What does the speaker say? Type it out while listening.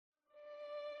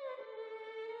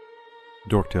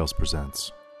Dork Tales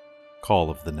presents Call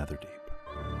of the Netherdeep.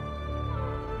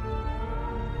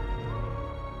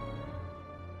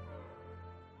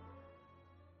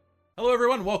 Hello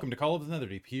everyone, welcome to Call of the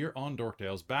Netherdeep here on Dork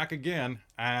Tales, back again,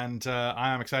 and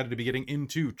I am excited to be getting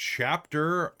into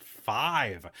Chapter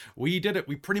 5. We did it,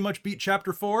 we pretty much beat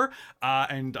Chapter 4,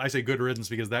 and I say good riddance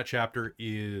because that chapter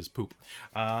is poop.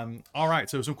 Alright,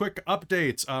 so some quick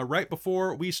updates. Right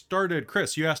before we started,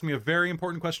 Chris, you asked me a very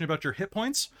important question about your hit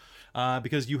points,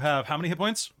 because you have how many hit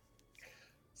points?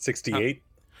 68.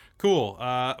 Cool.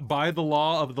 By the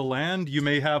law of the land, you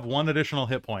may have one additional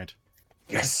hit point.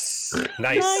 Yes.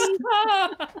 Nice.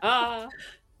 All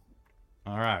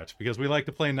right, because we like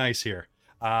to play nice here.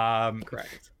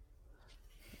 Correct.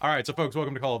 All right, so folks,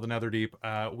 welcome to Call of the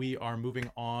Netherdeep. We are moving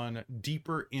on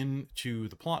deeper into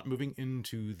the plot, moving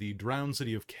into the drowned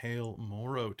city of Kael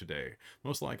Morro today,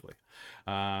 most likely.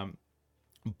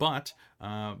 But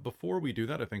before we do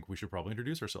that, I think we should probably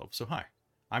introduce ourselves. So hi,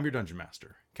 I'm your Dungeon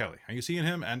Master, Kelly. Are you seeing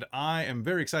him? And I am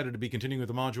very excited to be continuing with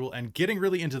the module and getting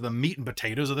really into the meat and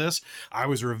potatoes of this. I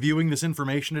was reviewing this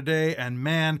information today, and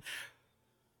man,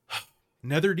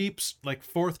 Netherdeep's like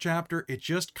 4th chapter, it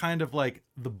just kind of like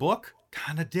the book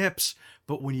kind of dips,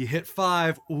 but when you hit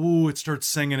 5, ooh, it starts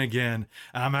singing again.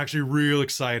 And I'm actually real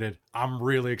excited. I'm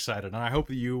really excited, and I hope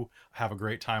that you have a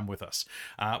great time with us.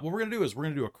 What we're going to do is we're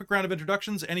going to do a quick round of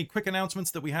introductions, any quick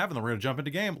announcements that we have, and then we're going to jump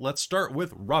into game. Let's start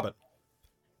with Robin.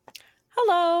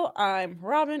 Hello, I'm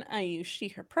Robin. I use she,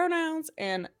 her pronouns,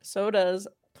 and so does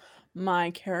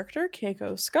my character,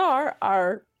 Keiko Scar,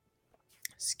 our,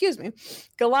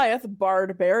 Goliath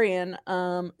Barbarian,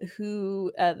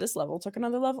 who at this level took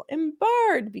another level in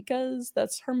Bard because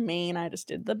that's her main. I just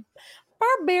did the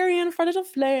Barbarian for a little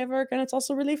flavor, and it's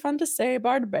also really fun to say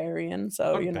Barbarian.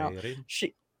 So, you know,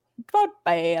 she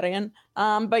Barbarian.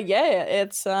 But yeah,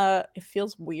 it's it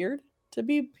feels weird to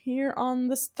be here on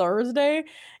this Thursday.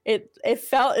 It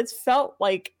felt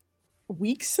like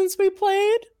weeks since we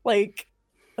played, like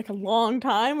a long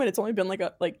time, and it's only been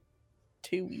like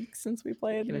 2 weeks since we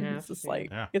played. It's just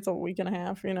it's a week and a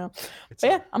half, you know. But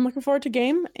yeah, I'm looking forward to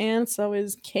game, and so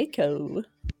is Keiko.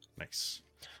 Nice.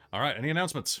 All right, any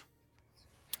announcements?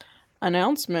 In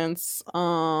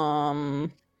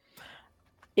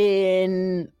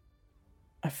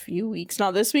a few weeks,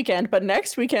 not this weekend, but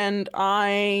next weekend,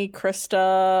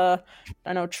 Krista,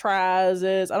 I know Traz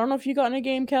is. I don't know if you got in a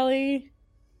game, Kelly,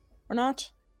 or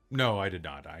not. No, I did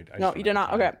not. No, you did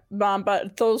not. Okay,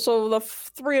 but so the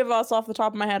 3 of us, off the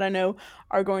top of my head, I know,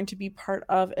 are going to be part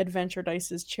of Adventure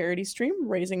Dice's charity stream,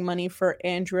 raising money for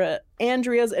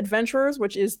Andrea's Adventurers,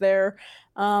 which is their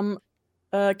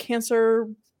cancer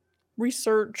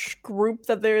research group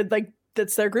that they're like.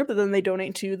 That's their group, and then they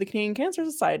donate to the Canadian Cancer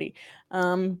Society,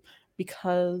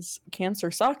 because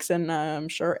cancer sucks, and I'm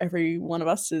sure every one of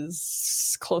us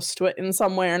is close to it in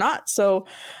some way or not. So,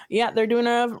 yeah, they're doing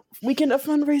a weekend of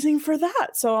fundraising for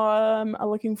that. So I'm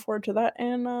looking forward to that,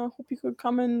 and hope you could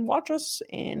come and watch us.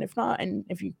 And if not, and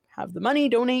if you have the money,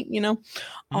 donate. You know,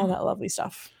 all that lovely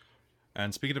stuff.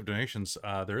 And speaking of donations,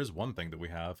 there is one thing that we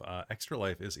have. Extra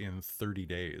Life is in 30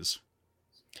 days.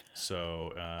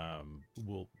 So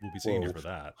we'll be seeing you for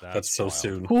that. That's so wild.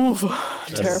 soon. Oof,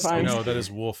 terrifying. I know, that is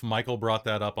Wolf. Michael brought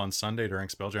that up on Sunday during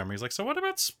Spelljammer. He's like, "So what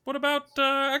about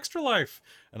Extra Life?"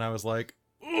 And I was like,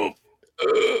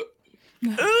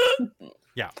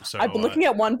 "Yeah." So I've been looking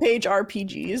at one-page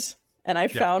RPGs, and I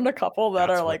found a couple that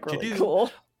are like really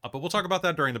cool. But we'll talk about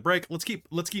that during the break. Let's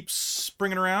keep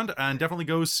springing around, and definitely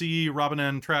go see Robin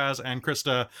and Traz and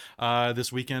Krista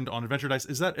this weekend on Adventure Dice.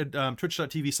 Is that at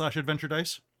twitch.tv/Adventure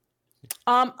Dice?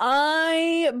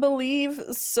 I believe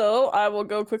so. I will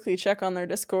go quickly check on their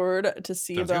Discord to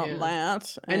see about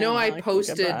that. I know I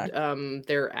posted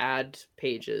their ad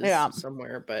pages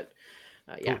somewhere, but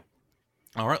yeah. Cool.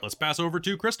 All right, let's pass over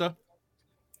to Krista.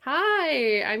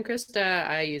 Hi, I'm Krista.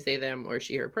 I use they, them, or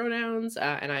she, her pronouns,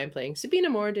 and I am playing Sabina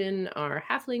Morden, our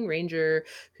halfling ranger,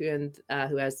 who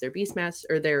has their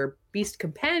their beast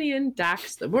companion,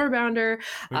 Dax the Moorbounder.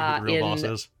 The real boss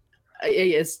is.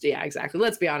 Yeah, exactly.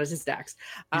 Let's be honest, it's Dax.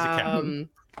 He's a cat.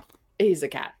 He's a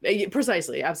cat.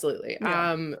 Precisely, absolutely.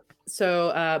 Yeah.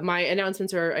 So my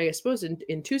announcements are, I suppose,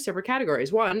 in 2 separate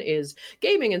categories. One is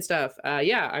gaming and stuff.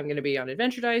 I'm going to be on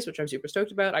Adventure Dice, which I'm super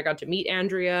stoked about. I got to meet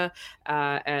Andrea.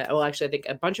 Actually, I think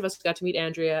a bunch of us got to meet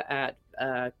Andrea at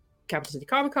Capital City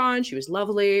Comic Con. She was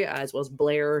lovely, as well as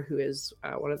Blair, who is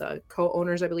one of the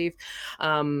co-owners, I believe,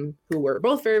 who were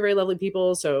both very, very lovely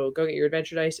people. So go get your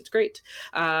Adventure Dice. It's great.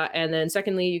 And then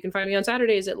secondly, you can find me on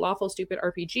Saturdays at Lawful Stupid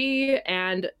RPG.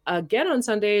 And again on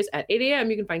Sundays at 8 a.m.,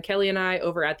 you can find Kelly and I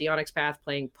over at the Onyx Path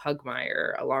playing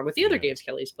Pugmire, along with the other games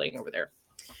Kelly's playing over there.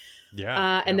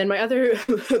 Yeah. And then my other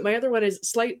my other one is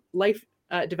slight life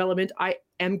development. I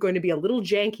am going to be a little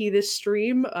janky this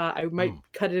stream. I might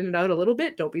cut in and out a little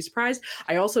bit. Don't be surprised.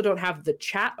 I also don't have the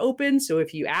chat open. So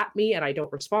if you at me and I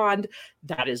don't respond,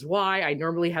 that is why. I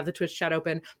normally have the Twitch chat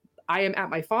open. I am at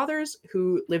my father's,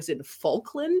 who lives in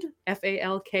Falkland,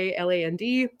 Falkland,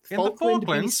 Falkland,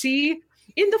 BC.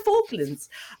 In the Falklands,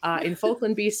 in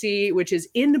Falkland, BC, which is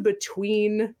in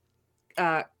between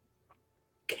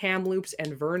Kamloops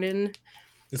and Vernon.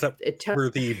 Is that where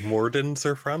the Mordens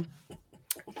are from?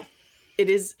 It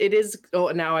is. Oh,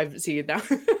 now I've seen it now.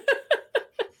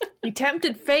 You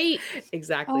tempted fate.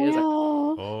 Exactly.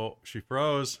 Oh, she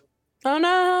froze. Oh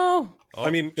no! Oh, I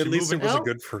mean, at least moving. it was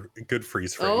a good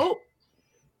freeze frame. Oh,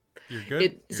 You're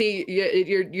good.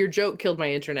 Your joke killed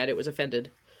my internet. It was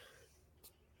offended.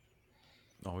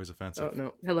 Always offensive. Oh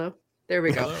no! Hello. There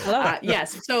we go. Hello.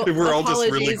 Yes. So We're all just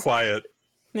really apologies. quiet.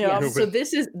 Yeah. So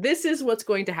this is what's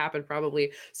going to happen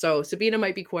probably. So Sabina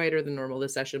might be quieter than normal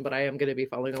this session, but I am going to be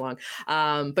following along.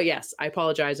 But yes, I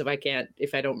apologize if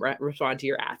I don't respond to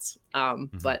your ats.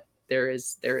 But there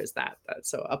is that.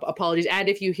 So apologies. And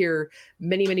if you hear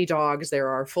many dogs, there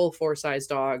are 6 full-size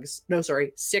dogs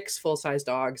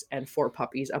and 4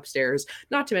 puppies upstairs.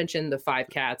 Not to mention the 5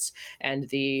 cats and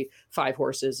the 5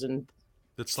 horses and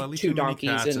That's slightly 2 too many donkeys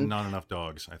cats and and not enough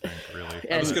dogs, I think, really.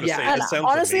 I was gonna say, And it sounds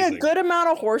honestly, amazing. a good amount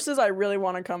of horses. I really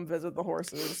want to come visit the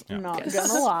horses. Yeah. Not Yes.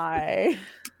 gonna lie.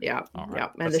 yeah, All right. yeah,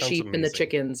 and That the sounds sheep and the amazing.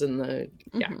 chickens and the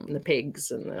and the pigs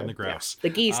and the grouse. the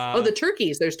geese. The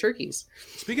turkeys. There's turkeys.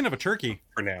 Speaking of a turkey,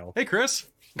 For now. hey, Chris.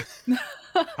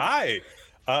 Hi.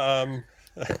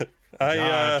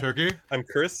 Turkey. I'm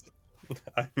Chris.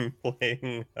 I'm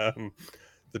playing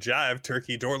the Jive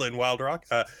Turkey Dorlin Wild Rock.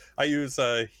 I use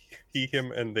he,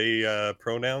 him, and they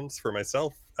pronouns for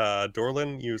myself.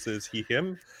 Dorlin uses he,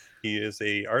 him. He is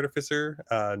a artificer,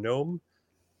 gnome,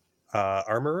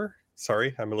 armorer.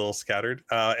 Sorry, I'm a little scattered.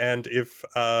 And if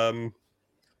what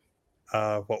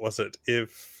was it?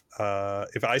 If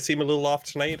I seem a little off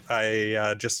tonight,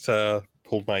 I just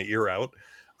pulled my ear out.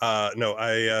 No,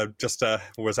 I just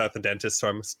was at the dentist, so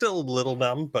I'm still a little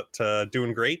numb, but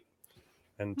doing great.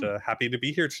 And happy to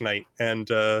be here tonight. And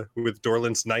with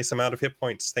Dorlin's nice amount of hit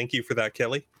points. Thank you for that,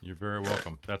 Kelly. You're very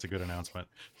welcome. That's a good announcement.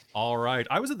 All right.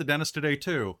 I was at the dentist today,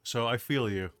 too, so I feel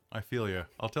you. I'll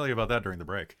tell you about that during the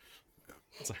break.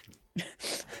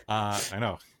 I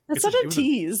know. It's such a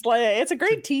tease. Like, it's a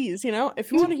great tease, you know? If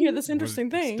you want to hear this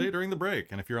interesting thing. Stay during the break.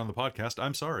 And if you're on the podcast,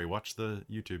 I'm sorry. Watch the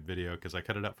YouTube video because I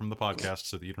cut it out from the podcast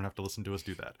so that you don't have to listen to us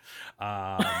do that.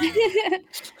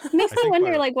 Makes me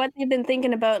wonder, like, what they've been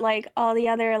thinking about, like, all the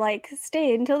other, like,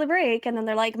 stay until the break. And then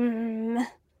they're like,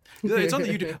 It's on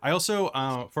the YouTube. I also,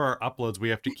 for our uploads, we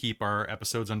have to keep our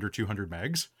episodes under 200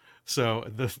 megs. So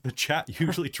the chat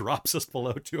usually drops us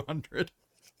below 200.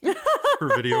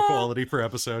 For video quality per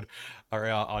episode, or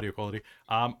audio quality.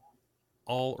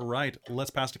 All right,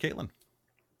 let's pass to Caitlin.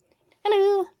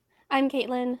 Hello, I'm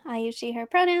Caitlin. I use she, her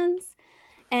pronouns.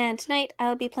 And tonight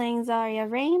I'll be playing Zarya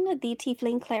Rain, the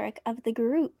tiefling cleric of the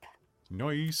group.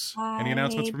 Nice. Any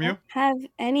announcements from you? Don't have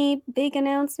any big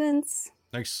announcements?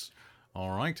 Nice.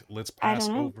 All right, let's pass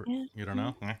over. Yeah. You don't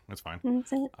know? That's fine.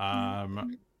 That's it.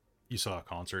 You saw a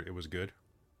concert. It was good.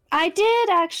 I did,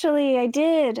 actually. I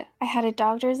did. I had a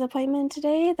doctor's appointment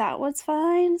today. That was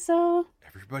fine, so...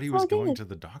 Everybody was going to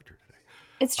the doctor today.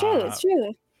 It's true, it's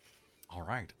true. All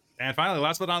right. And finally,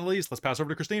 last but not least, let's pass over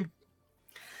to Christine.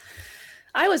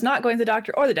 I was not going to the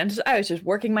doctor or the dentist. I was just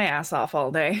working my ass off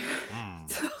all day.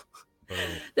 So,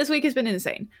 this week has been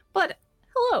insane. But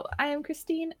hello, I am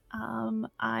Christine.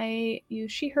 I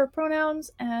use she, her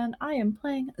pronouns, and I am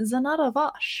playing Zanata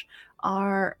Vosh,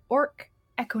 our orc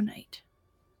Echo Knight.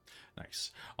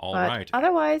 Nice. All right.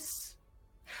 Otherwise,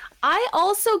 I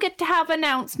also get to have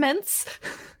announcements.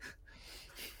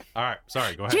 All right.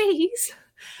 Sorry. Go ahead. Jeez.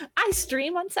 I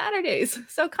stream on Saturdays.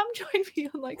 So come join me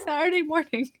on like Saturday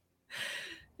morning.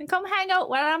 And come hang out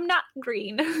when I'm not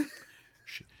green.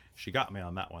 She got me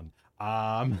on that one.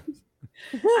 I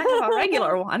have a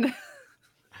regular one.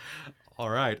 All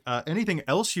right. Anything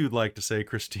else you'd like to say,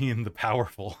 Christine the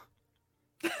Powerful?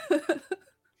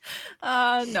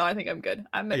 No, I think I'm good.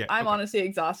 I'm Okay. honestly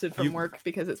exhausted from work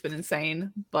because it's been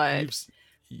insane, but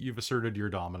you've asserted your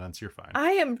dominance. You're fine.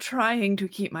 I am trying to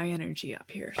keep my energy up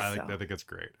here. I think that's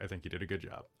great. I think you did a good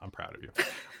job. I'm proud of you.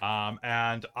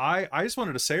 And I just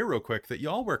wanted to say real quick that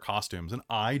y'all wear costumes and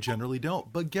I generally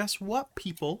don't. But guess what,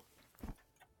 people?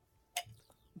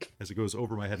 As it goes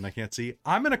over my head and I can't see,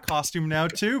 I'm in a costume now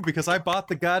too because I bought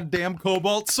the goddamn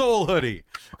Cobalt Soul hoodie.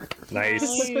 Nice.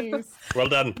 Well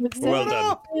done. Well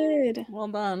done. Good. Well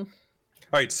done.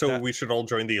 All right, so That- we should all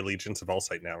join the Allegiance of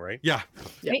Allsight now, right? Yeah,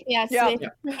 Right? Yeah. Yeah.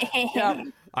 Yeah.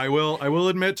 I will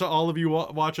admit to all of you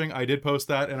watching, I did post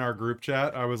that in our group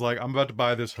chat. I was like, I'm about to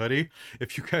buy this hoodie.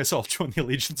 If you guys all join the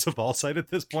Allegiance of Allsight at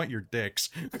this point, you're dicks.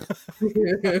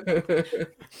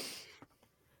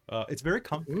 It's very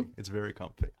comfy. It's very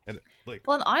comfy. And like,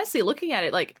 Well, and honestly, looking at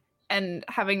it, like, and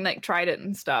having like tried it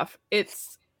and stuff,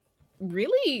 it's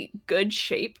really good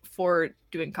shape for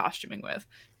doing costuming with.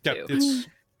 yeah, too.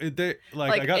 they like,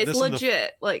 Like, I got it's this in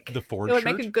legit. Like, the Ford it would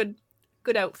shirt. make a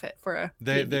good outfit for a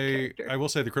They D&D character. I will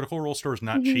say the Critical Role store is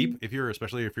not cheap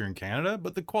especially if you're in Canada,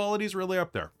 but the quality's really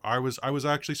up there. I was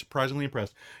actually surprisingly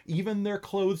impressed. Even their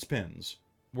clothespins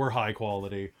were high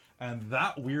quality, and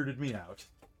that weirded me out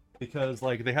because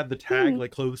like they had the tag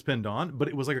like clothespinned on, but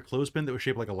it was like a clothespin that was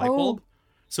shaped like a light bulb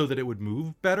so that it would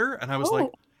move better, and I was like,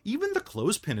 even the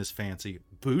clothespin is fancy,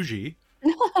 bougie.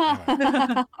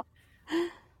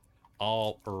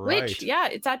 All right. Which, yeah,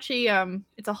 it's actually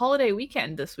it's a holiday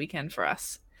weekend this weekend for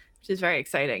us, which is very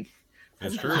exciting.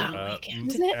 It's true.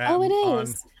 Is it? Oh, it on-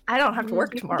 is. I don't have to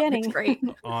work Keep tomorrow. It's forgetting.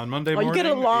 great. On Monday Oh, you morning,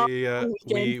 get a long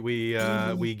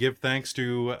we give thanks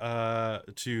to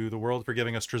the world for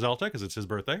giving us Trizelta because it's his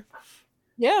birthday,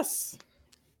 Yes.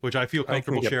 which I feel I can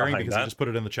comfortable get sharing behind because I that. just put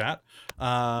it in the chat.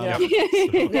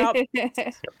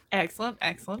 Excellent,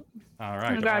 excellent. All right. You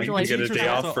can Congratulations. get a day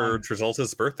Trizelta off for on-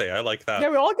 Trizolta's birthday. I like that. Yeah,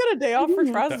 we all get a day off for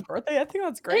Traz's birthday. I think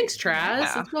that's great. Thanks, Traz.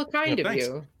 Yeah. That's real kind Yeah, of thanks.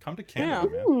 you. Come to Canada,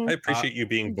 man. I appreciate you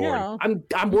being born. Yeah.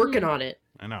 I'm working on it.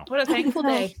 I know. What a thankful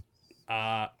day.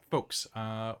 Folks,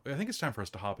 I think it's time for us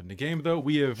to hop into game though.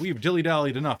 We've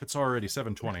dilly-dallied enough. It's already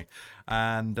 7:20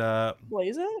 and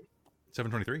Blaze it?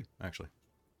 7:23 actually.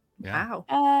 Yeah. Wow.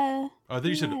 Oh, I thought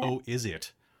you said, Yeah. "Oh, is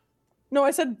it?" No,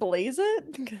 I said blaze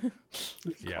it.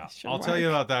 Yeah, Question I'll tell you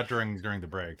mark. about that during the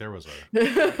break. There was I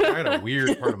had a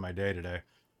weird part of my day today.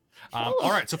 All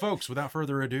right, so folks, without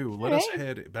further ado, let us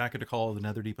head back into Call of the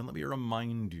Netherdeep, and let me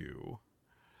remind you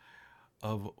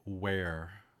of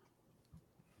where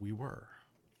we were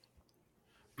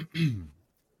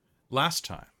last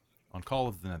time on Call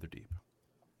of the Netherdeep.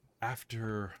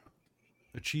 After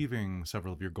achieving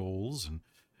several of your goals and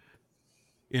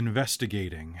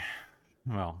investigating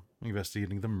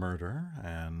the murder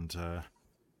and let's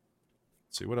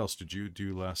see, what else did you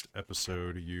do last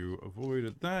episode? You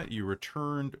avoided that. You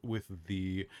returned with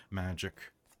the magic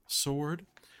sword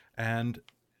and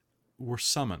were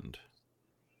summoned.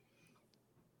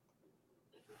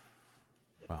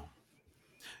 Well,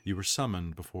 you were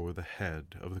summoned before the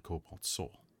head of the Cobalt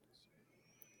Soul,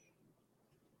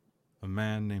 a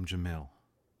man named Jamil.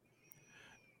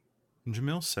 And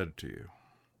Jamil said to you,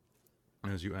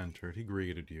 as you entered, he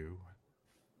greeted you,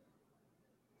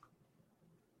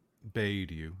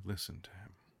 bade you listen to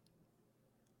him.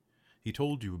 He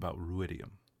told you about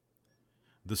ruidium,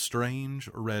 the strange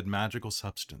red magical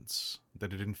substance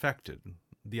that had infected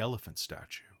the elephant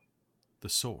statue, the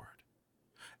sword,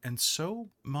 and so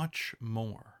much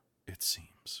more, it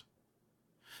seems.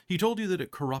 He told you that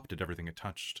it corrupted everything it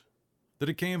touched, that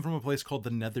it came from a place called the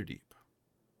Netherdeep,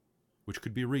 which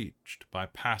could be reached by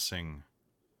passing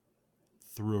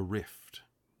through a rift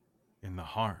in the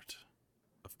heart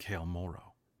of Kael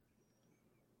Morrow.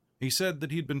 He said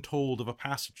that he'd been told of a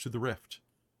passage to the rift,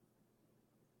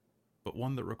 but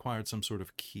one that required some sort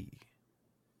of key.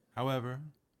 However,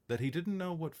 that he didn't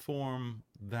know what form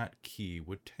that key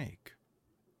would take.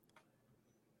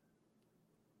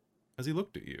 As he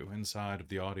looked at you inside of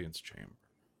the audience chamber,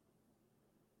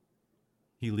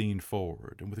 he leaned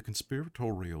forward and with a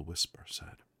conspiratorial whisper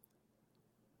said,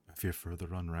 "I fear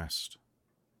further unrest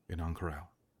in Ank'Harel,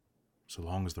 so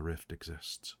long as the rift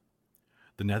exists.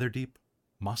 The Netherdeep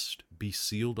must be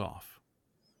sealed off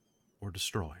or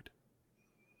destroyed,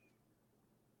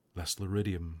 lest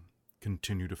Liridium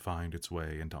continue to find its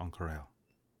way into Ank'Harel.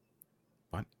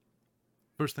 But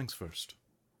first things first,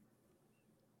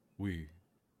 we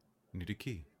need a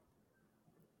key.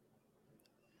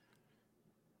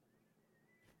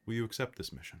 Will you accept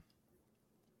this mission?"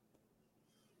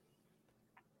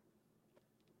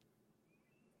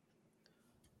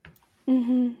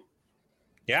 Mm-hmm.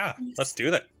 Yeah, let's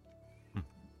do that.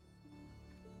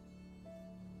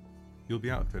 You'll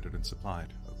be outfitted and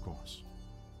supplied, of course.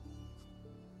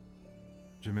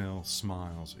 Jamil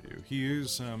smiles at you.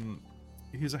 He's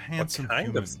a handsome What kind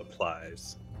human. of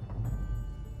supplies?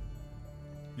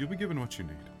 You'll be given what you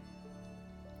need.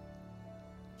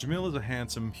 Jamil is a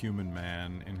handsome human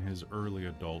man in his early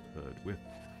adulthood, with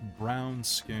brown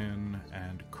skin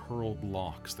and curled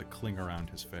locks that cling around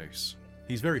his face.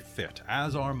 He's very fit,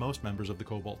 as are most members of the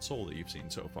Cobalt Soul that you've seen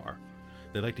so far.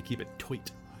 They like to keep it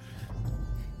tight.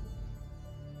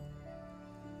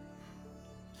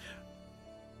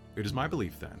 It is my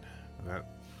belief, then, that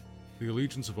the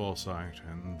Allegiance of Allsight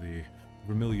and the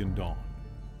Vermilion Dawn,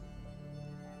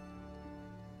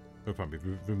 or probably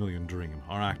Vermilion Dream,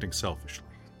 are acting selfishly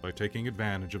by taking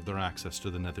advantage of their access to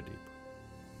the Netherdeep.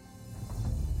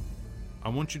 I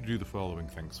want you to do the following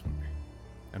things for me,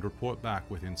 and report back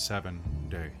within 7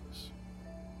 days.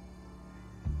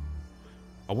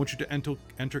 I want you to enter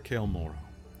Kael Mora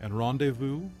and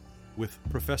rendezvous with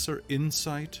Professor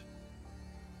Insight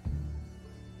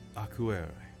Akuere.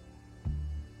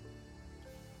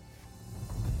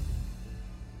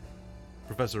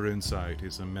 Professor Insight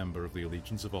is a member of the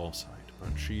Allegiance of Allsight,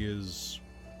 but she is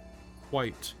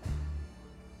quite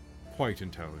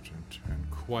intelligent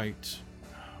and quite...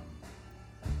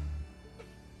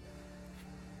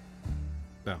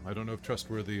 well, I don't know if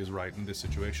trustworthy is right in this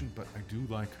situation, but I do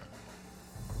like her.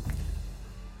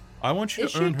 I want you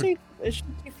to earn her... Is she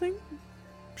a tiefling?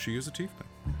 She is a tiefling,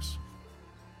 yes.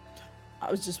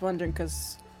 I was just wondering,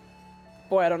 because...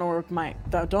 boy, I don't know where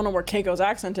Keiko's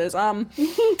accent is.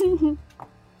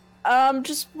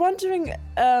 Just wondering,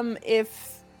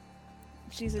 if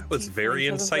she's a That was tiefling very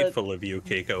because insightful of you,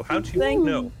 Keiko. How'd you Thank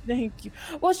know? Thank you.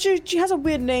 Well, she has a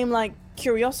weird name like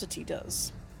Curiosity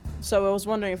does. So I was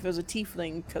wondering if it was a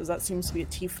tiefling, because that seems to be a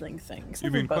tiefling thing. 'Cause You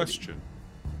mean everybody- question?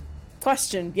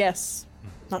 Question, yes.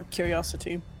 Not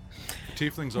curiosity.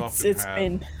 Tieflings often It's have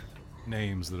been...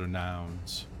 names that are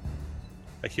nouns.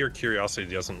 I hear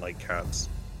Curiosity doesn't like cats.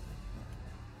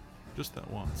 Just that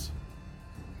once.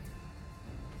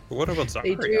 But what about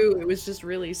They Zarya? do. It was just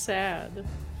really sad.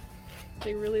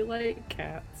 They really like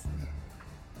cats.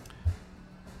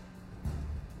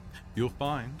 You'll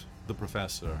find the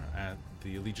professor at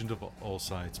the Allegiance of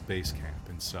Allsight's base camp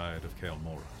inside of Kael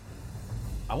Mora.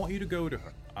 I want you to go to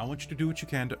her. I want you to do what you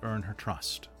can to earn her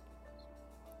trust.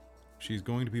 She's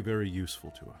going to be very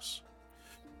useful to us.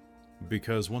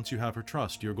 Because once you have her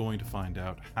trust, you're going to find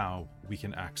out how we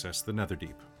can access the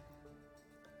Netherdeep.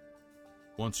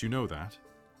 Once you know that,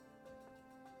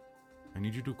 I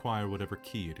need you to acquire whatever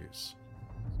key it is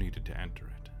needed to enter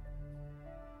it.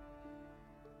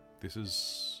 This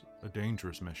is a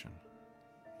dangerous mission.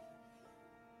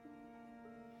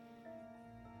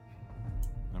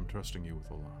 I'm trusting you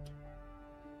with a lot.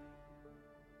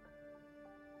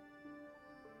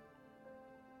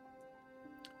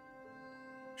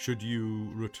 Should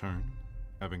you return,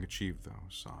 having achieved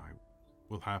those, I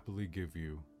will happily give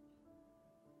you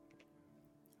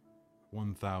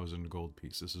 1,000 gold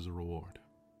pieces as a reward,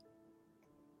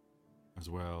 as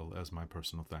well as my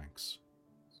personal thanks.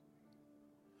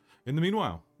 In the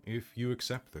meanwhile, if you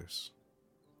accept this,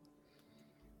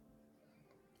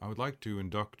 I would like to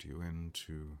induct you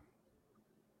into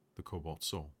the Cobalt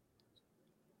Soul.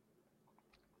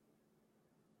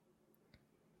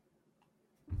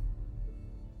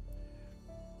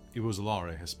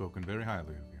 Iwozalare has spoken very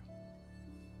highly of you.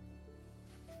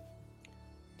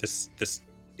 This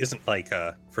isn't like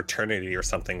a fraternity or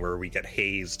something where we get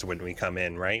hazed when we come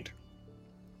in, right?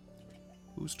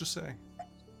 Who's to say?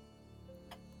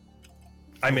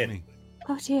 I'm Help in. me.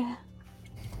 Oh dear.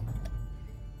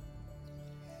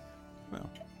 Well,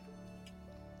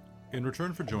 in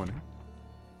return for joining,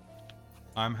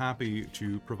 I'm happy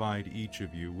to provide each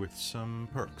of you with some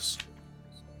perks,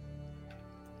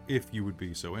 if you would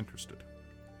be so interested.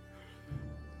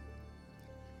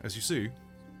 As you see,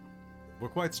 we're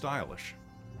quite stylish.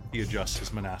 He adjusts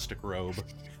his monastic robe.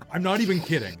 I'm not even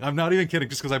kidding. I'm not even kidding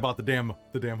just because I bought the damn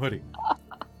hoodie.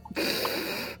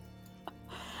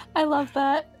 I love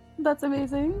that. That's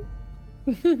amazing.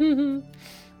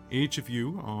 Each of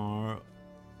you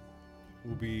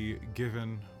will be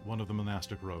given one of the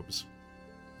monastic robes.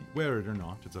 Wear it or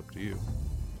not, it's up to you.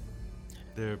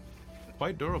 They're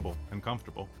quite durable and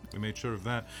comfortable. We made sure of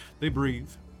that. They breathe,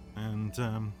 and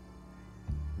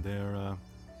they're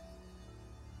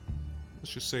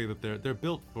let's just say that they're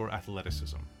built for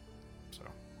athleticism, so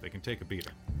they can take a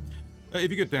beating. If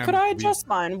you get damaged, Could I adjust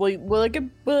mine? Will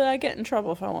I get in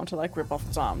trouble if I want to like rip off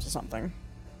its arms or something?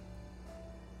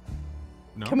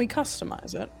 No, Can we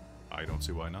customize it? I don't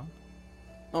see why not.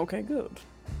 Okay, good.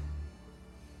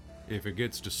 If it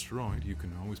gets destroyed, you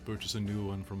can always purchase a new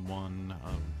one from one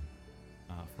of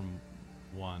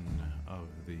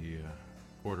the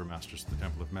quartermasters of the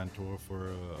Temple of Mentor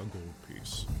for a gold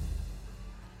piece.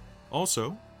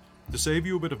 Also, to save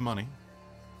you a bit of money,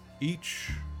 each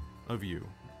of you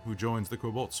who joins the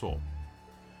Cobalt Soul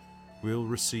will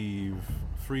receive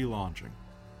free lodging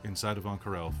inside of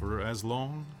Ank'Harel for as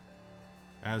long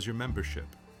as your membership.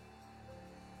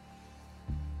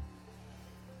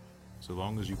 So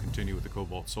long as you continue with the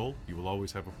Cobalt Soul, you will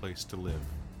always have a place to live,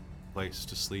 a place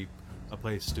to sleep, a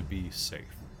place to be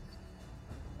safe.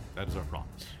 That is our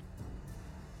promise.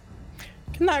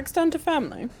 Can that extend to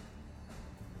family?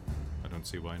 I don't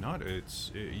see why not.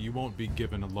 You won't be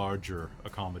given a larger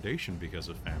accommodation because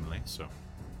of family, so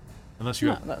unless you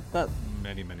No, have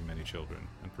many children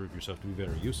and prove yourself to be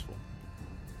very useful.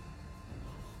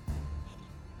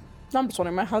 I'm just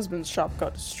wondering, my husband's shop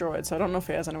got destroyed, so I don't know if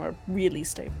he has anywhere really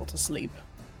stable to sleep.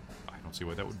 I don't see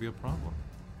why that would be a problem.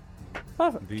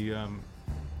 Perfect.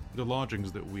 The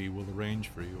lodgings that we will arrange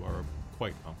for you are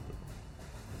quite comfortable.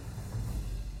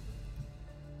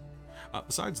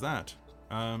 Besides that,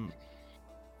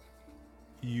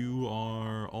 you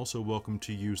are also welcome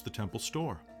to use the temple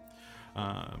store.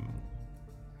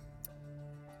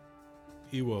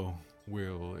 Iwo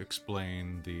will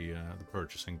explain the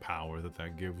purchasing power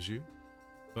that gives you,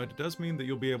 but it does mean that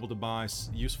you'll be able to buy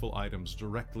useful items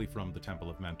directly from the Temple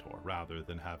of Mentor rather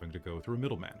than having to go through a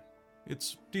middleman.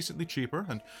 It's decently cheaper,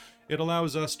 and it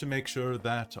allows us to make sure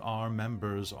that our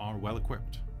members are well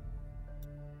equipped.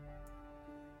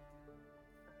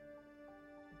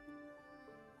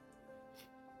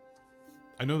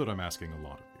 I know that I'm asking a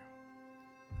lot of you,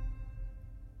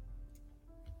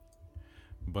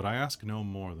 but I ask no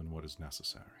more than what is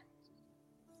necessary.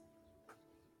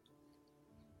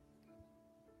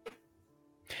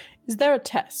 Is there a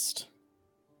test?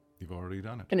 You've already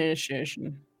done it. An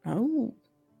initiation? Oh.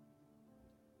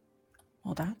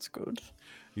 Well, that's good.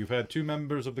 You've had 2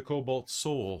 members of the Cobalt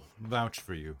Soul vouch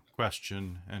for you,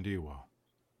 Question and Iwo.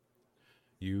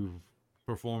 You've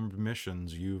performed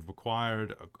missions. You've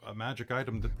acquired a magic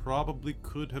item that probably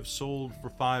could have sold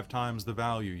for 5 times the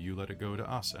value. You let it go to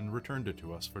us and returned it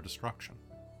to us for destruction.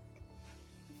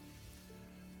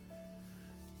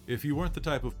 If you weren't the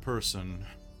type of person,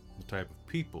 the type of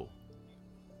people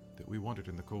that we wanted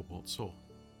in the Cobalt Soul,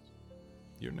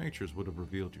 your natures would have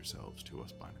revealed yourselves to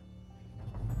us by now.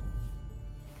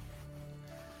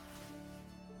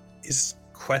 Is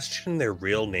Question their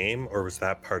real name, or was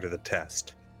that part of the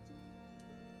test?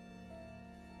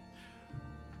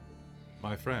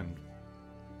 My friend,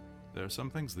 there are some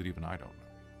things that even I don't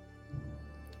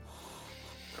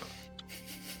know.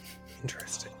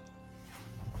 Interesting.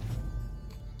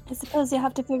 I suppose you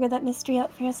have to figure that mystery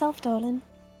out for yourself, Dolan.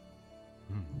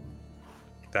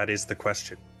 That is the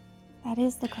question. That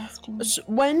is the question. So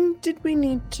when did we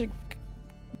need to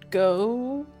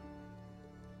go?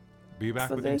 Be back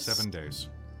For within this? 7 days.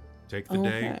 Take the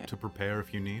day Okay. to prepare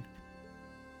if you need.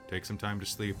 Take some time to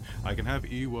sleep. I can have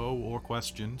Iwo or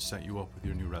Question set you up with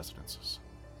your new residences.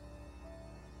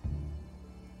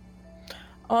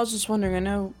 I was just wondering, I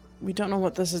know we don't know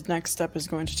what next step is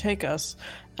going to take us.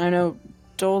 I know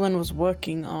Dolan was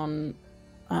working on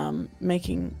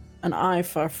making an eye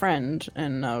for a friend,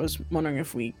 and I was wondering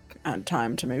if we had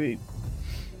time to maybe...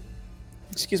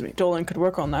 Excuse me, Dolan could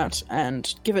work on that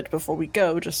and give it before we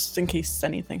go, just in case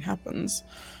anything happens.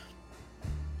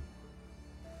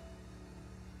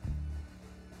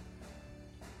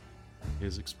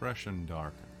 His expression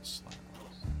darkens slightly.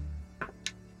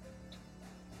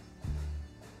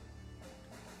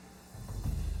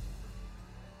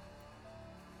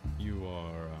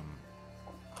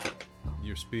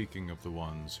 You're speaking of the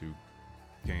ones who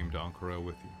came to Ankara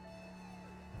with you.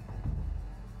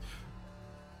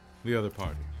 The other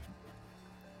party.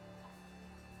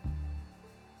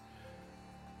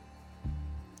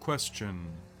 Question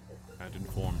had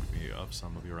informed me of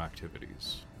some of your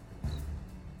activities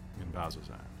in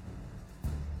Bazazan.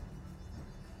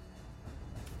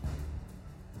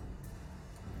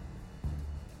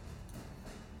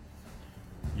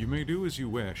 You may do as you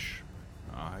wish.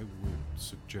 I would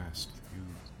suggest that you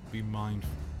be mindful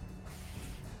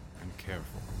and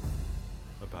careful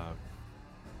about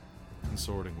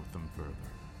consorting with them further,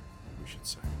 we should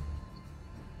say.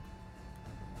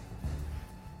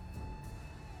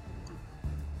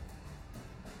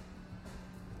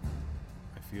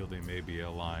 I feel they may be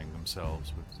allying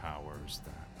themselves with powers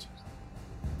that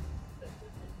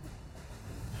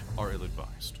are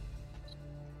ill-advised.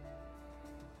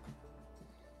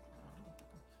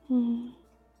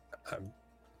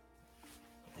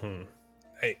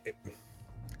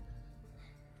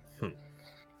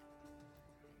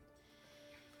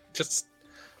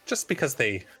 Just because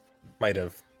they might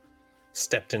have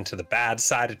stepped into the bad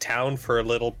side of town for a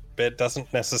little bit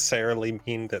doesn't necessarily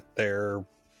mean that they're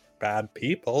bad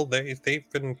people. They've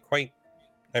been quite.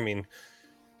 I mean,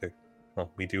 well,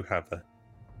 we've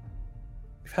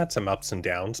had some ups and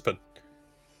downs, but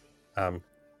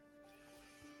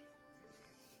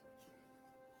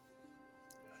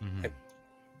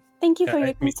Thank you for Yeah,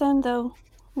 your concern, though.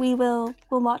 We'll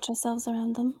watch ourselves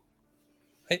around them.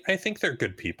 I think they're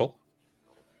good people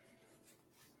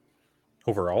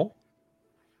overall.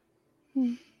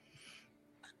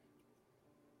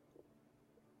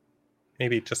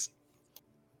 maybe just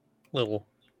a little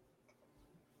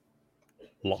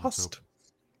lost.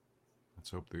 Let's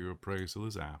hope that your appraisal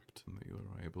is apt and that you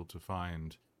are able to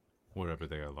find wherever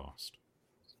they are lost.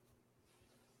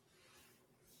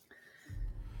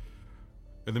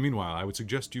 In the meanwhile, I would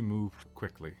suggest you move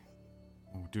quickly.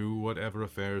 Do whatever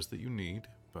affairs that you need,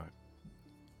 but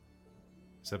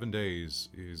 7 days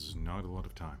is not a lot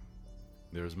of time.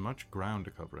 There is much ground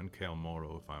to cover in Kael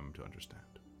Moro, if I'm to understand.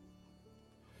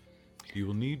 You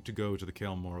will need to go to the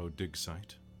Kael Moro dig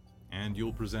site, and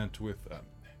you'll present with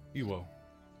Iwo,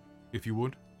 if you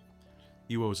would.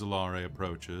 Iwo Zalare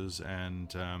approaches, and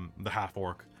the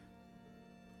half-orc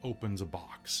opens a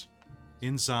box.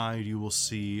 Inside, you will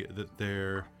see that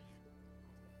there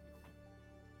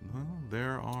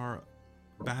are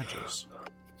badges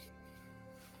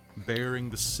bearing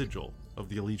the sigil of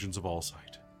the Allegiance of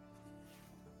Allsight.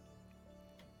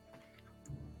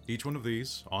 Each one of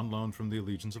these, on loan from the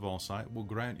Allegiance of Allsight, will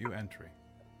grant you entry.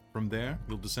 From there,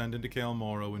 you'll descend into Kael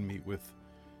Moro and meet with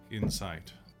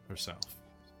Insight herself.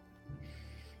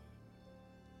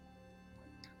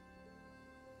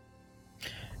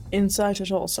 Insight at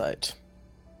Allsight.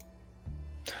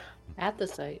 At the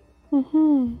site.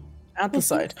 Mm-hmm. At the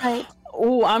site. Right.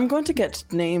 Oh, I'm going to get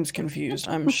names confused,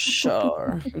 I'm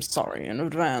sure. I'm sorry in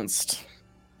advance.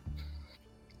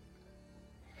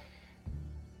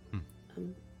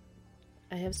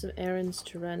 I have some errands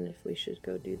to run if we should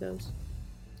go do those.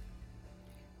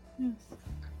 Yes.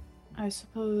 I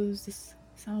suppose this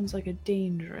sounds like a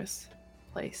dangerous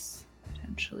place,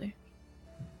 potentially.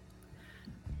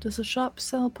 Does the shop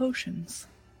sell potions?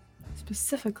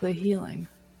 Specifically healing?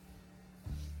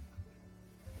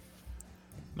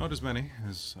 Not as many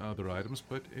as other items,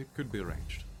 but it could be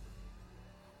arranged.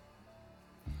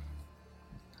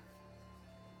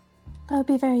 That would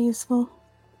be very useful.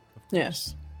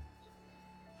 Yes.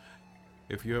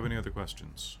 If you have any other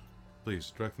questions,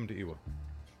 please direct them to Iwa.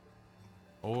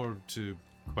 Or to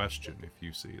question if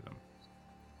you see them.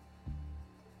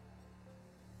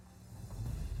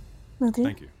 Will do.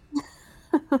 Thank you.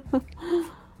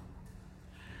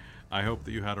 I hope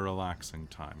that you had a relaxing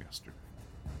time yesterday.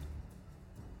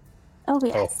 Oh,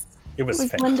 yes. It was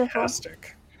wonderful.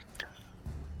 fantastic.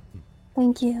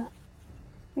 Thank you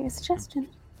for your suggestion.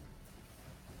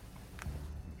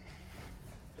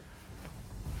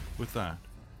 With that,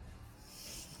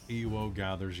 Iwo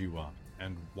gathers you up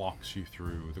and walks you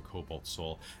through the Cobalt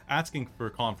Soul, asking for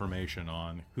confirmation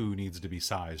on who needs to be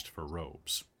sized for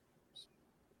robes.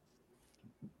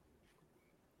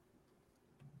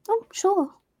 Oh, sure.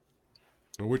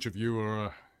 So which of you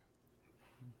are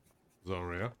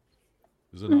Zarya,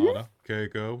 Zanata,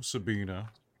 Keiko, Sabina,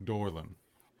 Dorlin,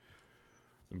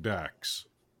 Dax?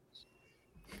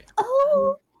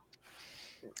 Oh,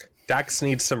 Dax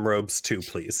needs some robes too,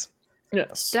 please.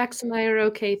 Yes. Dax and I are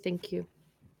okay, thank you.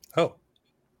 Oh,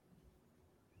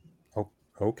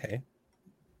 okay.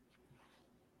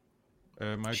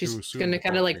 She's gonna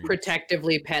kind of like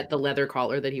protectively pet the leather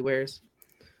collar that he wears.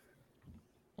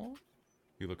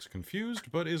 He looks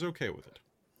confused, but is okay with it.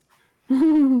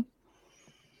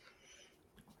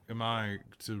 Am I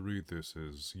to read this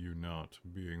as you not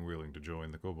being willing to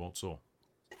join the Cobalt Soul?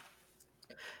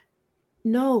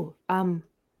 No,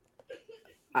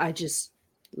 I just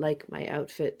like my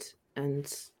outfit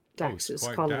and Dax's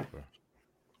quite collar. dapper.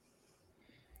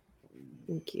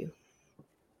 Thank you.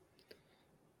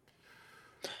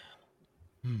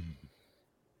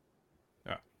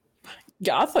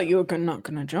 Yeah, I thought you were not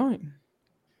gonna join.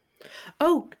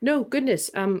 Oh no, goodness.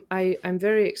 I'm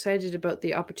very excited about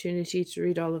the opportunity to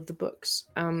read all of the books.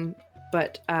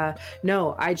 But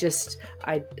no, I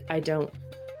don't.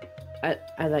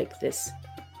 I like this.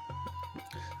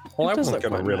 Well, I It does wasn't look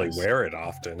going to quite really nice. wear it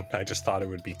often. I just thought it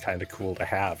would be kind of cool to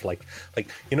have. Like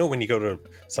you know, when you go to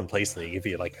some place and they give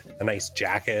you like a nice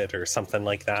jacket or something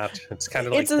like that. It's kind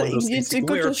of like It's one of those things it's you good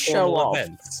wear to at show formal off.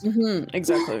 events.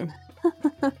 Exactly.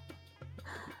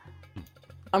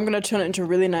 I'm gonna turn it into a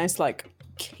really nice, like,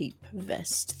 cape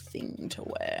vest thing to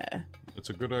wear. It's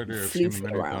a good idea. I've Floof seen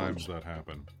many around. times that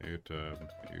happen. It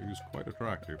is quite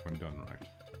attractive when done right.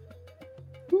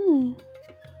 hmm.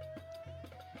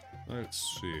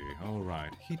 Let's see. All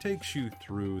right. He takes you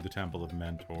through the Temple of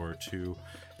Mentor to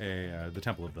the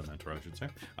Temple of the Mentor, I should say,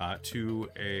 to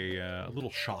a little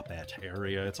shopette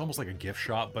area. It's almost like a gift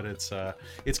shop, but it's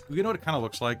you know what it kind of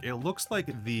looks like? It looks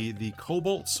like the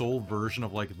Cobalt Soul version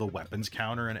of like the weapons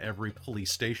counter in every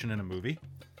police station in a movie.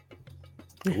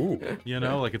 Ooh. You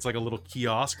know, like it's like a little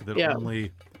kiosk that Yeah.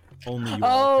 only you Oh,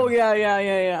 all can-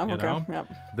 yeah. You Okay, know? yep.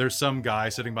 There's some guy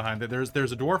sitting behind it. There's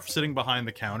a dwarf sitting behind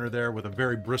the counter there with a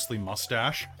very bristly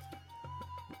mustache.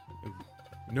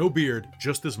 No beard,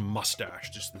 just this mustache,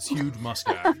 just this huge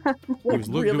mustache. He was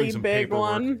really doing some big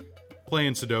paperwork, one.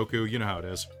 playing Sudoku, you know how it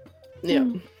is. Yeah.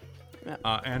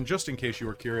 And just in case you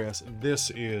were curious,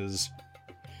 this is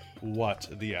what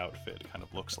the outfit kind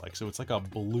of looks like. So it's like a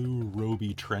blue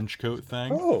roby trench coat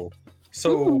thing. Oh,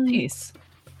 so Nice.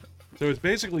 So it's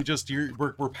basically just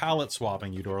we're palette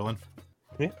swapping you, Dorlin.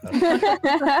 yeah.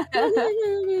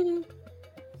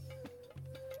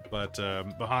 But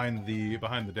behind the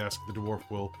desk, the dwarf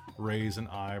will raise an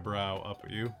eyebrow up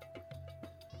at you.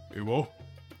 Hey, whoa.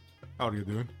 How are you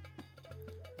doing?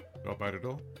 Not bad at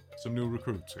all. Some new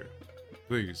recruits here.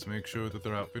 Please make sure that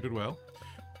they're outfitted well.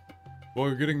 While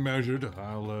you're getting measured,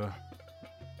 I'll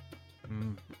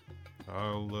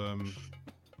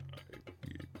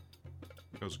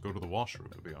just go to the washroom,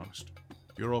 to be honest.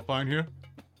 You're all fine here?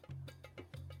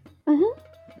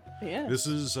 Yeah. This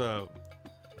is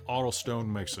Arl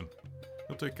Stonemason.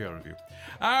 He'll take care of you.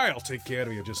 I'll take care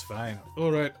of you just fine.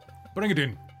 All right, bring it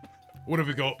in. What have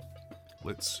we got?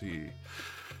 Let's see.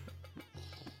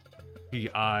 He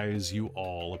eyes you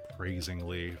all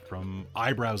appraisingly from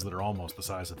eyebrows that are almost the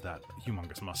size of that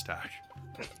humongous mustache.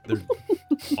 They're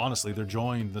honestly, they're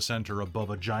joined in the center above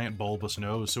a giant bulbous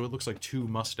nose, so it looks like two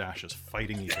mustaches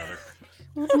fighting each other.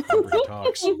 Whenever he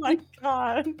talks. Oh my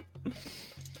god.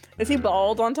 Is he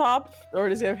bald on top, or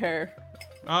does he have hair?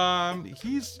 I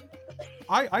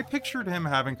pictured him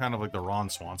having kind of like the Ron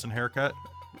Swanson haircut.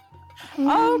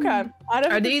 Oh, okay.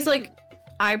 Are these like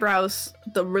eyebrows,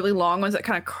 the really long ones that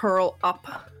kind of curl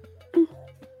up?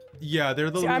 Yeah, they're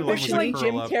the See, little I'm ones that picturing curl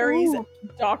Jim up. Carrey's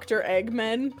Dr.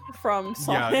 Eggman from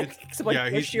Sonic. Yeah, Except, like, yeah,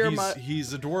 bushier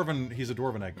he's a dwarven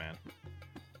Eggman.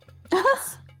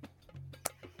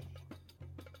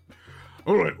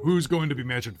 All right, who's going to be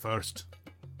measured first?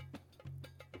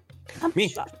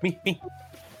 Me.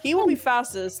 He will be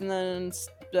fastest, and then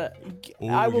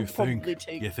I will probably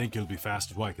take. You think he'll be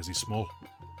fast? Why? Because he's small?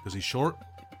 Because he's short?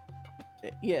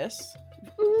 Yes.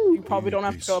 You probably Yeah, don't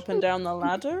have to go please. up and down the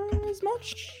ladder as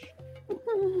much.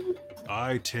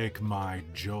 I take my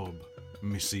job,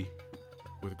 missy,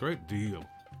 with a great deal.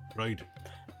 Right.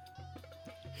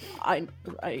 I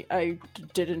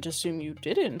didn't assume you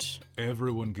didn't.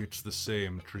 Everyone gets the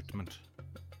same treatment.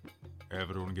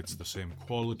 Everyone gets the same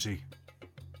quality.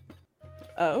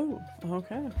 Oh,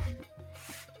 okay.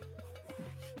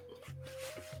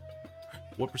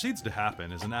 What proceeds to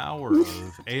happen is an hour of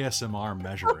ASMR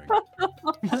measuring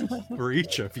for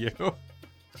each of you,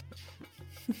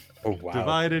 Oh wow.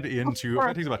 divided into. For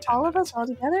It takes about 10 all of minutes. us all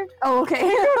together? Oh, okay.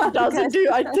 Doesn't Okay. do.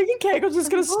 I think Keiko's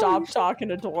just gonna stop talking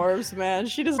to dwarves, man.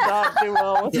 She does not do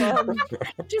well with them.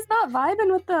 Just not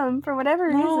vibing with them for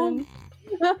whatever No. reason.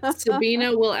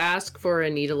 Sabina will ask for a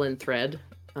needle and thread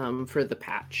for the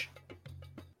patch.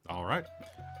 All right.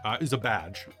 Is a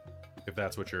badge, if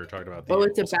that's what you're talking about. Oh,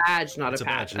 it's a badge, not It's a a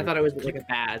patch. badge. I thought it was like a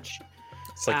badge.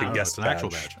 It's like a Oh, guest it's an actual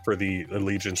badge badge. for the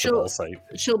Allegiance She'll- of all site.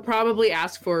 She'll probably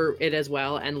ask for it as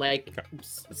well, and like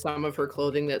some of her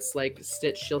clothing that's like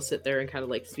stitched, she'll sit there and kind of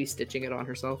like be stitching it on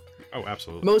herself. Oh,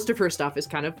 absolutely. Most of her stuff is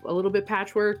kind of a little bit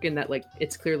patchwork, and that like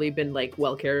it's clearly been like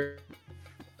well cared.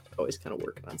 Always kind of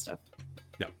working on stuff.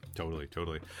 Yeah, totally.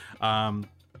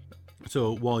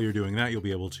 So while you're doing that, you'll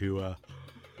be able to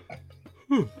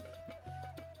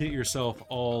get yourself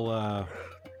all.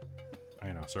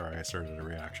 I know. Sorry, I started a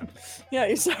reaction. Yeah,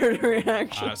 you started a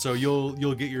reaction. So you'll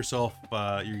get yourself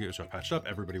patched up.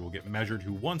 Everybody will get measured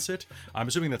who wants it. I'm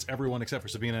assuming that's everyone except for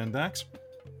Sabina and Dax.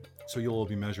 So you'll all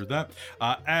be measured that.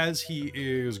 As he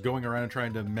is going around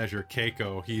trying to measure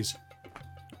Keiko,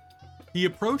 he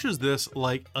approaches this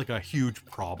like a huge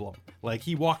problem. Like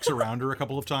he walks around her a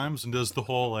couple of times and does the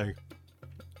whole like,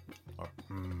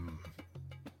 I'm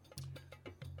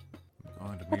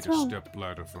going to need What's a wrong? step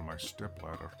ladder for my step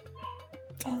ladder.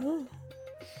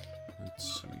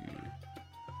 Let's see.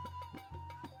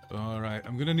 All right,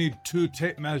 I'm gonna need 2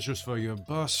 tape measures for your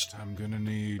bust. I'm gonna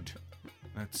need.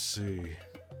 Let's see.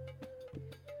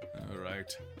 All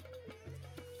right.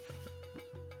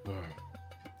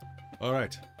 All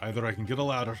right. Either I can get a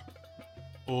ladder,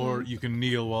 or you can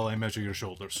kneel while I measure your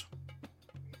shoulders.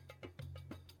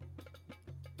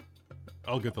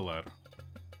 I'll get the ladder.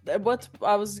 What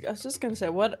I was just gonna say,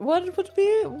 what would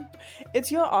be?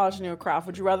 It's your art and your craft.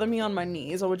 Would you rather me on my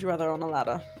knees, or would you rather on a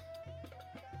ladder?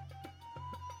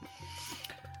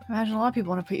 Imagine a lot of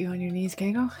people want to put you on your knees,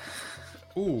 Keiko.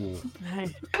 Ooh. Hey,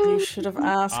 you should have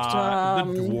asked.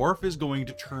 The dwarf is going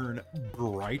to turn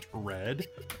bright red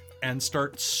and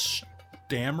start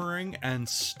stammering and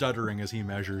stuttering as he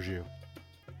measures you.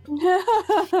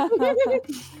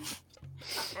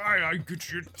 I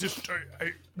get you just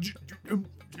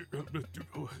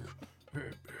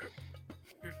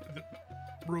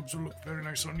robes will look very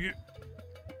nice on you.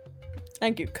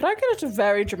 Thank you. Could I get a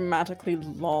very dramatically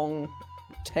long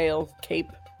tail cape?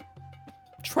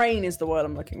 Train is the word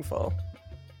I'm looking for.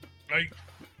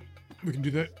 We can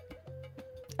do that.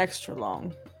 Extra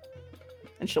long.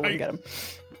 And she'll want to get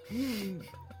him.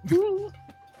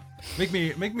 Make me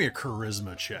a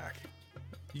charisma check.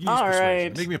 You can use All persuasion.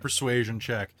 right. Make me a persuasion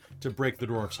check to break the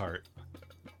dwarf's heart.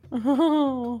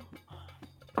 Oh.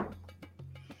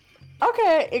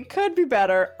 Okay, it could be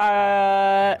better.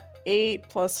 8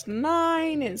 plus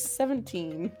 9 is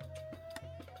 17.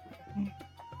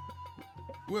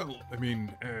 Well, I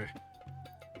mean,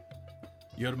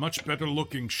 you're much better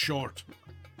looking short.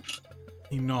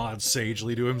 He nods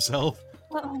sagely to himself.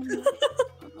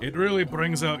 It really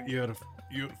brings out your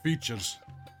features.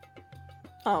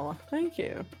 Oh, thank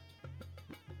you.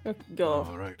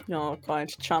 All right. You're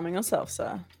quite charming yourself,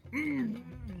 sir.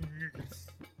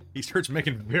 He starts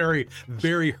making very,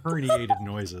 very herniated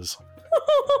noises.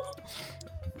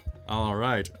 All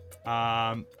right.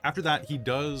 After that, he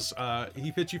does.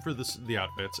 He fits you for the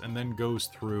outfits, and then goes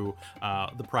through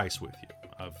the price with you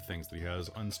of things that he has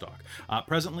on stock.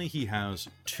 Presently, he has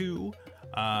 2.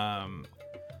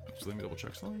 So let me double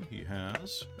check something. He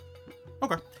has.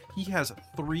 Okay. He has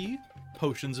 3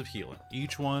 potions of healing.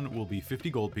 Each one will be 50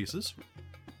 gold pieces.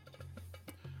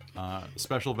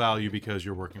 Special value because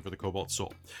you're working for the Cobalt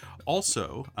Soul.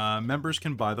 Also, members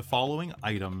can buy the following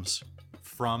items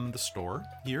from the store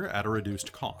here at a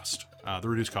reduced cost. The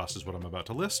reduced cost is what I'm about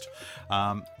to list.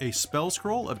 A spell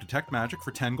scroll of Detect Magic for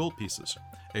 10 gold pieces.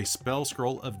 A spell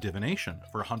scroll of Divination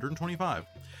for 125.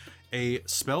 A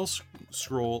spell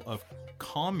scroll of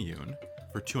Commune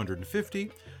for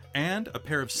 250. And a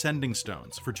pair of Sending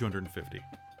Stones for 250.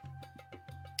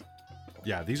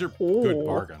 Yeah, these are good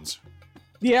bargains.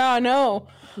 Yeah, I know.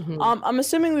 Mhm. I'm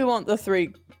assuming we want the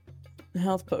 3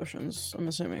 health potions. I'm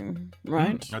assuming,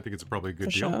 right? I think it's probably a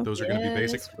good For deal. sure. Those are going to be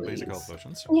Yes, basic health please.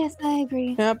 potions. Yes, I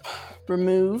agree. Yep.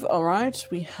 Remove. All right.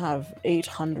 We have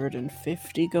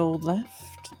 850 gold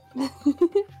left.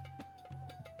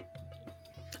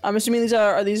 I'm assuming these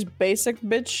are these basic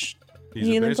bitch These are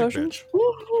healing basic potions. bitch.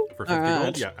 Woo-hoo. For 50 Alright.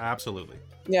 gold? Yeah, absolutely.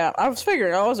 Yeah, I was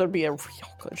figuring those would be a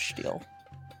real good steal.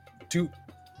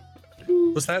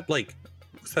 Was that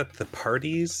the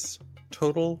party's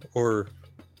total, or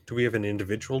do we have an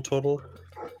individual total?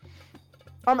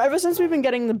 Ever since we've been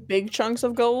getting the big chunks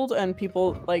of gold, and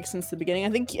people since the beginning, I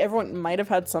think everyone might have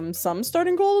had some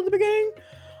starting gold at the beginning,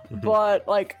 Mhm. but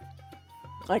like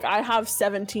I have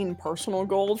 17 personal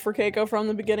gold for Keiko from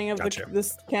the beginning of Gotcha.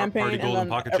 this campaign, Party gold and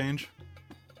and then pocket change?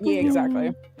 yeah,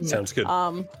 exactly. Sounds good.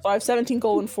 So I have 17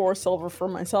 gold and 4 silver for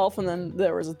myself, and then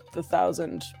there was the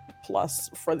 1,000 plus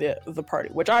for the party,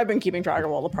 which I've been keeping track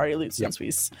of all the party loot since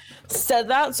we said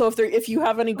that. So if you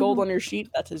have any gold on your sheet,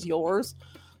 that is yours,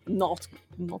 not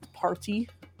party.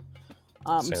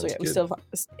 So Sounds yeah, we good. still have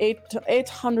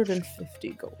 850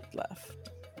 gold left.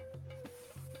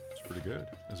 It's pretty good.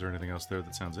 Is there anything else there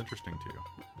that sounds interesting to you?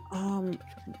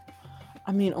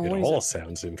 I mean, It always. all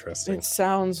sounds interesting. It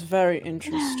sounds very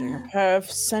interesting. A pair of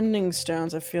Sending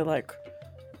Stones, I feel like,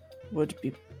 would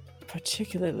be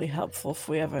particularly helpful if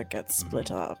we ever get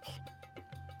split up.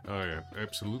 Oh yeah,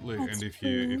 absolutely. That's and if true.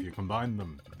 you combine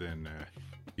them, then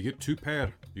you get 2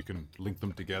 pair. You can link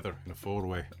them together in a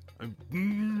 4-way.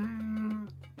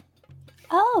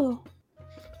 Oh.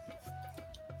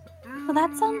 Well,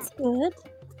 that sounds good.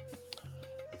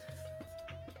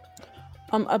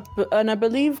 And I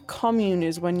believe commune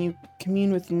is when you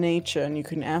commune with nature and you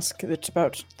can ask it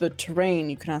about the terrain.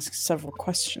 You can ask several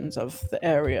questions of the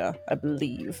area, I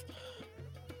believe.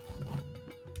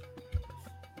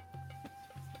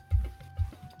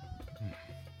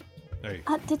 Hey,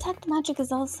 Detect magic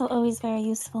is also always very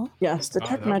useful. Yes,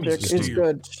 detect that one's magic a is steal.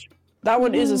 good. That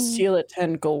one is a Mm. steal at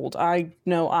 10 gold. I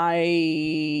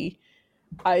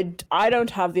don't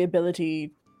have the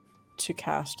ability to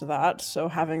cast that, so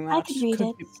having that I could read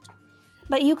it. be-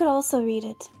 But you could also read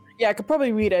it. Yeah, I could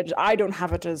probably read it. I don't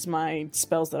have it as my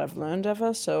spells that I've learned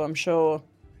ever, so I'm sure.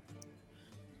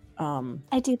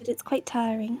 I do, but it's quite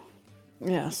tiring.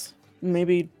 Yes,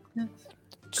 maybe Yes.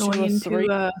 2 Going or into 3.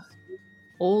 a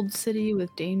old city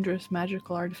with dangerous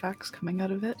magical artifacts coming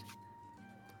out of it.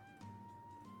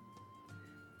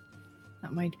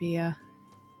 That might be a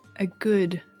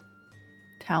good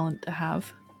talent to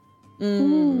have.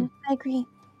 I agree.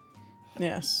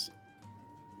 Yes.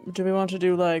 Do we want to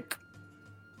do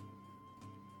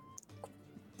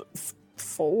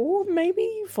 4,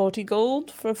 maybe 40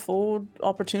 gold for 4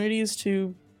 opportunities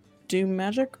to do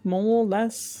magic, more,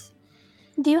 less?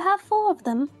 Do you have 4 of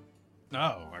them?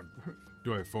 no,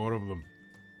 do I have 4 of them?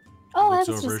 Oh, I Looks was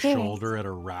over just his curious. shoulder at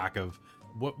a rack of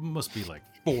what must be like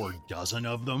 4 dozen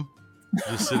of them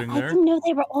just sitting I there. didn't know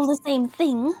they were all the same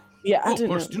thing. Yeah, I Oh, of didn't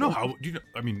course. Do you know that. how? Do you know?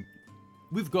 I mean,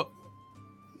 we've got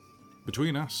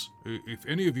between us. If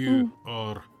any of you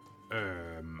are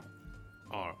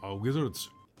wizards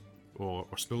or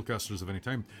spellcasters of any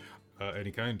time,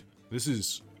 any kind, this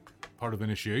is part of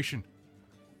initiation.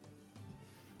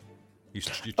 You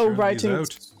Oh, churn these writing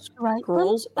out. Right.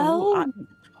 scrolls.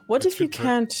 What That's if you good for-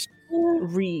 can't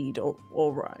read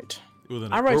or write? Well,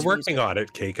 then, I of write course- We're working on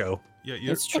it, Keiko. Yeah,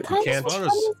 It's It true. kind can't- of As far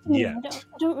as surprised me. yet.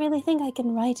 I don't really think I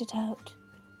can write it out.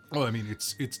 Well, I mean,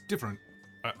 it's different.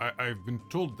 I've been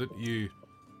told that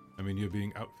you're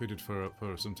being outfitted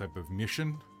for some type of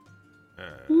mission.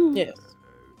 Yes.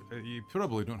 You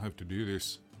probably don't have to do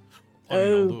this.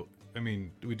 Oh. I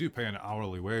mean, we do pay an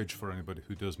hourly wage for anybody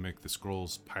who does make the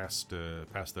scrolls past their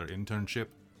internship.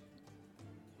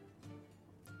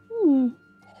 Hmm.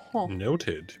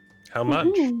 Noted. How much?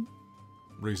 Mhm.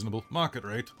 Reasonable market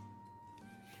rate.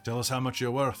 Tell us how much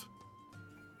you're worth.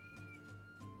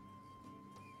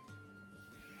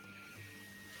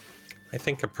 I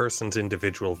think a person's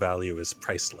individual value is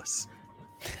priceless.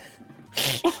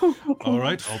 All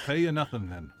right, I'll pay you nothing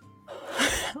then.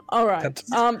 All right.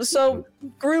 That's- So,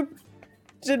 group,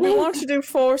 did we want to do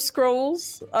 4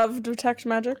 scrolls of detect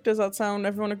magic? Does that sound?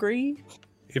 Everyone agree?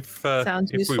 If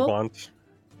Sounds if useful. we want,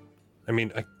 I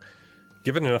mean,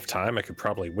 given enough time, I could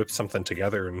probably whip something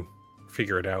together and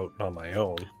figure it out on my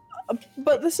own.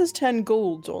 But this is 10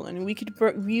 gold, Dolan. We could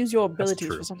use your abilities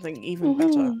true. for something even better.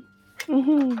 Mhm.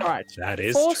 Mhm. All right. That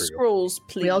is 4 true. scrolls,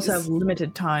 please. We also have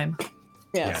limited time.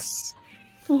 Yes.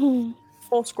 Mhm.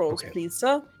 4 scrolls, Okay. please,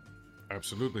 sir.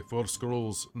 Absolutely, 4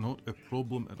 scrolls, not a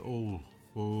problem at all.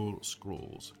 4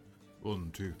 scrolls.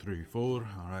 1, 2, 3, 4.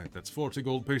 All right, that's 40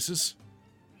 gold pieces.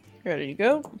 Ready to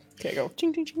go? Okay, go.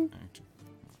 Ching, ching, ching.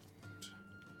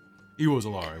 Iwo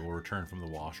Zalari will return from the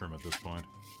washroom at this point.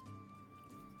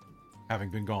 Having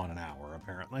been gone an hour,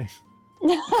 apparently.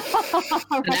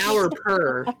 An hour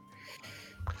per.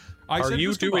 I Are said it you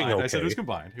was doing combined. I said it was okay?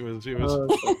 combined. It was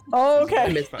Oh, I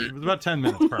okay. missed it was about 10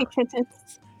 minutes per.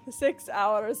 6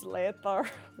 hours later.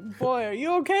 Boy, are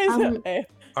you okay? Eh,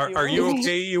 Are you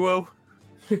okay, Uo?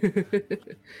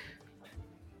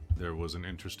 There was an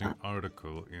interesting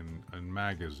article in a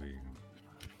magazine.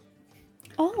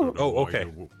 Oh. Oh, okay.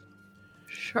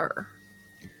 Sure.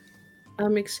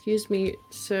 Excuse me,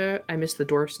 sir. I missed the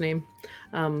dwarf's name.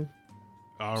 Oh,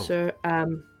 Sir, I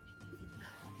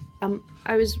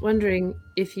was wondering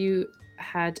if you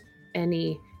had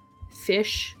any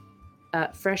fish.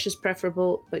 Fresh is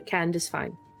preferable, but canned is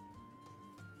fine.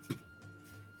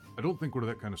 I don't think we're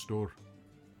that kind of store.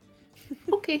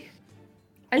 Okay.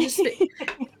 I just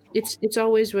it's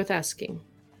always worth asking.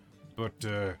 But,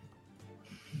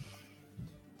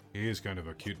 he is kind of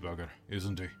a cute bugger,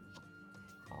 isn't he?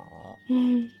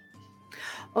 Mhm.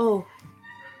 Oh,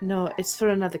 no, it's for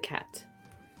another cat.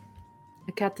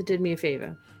 A cat that did me a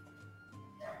favor.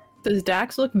 Does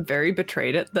Dax look very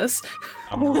betrayed at this? Dax,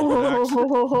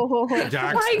 Why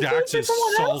Dax give it is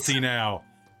someone else? salty now.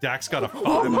 Dax got a 5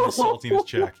 on the saltiness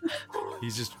check.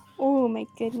 He's just. Oh my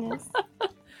goodness.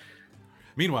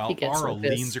 Meanwhile, He gets Ara like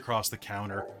this. leans across the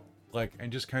counter,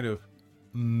 and just kind of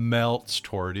melts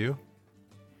toward you.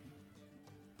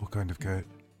 What kind of cat?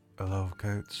 I love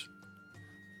cats.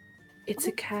 It's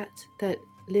a cat that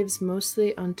lives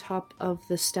mostly on top of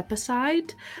the step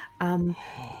aside.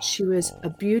 She was a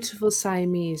beautiful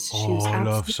Siamese. She was I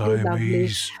love absolutely lovely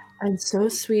Siamese. and so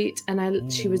sweet,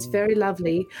 and she was very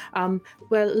lovely. Well,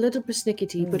 a little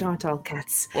persnickety, but aren't all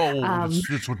cats. Oh, Um,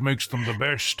 that's what makes them the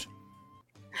best.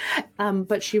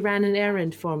 But she ran an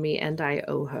errand for me, and I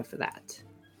owe her for that.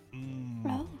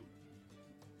 Oh.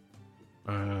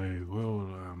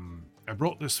 I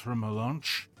brought this for my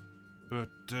lunch, but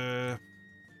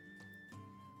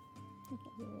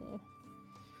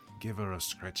give her a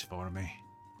scratch for me.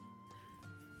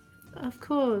 Of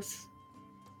course.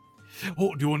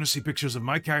 Oh, do you want to see pictures of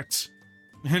my cats?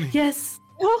 Yes.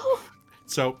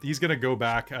 So he's gonna go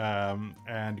back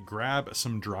and grab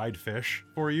some dried fish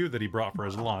for you that he brought for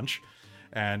his lunch,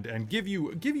 and give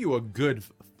you a good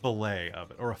fillet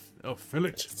of it, or a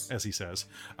fillet, as he says.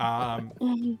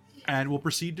 And we'll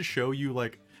proceed to show you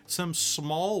like some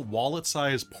small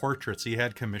wallet-sized portraits he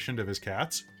had commissioned of his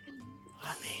cats.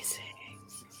 Amazing.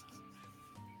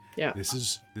 Yeah. This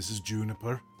is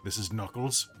Juniper. This is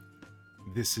Knuckles.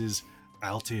 This is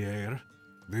Altair.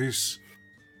 This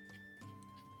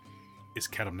is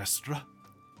Caramnestra.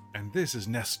 And this is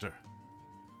Nestor.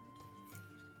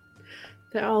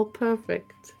 They're all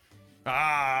perfect.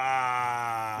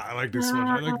 Ah, I like this one.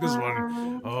 I like this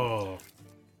one. Oh,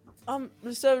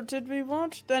 So did we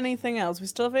want anything else? We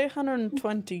still have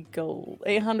 820 gold.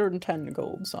 810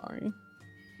 gold, sorry.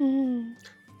 Hmm.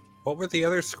 What were the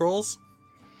other scrolls?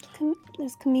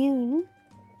 There's commune.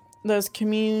 There's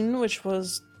commune, which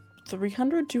was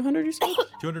 300, 200, you said?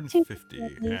 250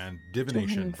 and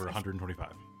divination for 125.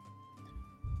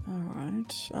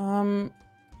 Alright.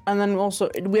 And then also,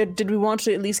 did we want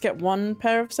to at least get one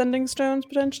pair of sending stones,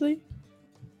 potentially?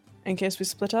 In case we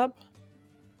split up?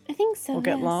 I think so. Or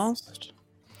get yes. lost?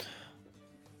 I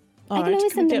can Alright,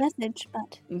 always can we send a get- message,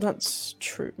 but That's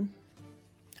true.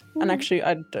 Hmm. And actually,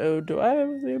 do I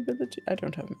have the ability? I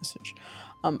don't have a message.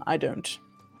 I don't.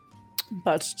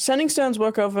 But sending stones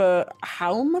work over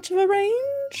how much of a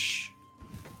range?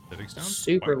 Sending stone?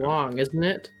 Super Quite good. long, isn't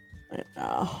it?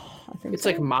 I think It's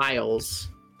like so. miles.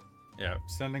 Yeah,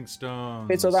 sending stones.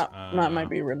 Okay, so that might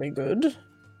be really good.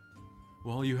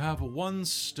 Well, you have one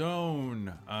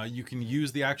stone. You can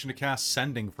use the action to cast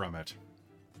sending from it.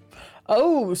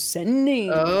 Oh, sending.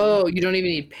 Oh, you don't even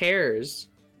need pairs.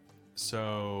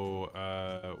 So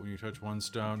when you touch one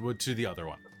stone, to the other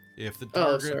one. If the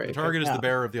Oh, target, sorry, the target is yeah. the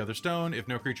bearer of the other stone, if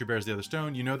no creature bears the other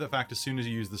stone, you know that fact as soon as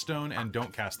you use the stone and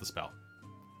don't cast the spell.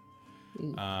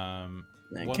 It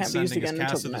Once can't be used sending is again until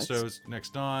cast the to the next. stones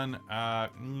next on, I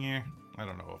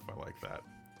don't know if I like that.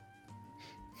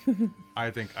 I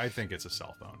think it's a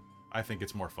cell phone. I think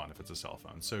it's more fun if it's a cell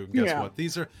phone. So guess Yeah. what?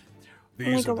 These are like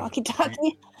these a are the-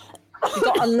 walkie-talkie. You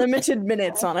got unlimited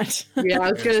minutes on it. Yeah,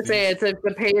 I was gonna say it's a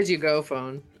pay-as-you-go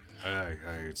phone.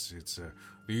 it's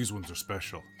these ones are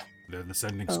special. They're the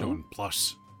sending Oh. stone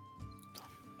plus.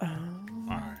 Oh.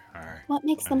 Aye. What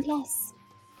makes them Aye. plus?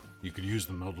 You can use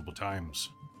them multiple times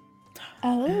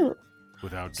Oh,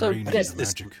 without So draining this- the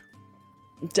magic.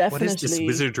 Definitely. What is this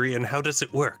wizardry and how does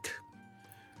it work?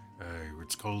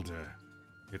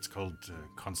 It's called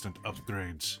constant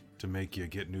upgrades to make you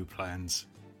get new plans.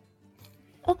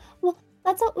 oh, well,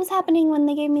 that's what was happening when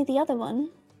they gave me the other one.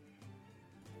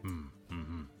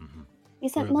 You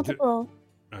sent Well, multiple.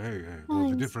 Well, the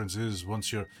Nice. difference is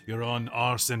once you're on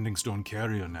our sending stone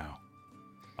carrier now.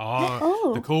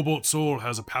 Oh. The Cobalt Soul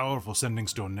has a powerful sending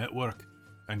stone network,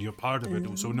 and you're part of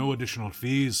it. So no additional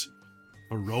fees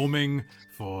for roaming,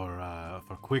 for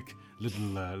quick little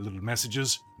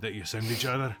messages that you send each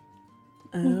other.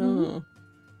 Oh.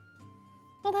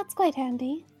 Well, that's quite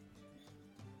handy.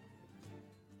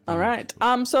 All right.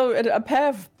 So a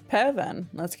pair then.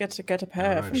 Let's get a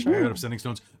pair Alright, for a sure. pair of sending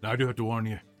stones. Now I do have to warn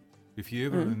you, if you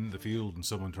ever in the field and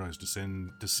someone tries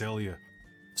to sell you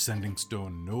sending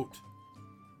stone note,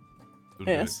 don't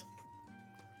do it. Yes.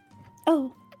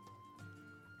 Oh.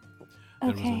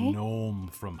 There was a Okay. gnome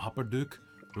from Hupperduke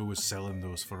who was selling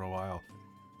those for a while.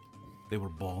 They were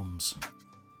bombs.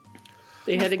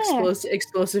 They had What's that?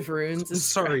 explosive runes.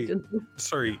 Sorry. inscribed in them.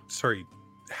 Sorry.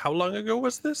 How long ago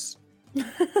was this?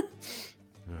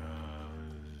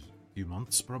 Few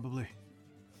months probably,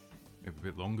 maybe a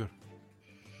bit longer.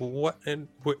 What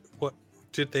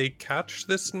did they catch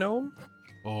this gnome?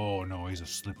 Oh no, he's a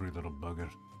slippery little bugger.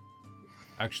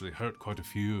 Actually hurt quite a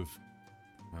few of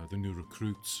the new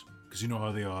recruits, because you know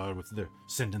how they are with their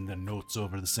sending their notes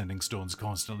over the sending stones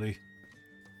constantly.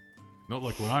 Not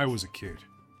like when I was a kid.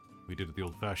 We did it the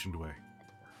old-fashioned way.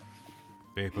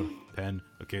 Paper, pen,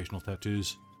 occasional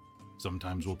tattoos.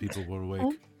 Sometimes while people were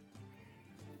awake.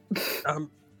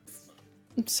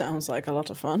 Sounds like a lot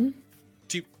of fun.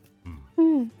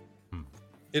 Hmm.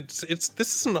 This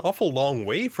is an awful long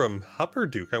way from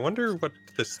Hupperduke. I wonder what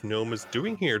this gnome is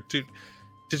doing here. Did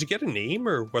you get a name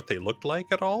or what they looked like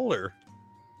at all, or?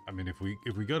 I mean, if we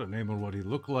got a name on what he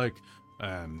looked like,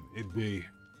 it'd be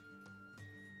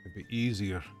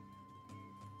easier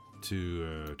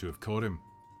to have caught him.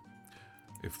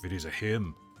 If it is a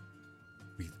him,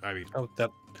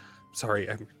 Sorry,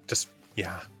 I'm just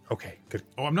okay, good.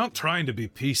 Oh, I'm not trying to be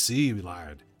PC,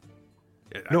 lad.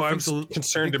 No, I I think was the-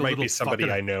 concerned think it the might be little somebody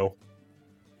fucker- I know.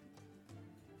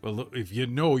 Well, look, if you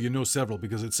know several,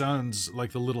 because it sounds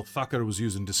like the little fucker was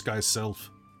using disguise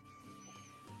self.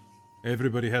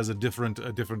 Everybody has a different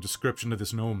description of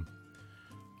this gnome.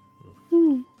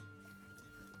 Hmm.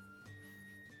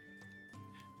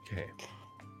 Okay.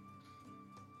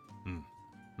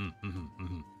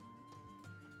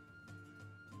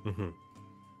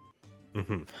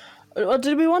 Well,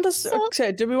 did we want So-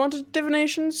 did we want a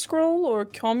divination scroll or a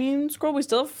commune scroll? We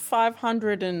still have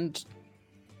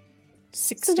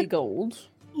 560 the- gold.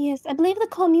 Yes, I believe the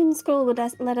commune scroll would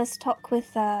let us talk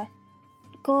with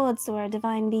gods or a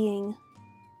divine being.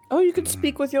 Oh, you could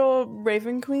speak with your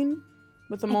Raven Queen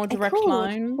with a more I direct could,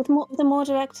 line. with the more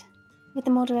direct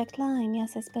line.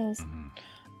 Yes, I suppose.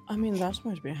 I mean, that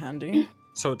might be handy.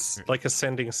 So it's like a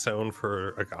sending stone for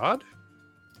a god?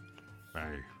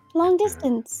 Hey, Long it,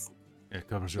 distance. It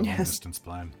covers your long Yes. distance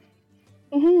plan.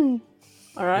 Mm-hmm.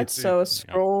 All right, It's- so a yeah.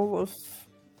 scroll of.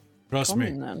 Trust me,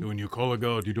 Common, then. when you call a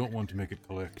god, you don't want to make it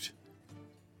collect.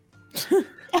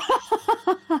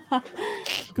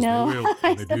 No, they will,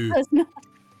 I they do. suppose not.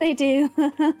 They do.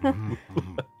 Mhm,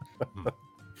 mhm.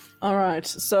 All right,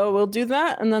 so we'll do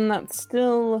that, and then that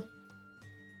still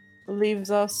leaves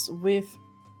us with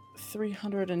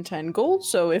 310 gold.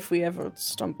 So if we ever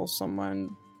stumble somewhere and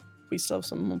we still have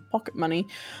some more pocket money,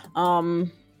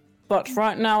 but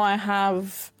right now I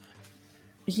have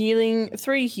healing,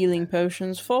 3 healing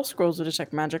potions, 4 scrolls of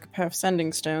detect magic, a pair of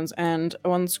sending stones, and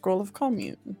 1 scroll of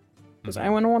commune. Does Mhm.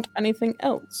 anyone want anything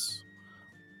else?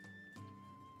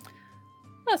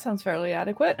 That sounds fairly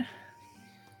adequate.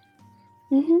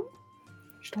 Mm-hmm.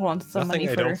 Should hold on to some Nothing money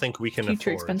I for don't think we can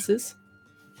future afford. expenses.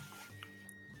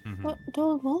 Mhm. What?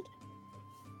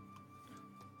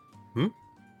 Hmm?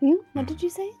 What did you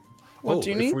say? What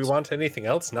do you if need? we want anything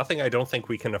else, nothing I don't think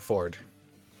we can afford.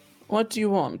 What do you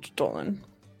want, Dolan?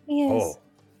 Yes.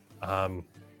 Oh.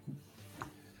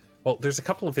 Well, there's a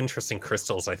couple of interesting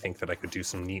crystals I think that I could do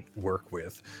some neat work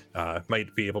with.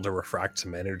 Might be able to refract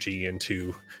some energy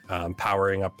into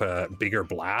powering up bigger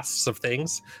blasts of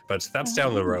things, but that's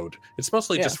down the road. It's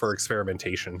mostly Yeah. just for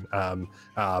experimentation.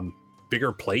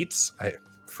 Bigger plates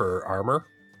for armor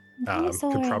could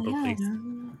probably. Yes.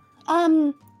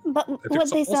 But There's what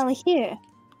they also- sell here?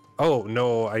 Oh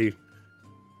no, I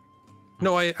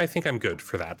think I'm good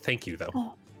for that. Thank you though.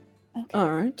 Oh, okay.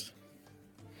 All right.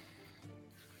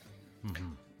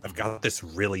 Mhm. I've got this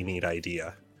really neat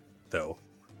idea, though.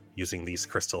 Using these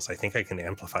crystals, I think I can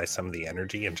amplify some of the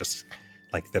energy and just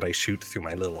like that I shoot through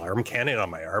my little arm cannon on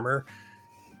my armor.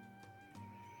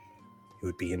 It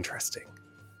would be interesting.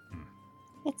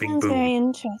 It Big sounds boom. very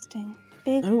interesting.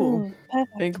 Big Ooh, boom.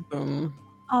 Perfect. Big boom.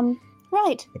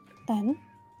 Right then.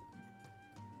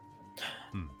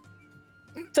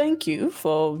 Thank you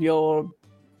for your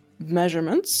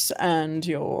measurements and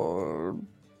your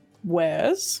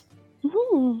wares.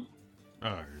 Hmm.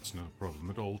 Ah, it's no problem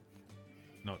at all.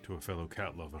 Not to a fellow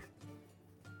cat lover.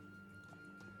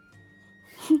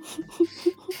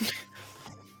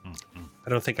 Mhm, I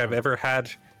don't think I've ever had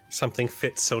something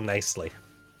fit so nicely.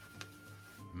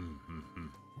 mhm, mhm.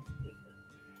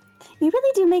 You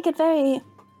really do make it very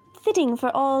fitting for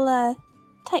all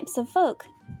types of folk.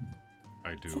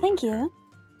 I do. So thank okay. you.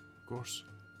 Of course.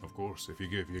 Of course. If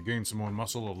you gain some more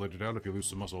muscle, I'll let it out. If you lose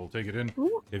some muscle, I'll take it in.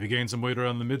 Ooh. If you gain some weight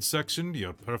around the midsection,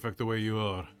 you're perfect the way you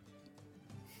are.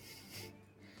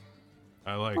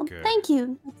 I like Well, thank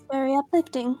you. That's very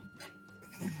uplifting.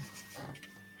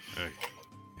 hey.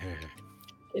 Hey.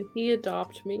 Can he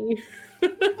adopt me?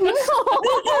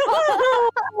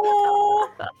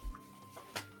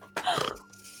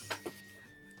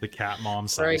 The cat mom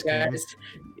Sorry, size king. guys.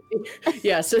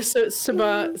 Yeah, so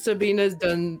Sabina's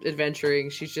done adventuring.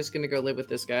 She's just gonna go live with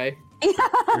this guy.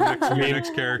 Your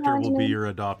next character will be Imagining. your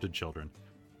adopted children.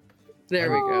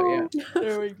 There we go. Yeah.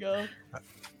 There we go.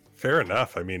 Fair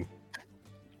enough. I mean,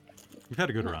 You've had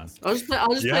a good run. I'll just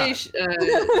Yeah. play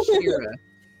Shira.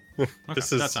 Okay, This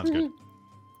that is- sounds good.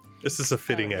 this is a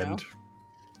fitting There we go. end.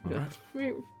 All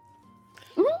right.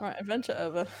 All right, adventure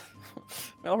over.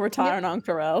 We'll retire on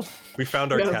Corel. We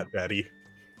found our No. cat daddy.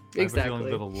 I have a feeling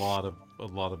Exactly. that a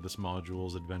lot of this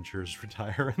module's adventures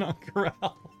retire in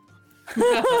Corral.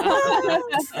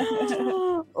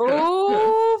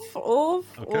 Oof,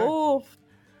 oof, Okay. oof.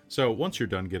 So once you're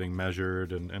done getting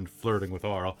measured and flirting with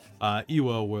Arl,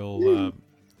 Iwa will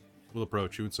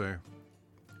approach you and say,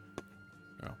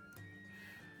 "Oh,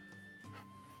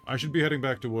 I should be heading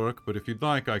back to work, but if you'd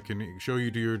like, I can show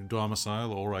you to your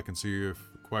domicile, or I can see if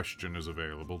Question is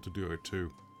available to do it too."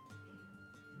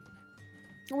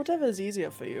 Whatever is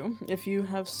easier for you. If you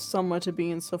have somewhere to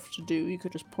be and stuff to do, you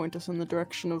could just point us in the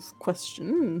direction of Question.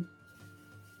 And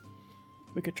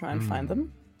we could try and find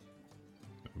them.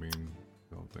 I mean,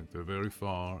 I don't think they're very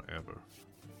far, ever.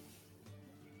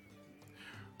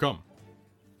 Come.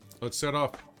 Let's set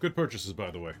off. Good purchases, by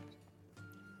the way.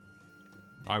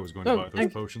 I was going to Oh, buy those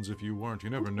thank- potions if you weren't. You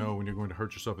never know when you're going to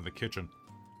hurt yourself in the kitchen.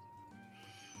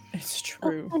 It's Oh,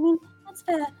 true. I mean, that's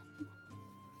fair.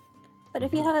 But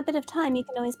if you have a bit of time, you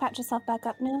can always patch yourself back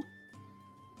up now.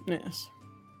 Yes.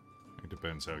 It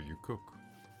depends how you cook.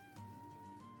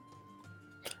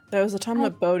 There was a time I-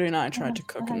 that Bodhi and I tried to Oh,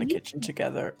 cook how in the you kitchen do.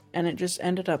 together, and it just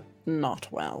ended up not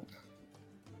well.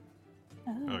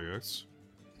 Oh, yes?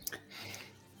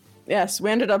 Yes, we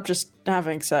ended up just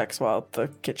having sex while the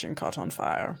kitchen caught on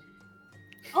fire.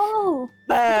 Oh,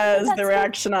 There's the That's-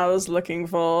 reaction I was looking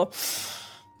for.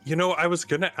 You know, I was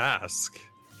gonna ask.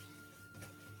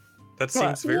 That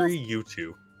What? seems very you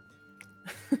two.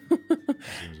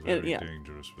 Seems very Yeah.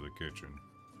 dangerous for the kitchen.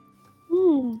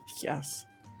 Hmm. Yes.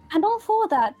 I'm all for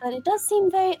that, but it does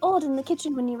seem very odd in the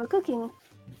kitchen when you were cooking.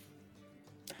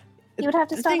 You would have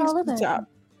to start all over.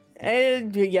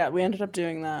 Yeah, we ended up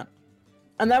doing that.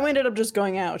 And then we ended up just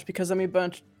going out because then we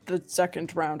burnt the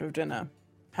second round of dinner,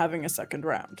 having a second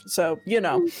round. So,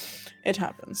 it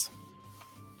happens.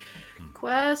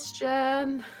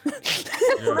 Question.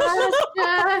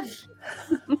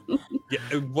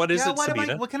 Yeah, what is it,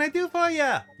 Sabina? What can I do for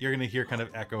you? You're gonna hear kind of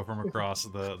echo from across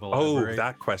the Oh, library.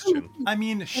 that question. I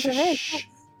mean, very shh.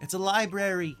 It's a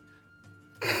library.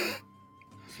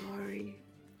 Sorry.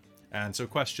 And so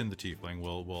Question the Tiefling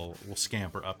will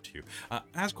scamper up to you.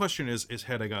 As Question is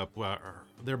heading up,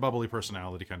 their bubbly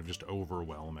personality kind of just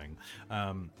overwhelming.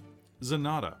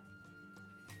 Zanata,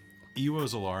 Iwo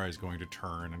Zalara is going to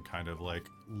turn and kind of like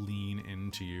lean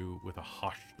into you with a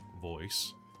hushed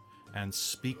voice and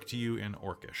speak to you in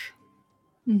Orcish.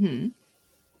 Mm-hmm.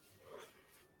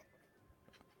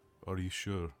 Are you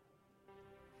sure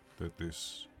that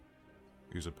this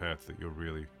is a path that you're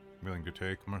really willing to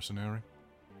take, mercenary?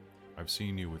 I've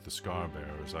seen you with the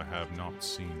Scarbearers. I have not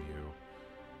seen you.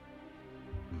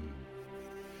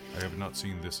 I have not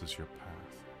seen this as your path.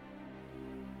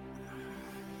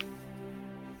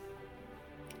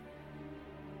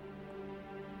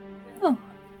 Oh,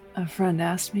 a friend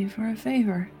asked me for a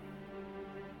favor.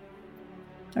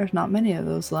 There's not many of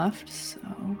those left, so...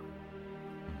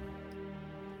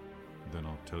 Then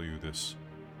I'll tell you this.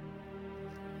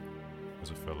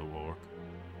 As a fellow orc,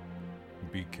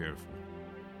 be careful.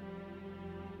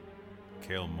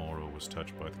 Kael Moro was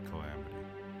touched by the calamity.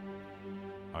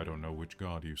 I don't know which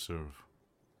god you serve.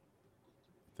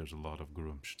 There's a lot of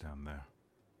Grumsh down there.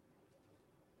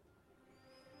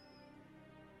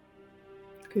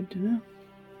 Good to know.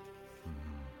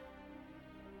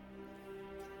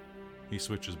 He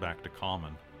switches back to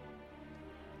common.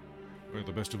 Well,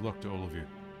 the best of luck to all of you.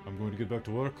 I'm going to get back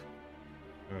to work.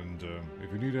 And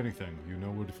if you need anything, you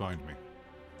know where to find me.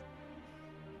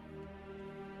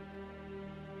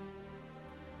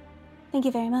 Thank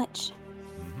you very much.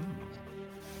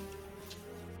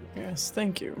 Yes,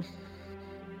 thank you.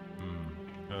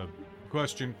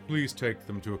 Question, please take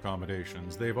them to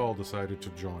accommodations. They've all decided to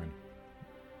join.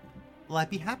 Well, I'd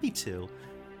be happy to.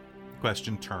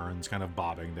 Question turns, kind of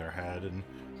bobbing their head, and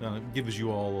gives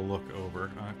you all a look over.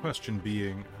 Question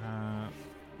being,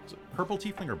 is it purple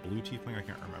tiefling or blue tiefling? I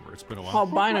can't remember. It's been a while.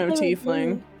 Albino I thought they were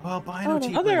tiefling. Albino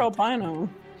tiefling. Oh, they're albino.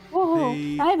 Whoa,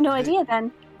 I have no idea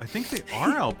then. I think they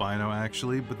are albino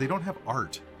actually, but they don't have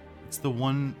art. It's the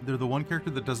one. They're the one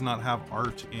character that does not have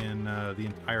art in the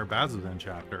entire Bazzoxan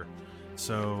chapter.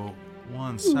 So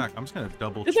one sec. I'm just gonna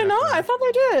double check. Did they not? that. I thought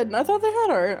they did. I thought they had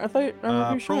art. I thought. I'm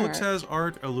pretty sure. Prolix has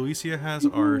art. Aloysia has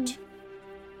art.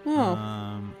 Oh.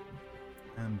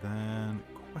 And then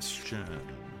question.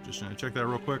 Just gonna check that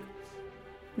real quick.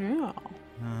 Yeah.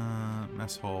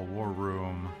 Mess hall, war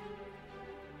room.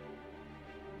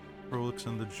 Prolix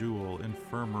and the Jewel,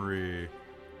 infirmary.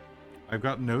 I've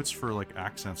got notes for like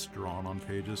accents drawn on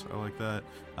pages. I like that.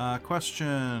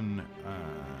 Question.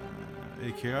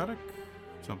 A chaotic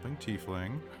something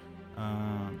tiefling.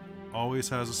 Always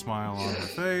has a smile on her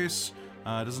face.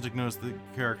 Doesn't acknowledge the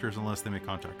characters unless they make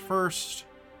contact first.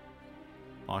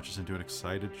 Launches into an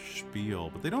excited spiel,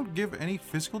 but they don't give any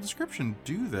physical description,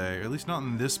 do they? Or at least not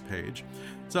in this page.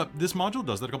 So this module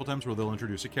does that a couple times where they'll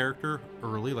introduce a character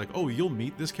early, like, oh, you'll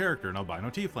meet this character, an albino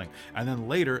tiefling. And then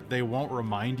later, they won't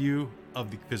remind you of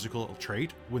the physical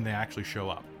trait when they actually show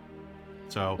up.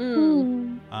 So,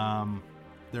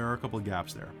 there are a couple of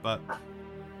gaps there, but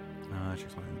she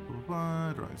explains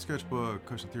drawing sketchbook,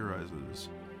 question theorizes.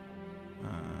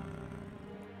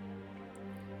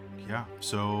 Yeah,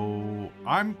 so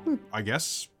I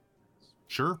guess,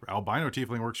 sure, albino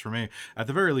tiefling works for me. At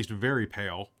the very least, very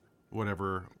pale,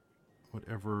 whatever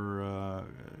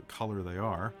color they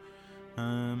are.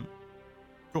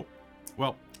 Cool.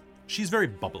 Well, she's very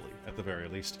bubbly at the very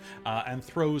least, and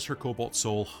throws her Cobalt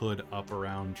Soul hood up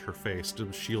around her face to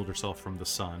shield herself from the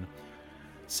sun.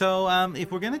 So,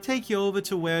 if we're gonna take you over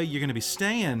to where you're gonna be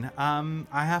staying,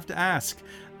 I have to ask,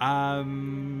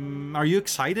 are you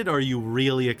excited, or are you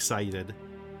really excited?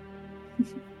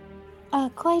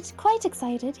 Quite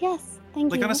excited, yes. Thank you.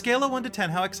 Like, on a scale of 1 to 10,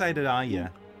 how excited are you?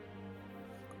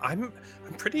 I'm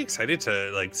pretty excited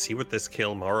to like see what this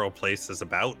Kael Moro place is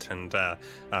about, and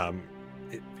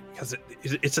because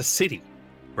it's a city,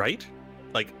 right?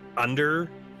 Like under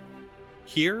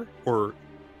here, or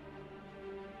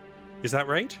is that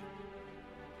right?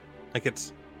 Like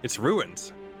it's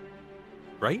ruins,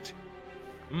 right?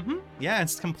 Mm-hmm. Yeah,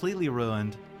 it's completely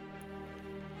ruined.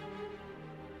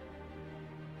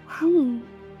 Wow.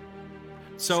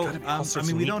 So, There's gotta be all I sorts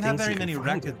mean, of we neat don't have things very you can many find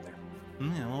records. in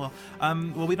there. Yeah,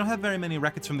 well, we don't have very many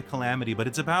records from the Calamity, but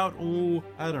it's about,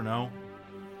 I don't know,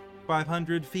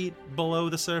 500 feet below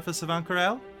the surface of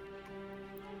Ankarel.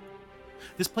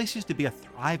 This place used to be a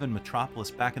thriving metropolis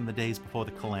back in the days before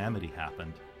the Calamity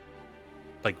happened.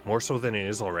 Like, more so than it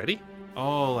is already?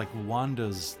 Oh, like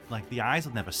wonders. Like, the eyes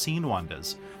have never seen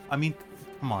wonders. I mean,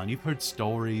 come on, you've heard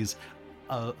stories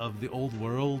of the old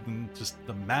world and just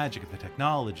the magic of the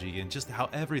technology and just how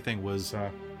everything was,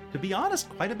 to be honest,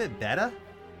 quite a bit better.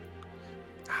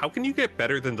 How can you get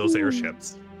better than those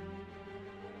airships?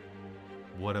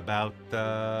 What about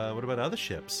other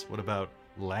ships? What about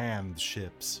land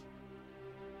ships?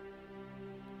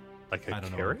 Like a I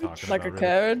don't know what I'm carriage? talking Like a about, really.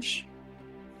 carriage.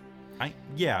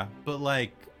 Yeah, but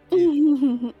like,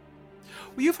 well,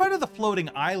 you've heard of the floating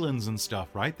islands and stuff,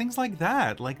 right? Things like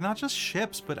that. Like, not just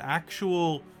ships, but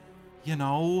actual,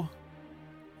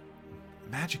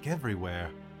 magic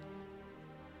everywhere.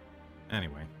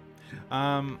 Anyway,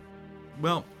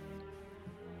 well,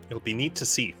 It'll be neat to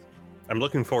see. I'm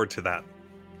looking forward to that.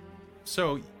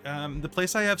 so the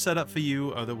place I have set up for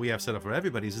you, or that we have set up for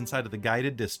everybody, is inside of the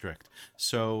guided district.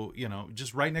 So,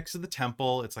 just right next to the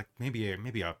temple. It's like maybe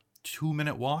a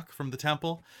 2-minute walk from the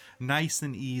temple. Nice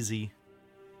and easy.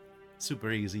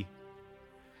 Super easy.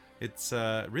 It's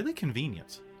really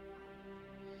convenient,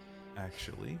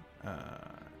 actually.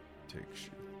 Takes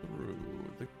you through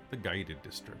the guided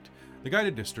district. The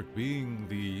guided district being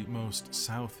the most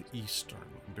southeastern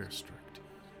district.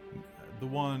 The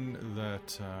one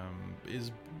that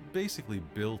is basically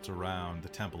built around the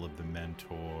Temple of the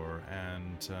Mentor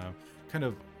and kind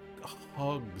of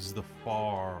hugs the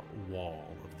far wall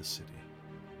of the city.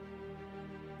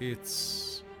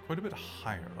 It's quite a bit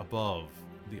higher above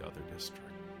the other district.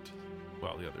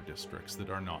 Well, the other districts that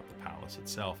are not the palace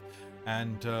itself,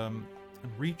 and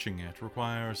reaching it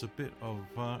requires a bit of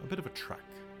a trek.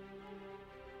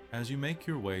 As you make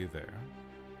your way there.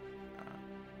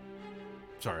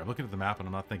 Sorry, I'm looking at the map and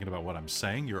I'm not thinking about what I'm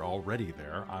saying. You're already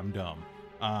there. I'm dumb.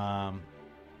 All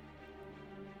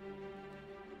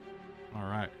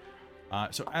right.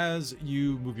 So as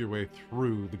you move your way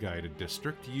through the guided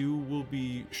district, you will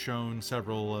be shown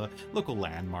several local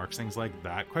landmarks, things like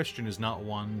that. Question is not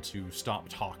one to stop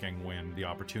talking when the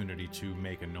opportunity to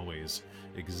make a noise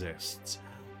exists.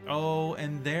 Oh,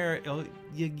 and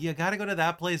you gotta go to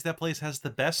that place. That place has the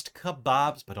best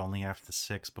kebabs, but only after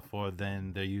 6. Before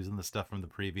then, they're using the stuff from the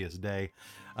previous day.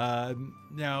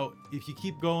 Now, if you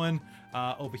keep going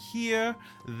over here,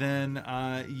 then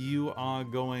you are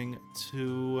going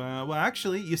to. Well,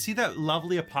 actually, you see that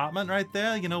lovely apartment right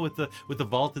there? With the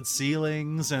vaulted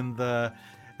ceilings and the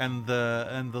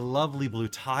lovely blue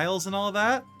tiles and all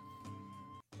that.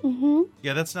 Mm-hmm.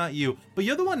 Yeah, that's not you, but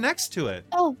you're the one next to it.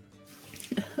 Oh,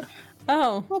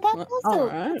 Oh, well, that's also,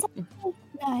 alright. that's also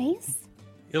nice.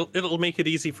 It'll make it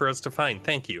easy for us to find.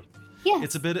 Thank you.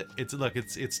 Yes.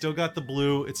 It's still got the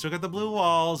blue,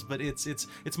 walls, but it's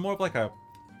more of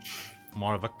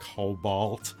a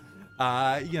cobalt.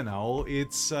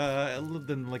 It's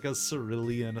than like a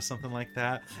cerulean or something like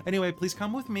that. Anyway, please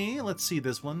come with me. Let's see,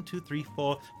 there's 1, 2, 3,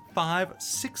 4, 5,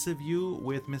 6 of you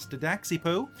with Mr.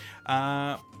 Daxipoo.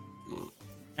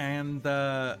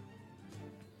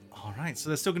 All right, so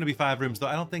there's still going to be 5 rooms, though.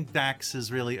 I don't think Dax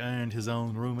has really earned his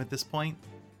own room at this point.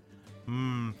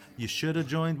 You should have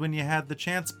joined when you had the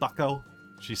chance, bucko,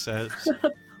 she says.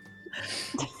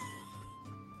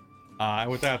 And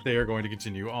with that, they are going to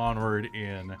continue onward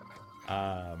in.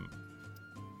 Robin,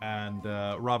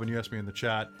 you asked me in the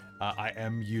chat. I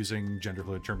am using gender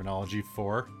fluid terminology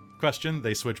for question.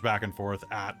 They switch back and forth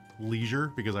at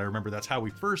leisure because I remember that's how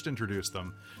we first introduced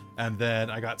them. And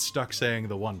then I got stuck saying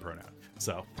the one pronoun.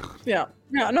 So Yeah,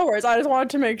 no worries. I just wanted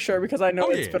to make sure because I know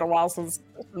Oh, it's yeah. been a while since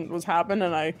this was happened,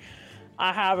 and I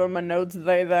have in my notes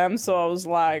they them, so I was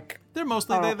like, they're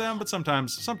mostly Oh. they them, but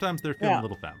sometimes they're feeling Yeah. a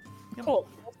little femme. Yep. cool.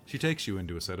 She takes you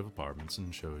into a set of apartments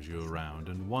and shows you around,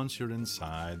 and once you're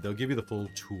inside, they'll give you the full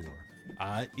tour.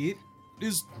 It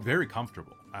is very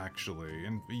comfortable, actually,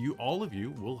 and all of you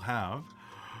will have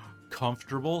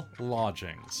comfortable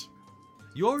lodgings.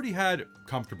 You already had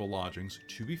comfortable lodgings,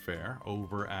 to be fair,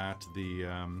 over at the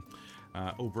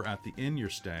inn you're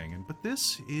staying in, but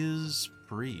this is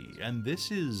free, and this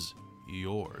is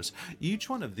yours. Each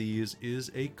one of these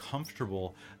is a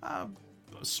comfortable,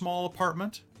 small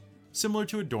apartment, similar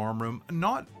to a dorm room,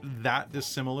 not that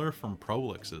dissimilar from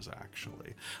Prolix's,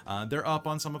 actually. They're up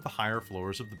on some of the higher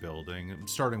floors of the building,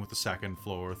 starting with the 2nd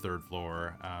floor, 3rd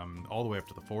floor, all the way up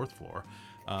to the 4th floor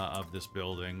of this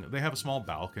building. They have a small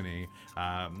balcony.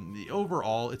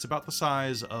 Overall, it's about the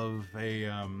size of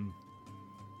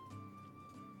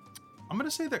I'm gonna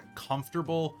say that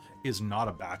comfortable is not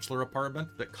a bachelor apartment.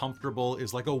 That comfortable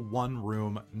is like a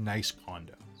one-room, nice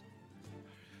condo.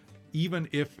 Even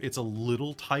if it's a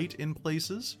little tight in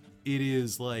places, it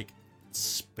is like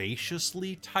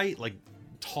spaciously tight, like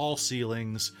tall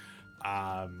ceilings.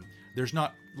 There's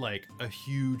not like a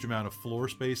huge amount of floor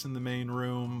space in the main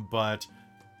room, but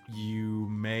you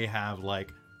may have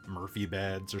like Murphy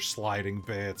beds or sliding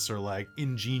bits or like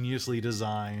ingeniously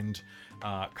designed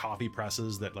coffee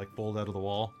presses that like fold out of the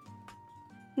wall.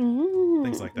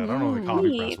 Things like that. I don't know if a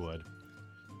coffee press would.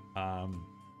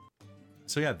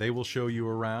 So yeah, they will show you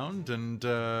around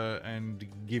and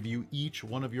give you each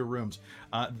one of your rooms.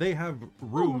 They have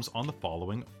rooms on the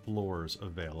following floors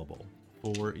available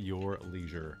for your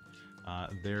leisure.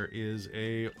 There is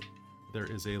a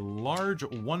large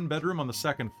one-bedroom on the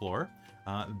second floor.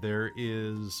 There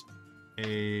is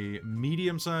a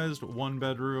medium-sized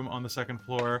one-bedroom on the second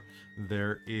floor.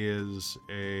 There is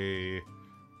a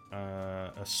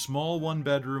small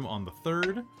one-bedroom on the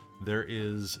third. There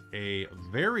is a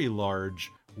very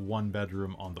large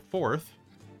one-bedroom on the fourth.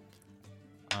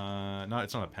 No,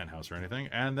 it's not a penthouse or anything.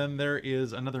 And then there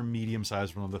is another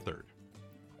medium-sized one on the third.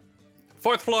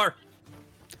 Fourth floor.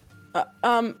 I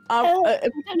don't know if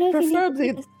you preferably- need to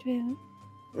see this through.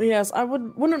 Yes, I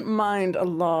wouldn't mind a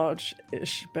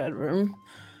large-ish bedroom,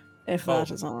 if Oh.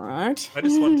 that is all right. I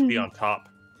just want to be on top.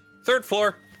 Third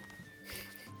floor.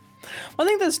 I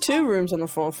think there's 2 rooms on the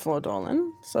 4th floor,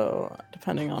 Dolan. So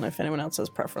depending on if anyone else has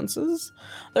preferences,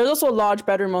 there's also a large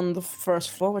bedroom on the 1st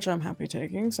floor, which I'm happy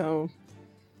taking. So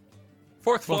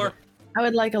Fourth floor. I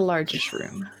would like a largish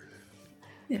room,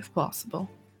 if possible.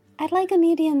 I'd like a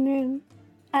medium room.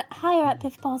 Higher up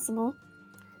if possible.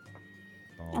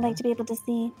 I'd like to be able to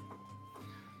see.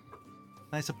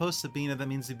 I suppose, Sabina, that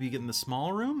means if you get in the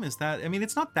small room, is that... I mean,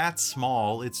 it's not that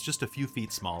small. It's just a few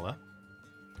feet smaller.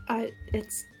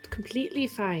 It's completely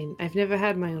fine. I've never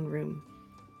had my own room.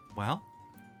 Well,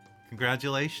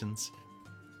 congratulations.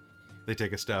 They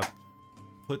take a step,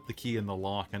 put the key in the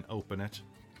lock, and open it.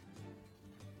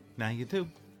 Now you do.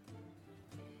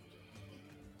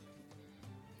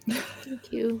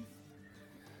 Thank you.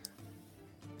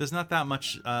 There's not that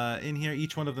much in here.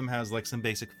 Each one of them has like some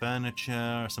basic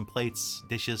furniture, some plates,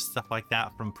 dishes, stuff like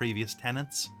that from previous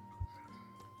tenants.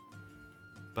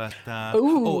 But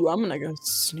I'm gonna go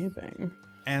snooping.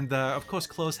 and of course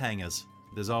clothes hangers.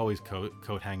 There's always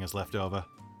coat hangers left over.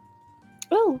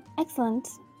 Oh, excellent.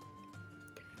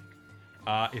 If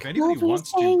Well, anybody if you're wants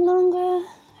staying to, longer,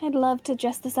 I'd love to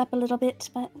dress this up a little bit,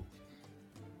 but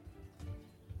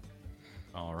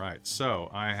all right. So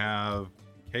I have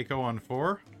Keiko on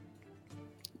 4.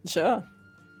 Sure.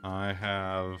 I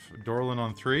have Dorlin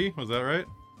on 3. Was that right?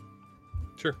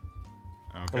 Sure.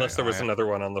 Okay. Unless there was another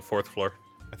one on the 4th floor.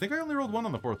 I think I only rolled 1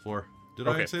 on the 4th floor. Did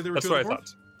I Okay, say there were that's 2 on what the I 4th?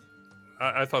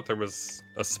 thought. I thought there was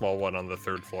a small one on the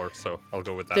 3rd floor, so I'll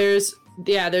go with that.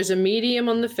 There's a medium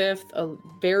on the 5th, a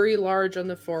very large on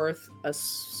the 4th, a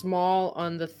small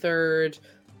on the 3rd,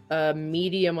 a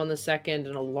medium on the 2nd,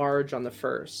 and a large on the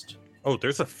 1st. Oh,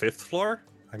 there's a 5th floor?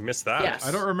 I missed that. Yes.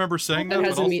 I don't remember saying That that,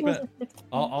 has but a I'll me- spend-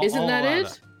 I'll Isn't that allow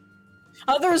it?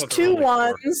 Oh, there was I thought there 2 were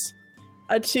only 4. ones,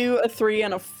 a 2, a 3,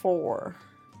 and a 4.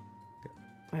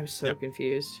 I'm so Yep.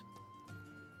 confused.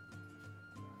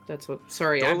 That's what.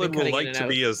 Sorry, I've been Dorlin cutting will in like and to out.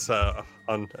 be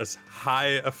on as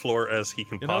high a floor as he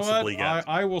can You know what? possibly get.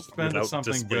 I will spend if without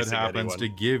something good displacing happens anyone. to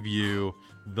give you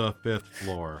the 5th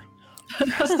floor.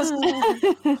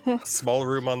 Small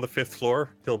room on the 5th floor,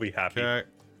 he'll be happy. Okay.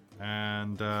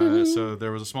 And so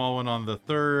there was a small one on the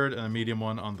 3rd, and a medium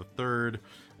one on the 3rd,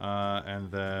 and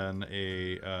then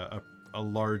a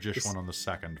largish one on the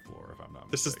 2nd floor, if I'm not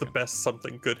This is the mistaken. best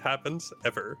something good happens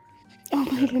ever. oh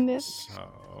my goodness.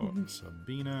 So,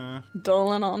 Sabina,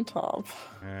 Dolan on top.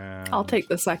 and... I'll take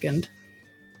the second.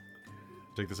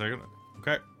 Take the second?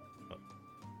 Okay.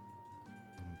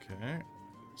 Okay.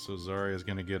 So Zarya's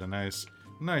gonna get a nice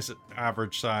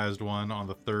average-sized one on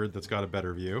the 3rd that's got a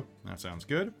better view. That sounds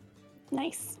good.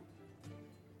 Nice.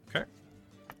 Okay.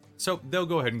 So they'll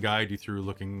go ahead and guide you through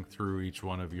looking through each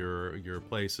one of your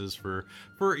places for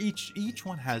each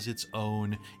one has its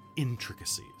own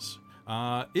intricacies.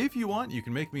 If you want, you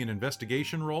can make me an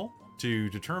investigation roll to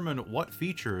determine what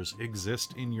features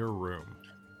exist in your room.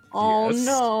 Oh Yes.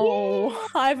 no,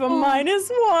 I have a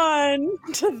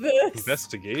 -1 to this.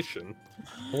 Investigation.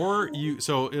 Or you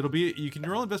can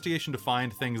roll investigation to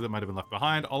find things that might have been left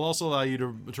behind. I'll also allow you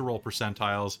to roll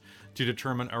percentiles to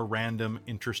determine a random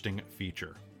interesting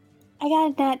feature. I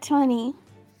got a nat 20.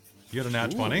 You got a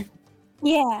nat 20?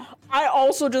 Yeah. I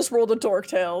also just rolled a Dork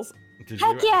Tales. Did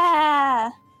Heck you?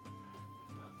 yeah!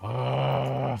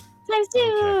 Ah. Times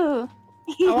 2!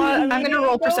 I'm going to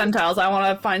roll percentiles. I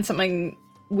want to find something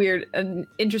weird, an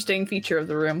interesting feature of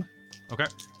the room. Okay.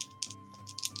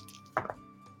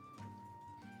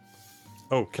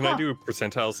 Oh, can I do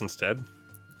percentiles instead?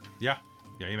 Yeah,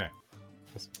 you may.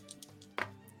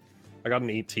 I got an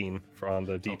 18 on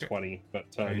the D20, Okay. but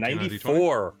 18 on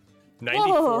 94.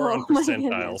 94 on Whoa, my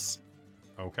percentiles.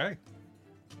 Okay.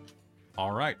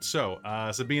 All right. So,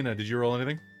 Sabina, did you roll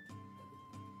anything?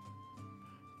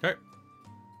 Okay.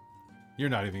 You're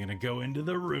not even going to go into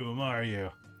the room, are you?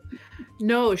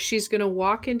 No, she's gonna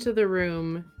walk into the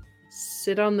room,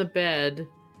 sit on the bed,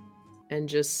 and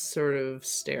just sort of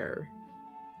stare.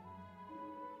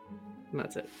 And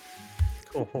that's it.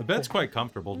 The bed's quite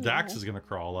comfortable. Dax is going to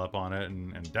crawl up on it,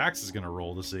 and Dax is going to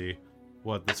roll to see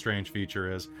what the strange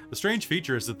feature is. The strange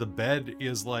feature is that the bed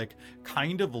is, like,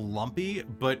 kind of lumpy,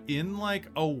 but in, like,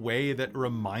 a way that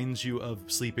reminds you of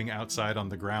sleeping outside on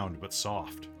the ground, but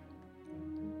soft.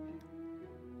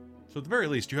 So at the very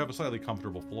least, you have a slightly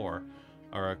comfortable floor,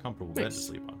 or a comfortable bed to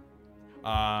sleep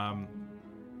on.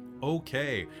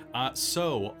 Okay.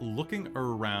 So, looking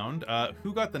around,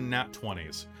 who got the nat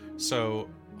 20s? So,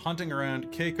 hunting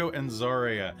around Keiko and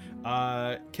Zarya.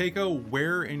 Keiko,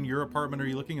 where in your apartment are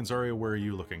you looking? And Zarya, where are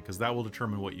you looking? Because that will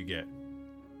determine what you get.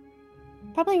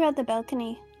 Probably around the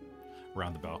balcony.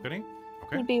 Around the balcony?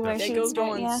 Okay. Would be where that's- she would Keiko's start,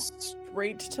 going yeah.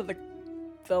 straight to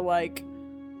the like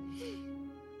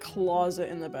closet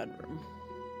in the bedroom.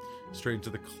 Straight into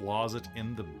the closet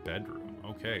in the bedroom.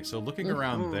 Okay, so looking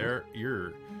around there,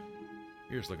 you're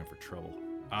just looking for trouble.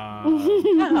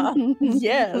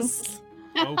 Yes.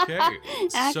 Okay,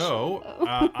 so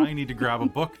Actually, I need to grab a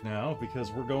book now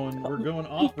because we're going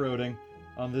off-roading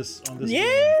on this.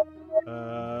 Yeah.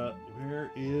 Where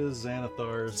is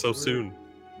Xanathar's? So soon.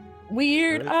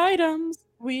 Weird Right. items.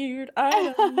 Weird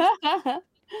items.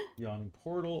 Yawning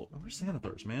portal. Where's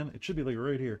Xanathar's, man? It should be like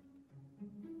right here.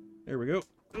 There we go.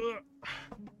 Ugh.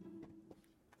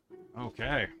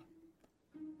 Okay.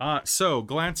 So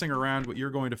glancing around, what you're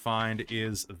going to find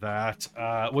is that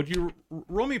would you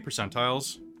roll me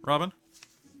percentiles, Robin?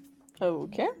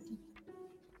 Okay.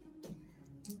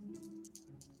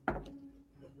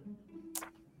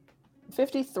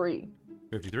 $53.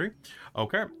 53.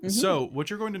 Okay. So what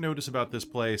you're going to notice about this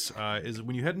place is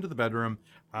when you head into the bedroom,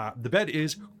 the bed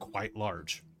is quite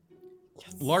large.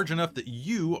 Large enough that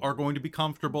you are going to be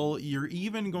comfortable. You're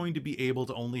even going to be able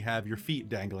to only have your feet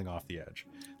dangling off the edge.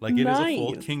 Like it is a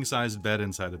full Nice. king-sized bed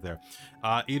inside of there.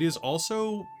 It is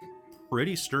also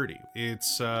pretty sturdy.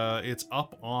 It's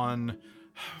up on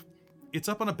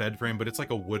a bed frame, but it's like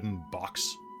a wooden box.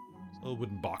 A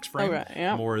wooden box frame, Okay,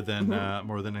 yeah. more than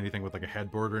anything with like a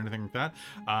headboard or anything like that.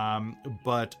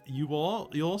 But you'll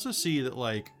also see that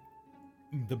like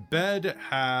the bed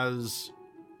has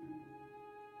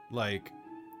like,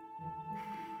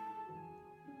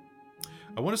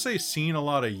 I want to say seen a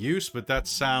lot of use, but that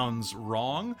sounds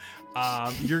wrong.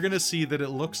 You're going to see that it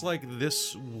looks like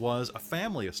this was a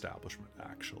family establishment,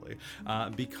 actually,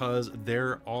 because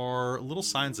there are little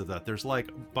signs of that. There's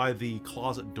like by the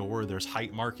closet door, there's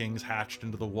height markings hatched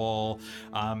into the wall.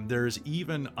 There's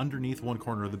even underneath one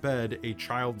corner of the bed, a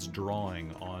child's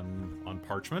drawing on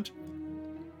parchment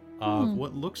of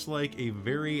what looks like a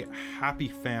very happy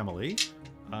family.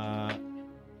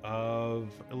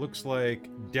 It looks like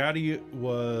Daddy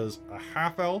was a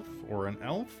half elf or an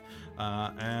elf,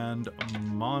 and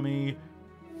Mommy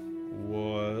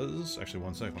was actually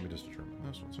one sec. Let me just determine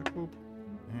this. 1 sec. Boop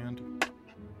and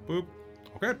boop.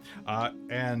 Okay.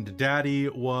 And Daddy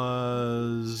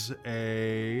was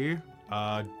a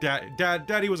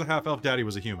Daddy was a half elf. Daddy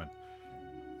was a human.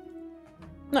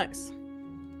 Nice.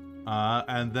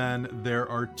 And then there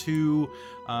are two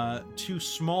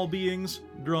small beings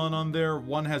drawn on there.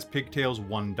 One has pigtails,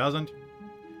 one doesn't.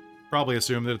 Probably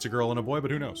assume that it's a girl and a boy,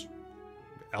 but who knows?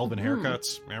 Elven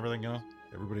haircuts, everything, you know.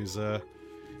 Everybody's it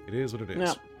is what it is.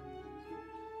 Yeah.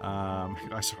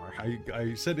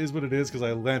 I said is what it is because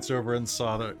I glanced over and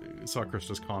saw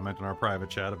Krista's comment in our private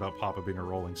chat about Papa being a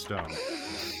rolling stone.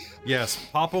 Yes,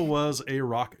 Papa was a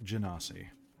rock genasi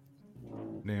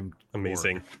named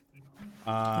Amazing. Orc.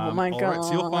 Oh my all right,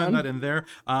 so you'll find God. that in there.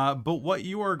 But what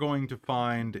you are going to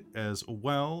find as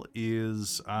well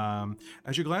is,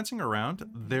 as you're glancing around,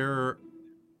 the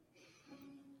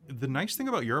nice thing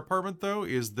about your apartment, though,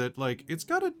 is that like it's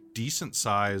got a decent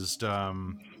sized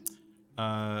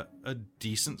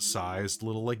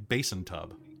little like basin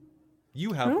tub.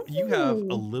 You have a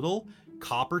little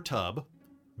copper tub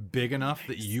big enough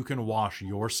that you can wash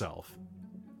yourself.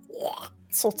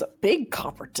 So it's a big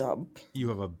copper tub. You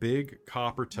have a big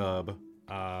copper tub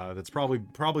that's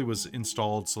probably was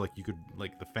installed so like you could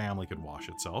like the family could wash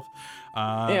itself.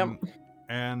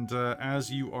 And as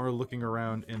you are looking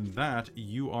around in that,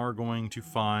 you are going to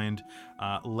find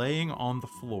laying on the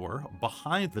floor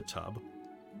behind the tub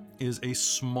is a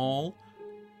small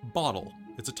bottle.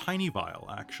 It's a tiny vial,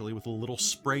 actually, with a little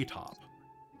spray top.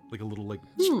 Like a little,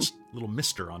 little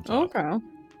mister on top. Okay.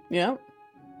 Yep.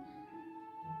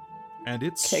 And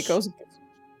it's... Keiko's.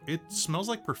 It smells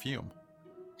like perfume.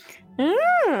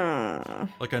 Mm.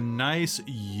 Like a nice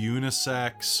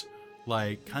unisex,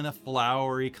 like kind of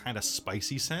flowery, kind of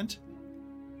spicy scent.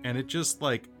 And it just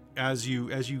like, as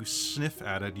you sniff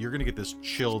at it, you're going to get this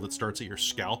chill that starts at your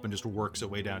scalp and just works its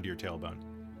way down to your tailbone.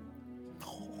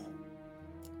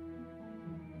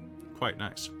 Quite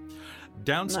nice.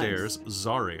 Downstairs, nice.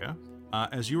 Zarya,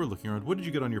 as you were looking around, what did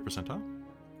you get on your percentile?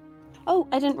 Oh,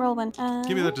 I didn't roll one.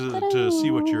 Give me that to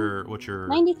see what your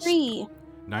 93.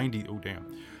 90. Oh damn.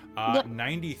 Yep.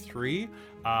 93.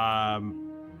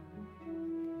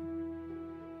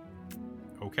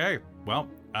 Okay. Well,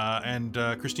 and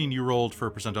Christine, you rolled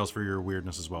for percentiles for your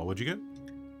weirdness as well. What'd you get?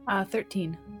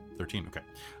 13. 13. Okay.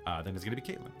 Then it's going to be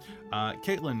Caitlin.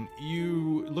 Caitlin,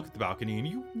 you look at the balcony and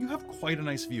you have quite a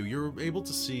nice view. You're able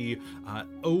to see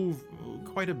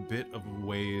quite a bit of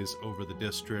ways over the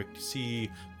district. See,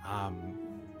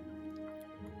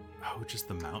 just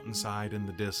the mountainside in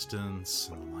the distance,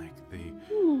 and like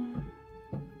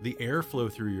the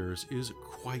airflow through yours is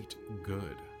quite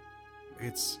good.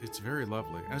 It's very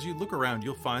lovely. As you look around,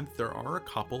 you'll find that there are a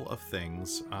couple of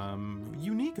things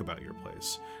unique about your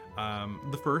place.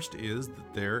 The first is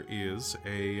that there is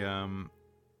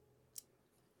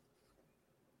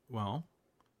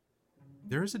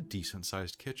there is a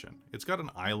decent-sized kitchen. It's got an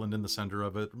island in the center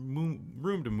of it,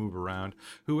 room to move around.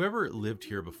 Whoever lived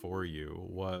here before you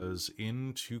was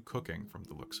into cooking from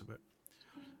the looks of it.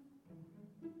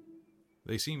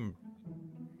 They seem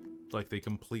like they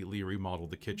completely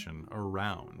remodeled the kitchen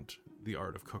around the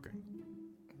art of cooking.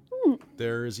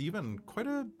 There's even quite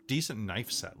a decent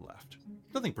knife set left.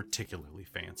 Nothing particularly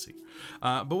fancy.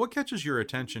 But what catches your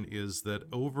attention is that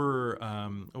over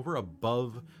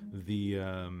above the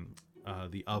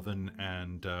oven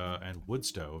and wood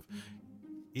stove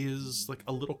is like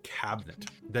a little cabinet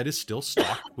that is still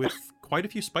stocked with quite a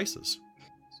few spices.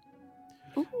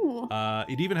 Ooh.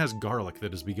 It even has garlic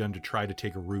that has begun to try to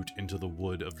take root into the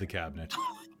wood of the cabinet.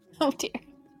 Oh dear.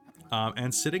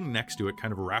 And sitting next to it,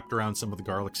 kind of wrapped around some of the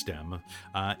garlic stem,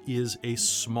 is a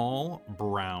small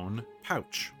brown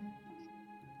pouch.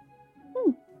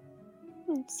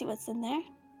 Let's see what's in there.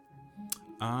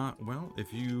 Well,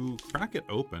 if you crack it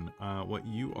open, what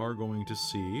you are going to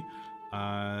see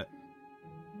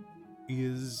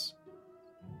is,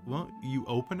 well, you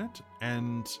open it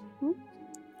and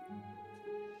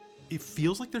it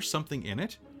feels like there's something in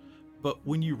it, but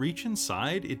when you reach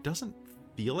inside, it doesn't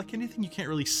feel like anything. You can't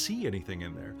really see anything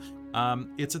in there.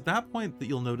 It's at that point that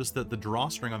you'll notice that the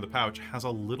drawstring on the pouch has a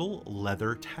little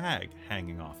leather tag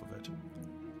hanging off of it.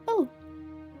 Oh.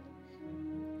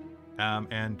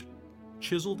 And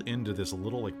chiseled into this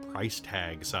little like price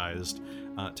tag sized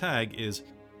tag is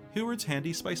Heward's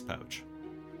Handy Spice Pouch.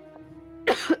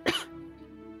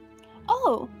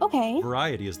 Oh, okay.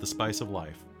 Variety is the spice of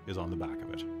life is on the back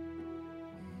of it.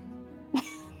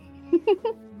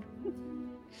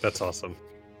 That's awesome.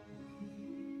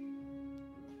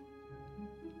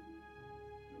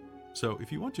 So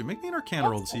if you want to, make me an Arcana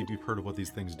roll to see if you've heard of what these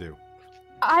things do.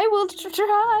 I will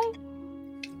try.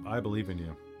 I believe in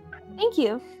you. Thank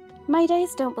you. My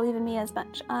dice don't believe in me as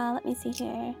much. Let me see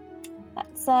here.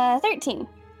 That's 13.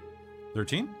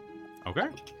 13? Okay.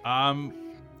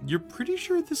 You're pretty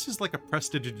sure this is like a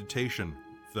prestidigitation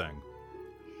thing.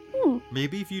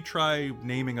 Maybe if you try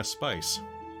naming a spice.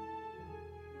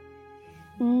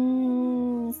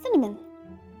 Cinnamon.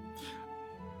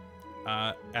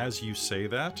 As you say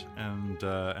that and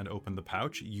open the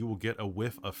pouch, you will get a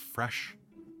whiff of fresh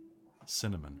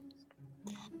cinnamon.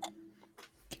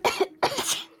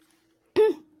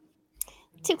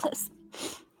 Too close.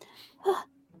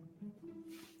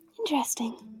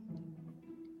 Interesting.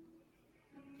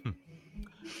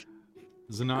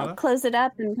 Zanata? I'll close it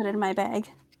up and put it in my bag.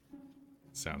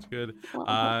 Sounds good.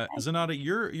 Zanata,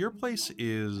 your place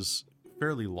is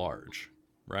fairly large,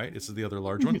 right? This is the other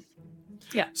large one?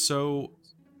 Yeah. So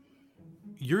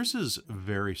yours is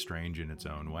very strange in its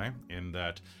own way, in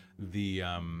that the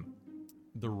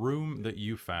room that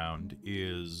you found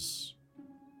is,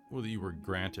 well, that you were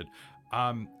granted,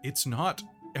 it's not,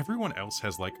 everyone else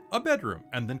has like a bedroom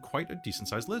and then quite a decent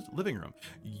sized living room.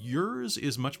 Yours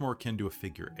is much more akin to a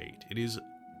figure 8. It is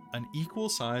an equal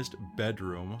sized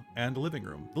bedroom and living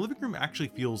room. The living room actually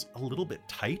feels a little bit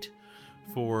tight,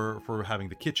 for having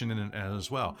the kitchen in it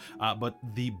as well. But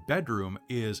the bedroom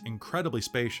is incredibly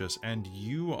spacious, and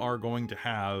you are going to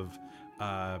have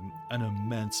an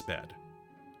immense bed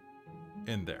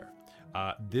in there.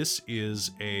 This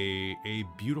is a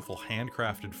beautiful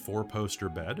handcrafted 4-poster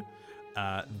bed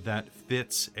that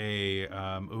fits a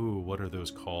what are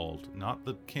those called? Not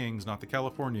the kings, not the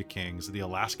California kings, the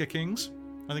Alaska kings,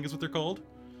 I think is what they're called.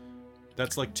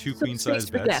 That's like 2 queen-size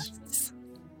beds. Guests.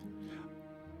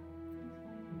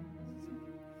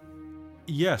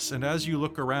 Yes, and as you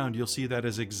look around, you'll see that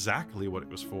is exactly what it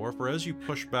was for. For as you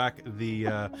push back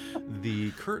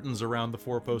the curtains around the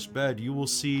 4-post bed, you will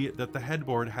see that the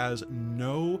headboard has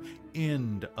no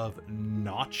end of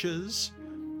notches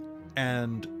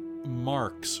and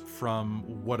marks from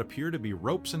what appear to be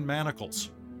ropes and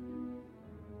manacles.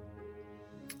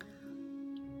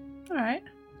 All right.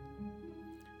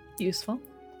 Useful.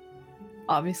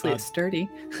 Obviously, it's sturdy.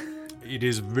 It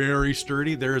is very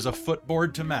sturdy. There is a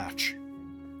footboard to match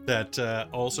that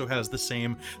also has the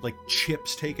same like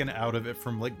chips taken out of it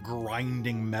from like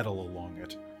grinding metal along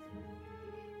it.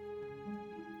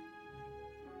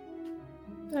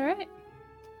 All right.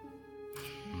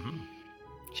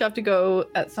 She'll have to go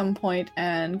at some point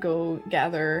and go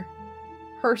gather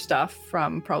her stuff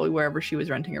from probably wherever she was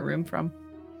renting a room from.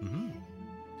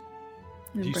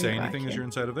 Do you say anything as you're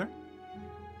inside of there?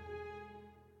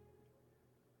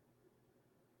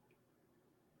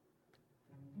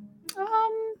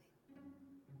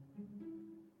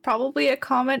 Probably a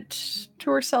comment to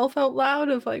herself out loud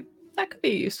of like, that could be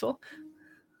useful.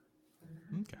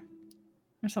 Okay.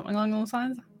 Or something along those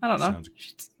lines. I don't know.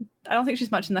 I don't think she's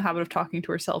much in the habit of talking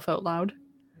to herself out loud.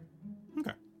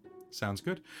 Okay. Sounds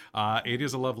good. It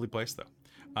is a lovely place,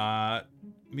 though.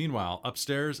 Meanwhile,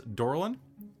 upstairs, Dorlin,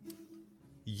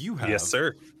 you have Yes,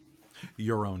 sir.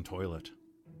 your own toilet.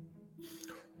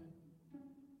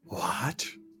 What?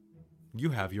 You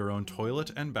have your own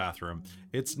toilet and bathroom.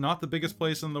 It's not the biggest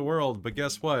place in the world, but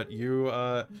guess what? You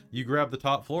grab the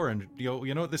top floor, and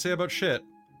you know what they say about shit.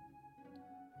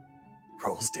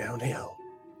 Rolls downhill.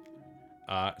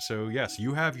 So yes,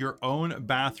 you have your own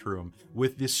bathroom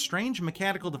with this strange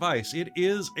mechanical device. It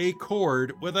is a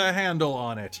cord with a handle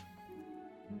on it.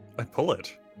 I pull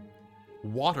it.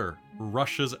 Water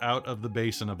rushes out of the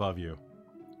basin above you.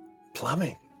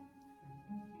 Plumbing.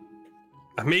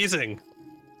 Amazing.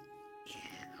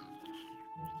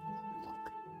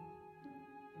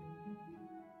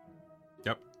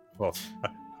 Yep. Well,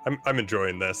 I'm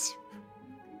enjoying this.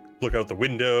 Look out the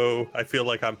window. I feel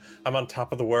like I'm on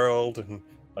top of the world and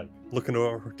like looking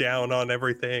down on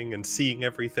everything and seeing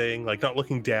everything. Like not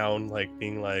looking down, like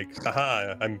being like,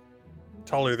 aha, I'm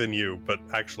taller than you, but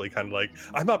actually kind of like,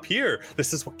 I'm up here.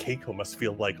 This is what Keiko must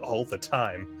feel like all the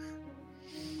time.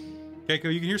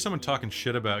 Keiko, you can hear someone talking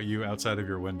shit about you outside of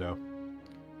your window.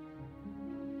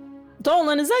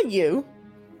 Dolan, is that you?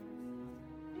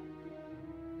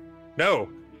 No,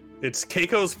 it's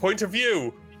Keiko's point of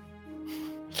view.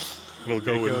 We'll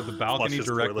go Keiko, with the balcony flush his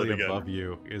directly toilet again. above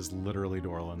you is literally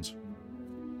Dorlin's.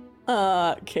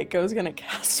 Keiko's gonna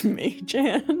cast Mage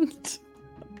Hand.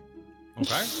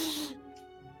 Okay.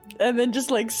 And then just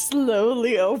like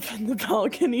slowly open the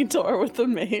balcony door with the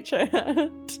Mage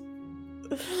Hand.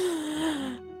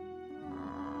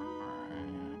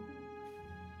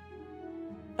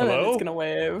 And then Hello? it's gonna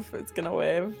wave. It's gonna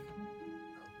wave.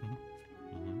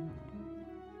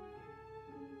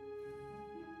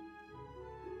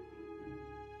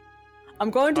 I'm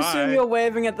going to assume Hi. you're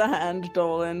waving at the hand,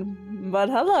 Dolan. But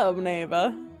hello,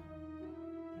 neighbor.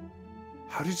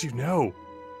 How did you know?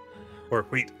 Or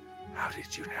wait, how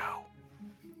did you know?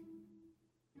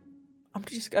 I'm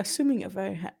just assuming you're a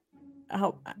very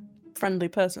friendly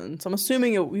person, so I'm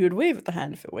assuming you would wave at the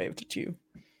hand if it waved at you.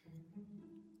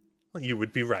 Well, you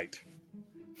would be right.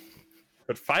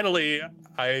 But finally,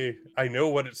 I know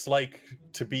what it's like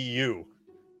to be you,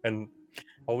 and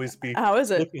always be How is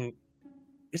it? looking.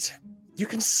 You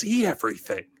can see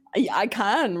everything. I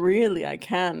can, really, I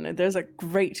can. There's a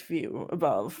great view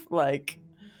above. Like,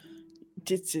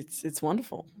 it's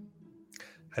wonderful.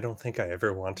 I don't think I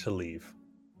ever want to leave.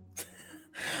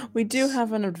 We do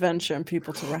have an adventure and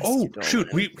people to rescue. Oh shoot,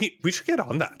 Dolan. we should get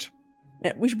on that.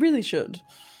 Yeah, we really should.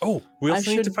 Oh, we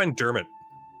also need to should- find Dermot.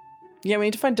 Yeah, we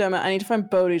need to find Dermot. I need to find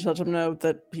Bodhi to let him know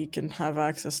that he can have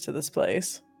access to this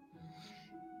place.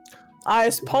 I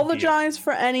That's a good idea. apologize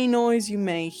for any noise you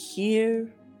may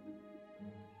hear.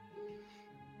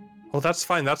 Oh, that's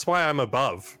fine. That's why I'm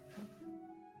above.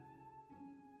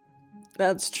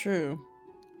 That's true.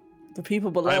 The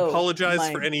people below. I apologize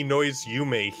might- for any noise you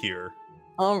may hear.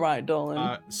 All right,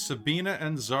 Dolan. Sabina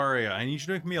and Zarya, I need you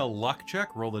to make me a luck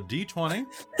check. Roll a d20.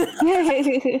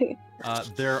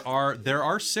 There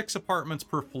are 6 apartments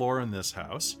per floor in this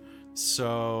house.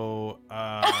 So,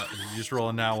 did you just roll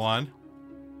a nat 1?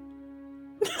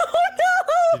 Oh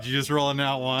no! Did you just roll a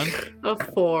nat 1? A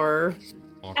 4.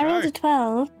 I rolled a Okay.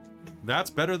 12. That's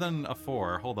better than a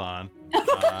 4. Hold on.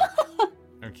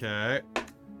 Okay.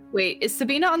 Wait, is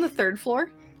Sabina on the 3rd floor?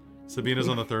 Sabina's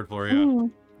on the 3rd floor, yeah.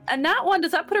 Mm. And that one,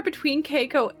 does that put her between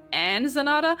Keiko and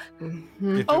Zanata?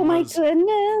 Mhm. If Oh it my was-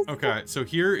 goodness. Okay, so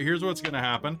here's what's gonna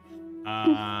happen.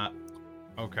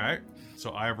 Okay,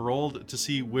 so I've rolled to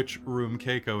see which room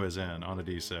Keiko is in on a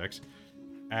d6.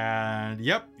 And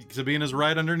yep, Sabina's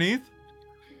right underneath.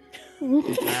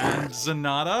 And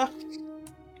Zanata.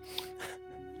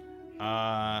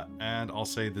 And I'll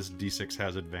say this d6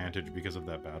 has advantage because of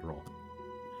that bad roll.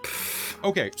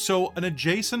 Okay, so an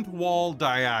adjacent wall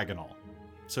diagonal.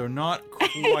 So not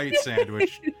quite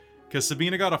sandwiched. Because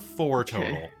Sabina got a 4 total,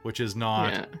 Okay. which is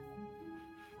not... Yeah.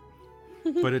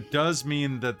 But it does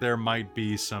mean that there might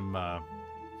be some...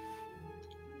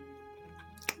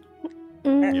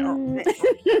 Mm.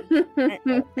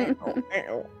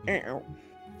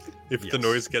 If the Yes.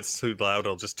 noise gets too loud,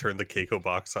 I'll just turn the Keiko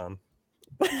box on.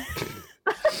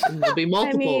 And there'll be I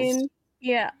multiples. mean,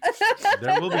 yeah.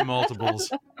 There will be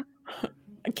multiples.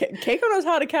 Keiko knows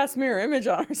how to cast mirror image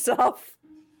on herself.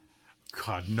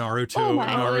 God, Naruto, Oh my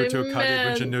Naruto,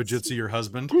 Kage, Rinchen, no immense. Jutsu, your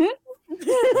husband.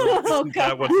 Oh,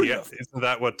 Isn't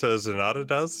that what Zanata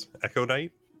does? Echo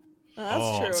Knight?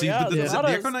 That's true. See, yeah, but the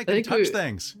Zanata's- Echo Knight I can think touch we-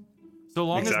 things. So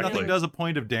long as Exactly. nothing does a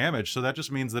point of damage, so that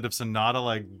just means that if Sonata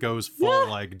like goes full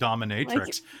like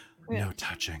dominatrix, yeah. no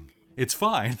touching. It's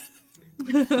fine.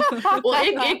 Well,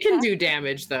 it can do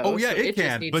damage though. Oh yeah, so it just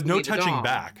can, needs but to no be the touching dom.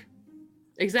 back.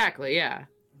 Exactly, yeah.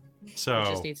 It So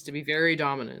just needs to be very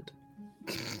dominant.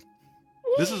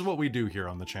 this is what we do here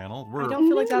on the channel. I We're don't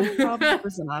feel like that's a problem for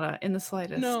Zanata in the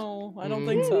slightest. No, I don't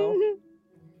think so.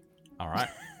 all right.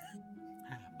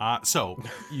 So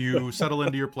you settle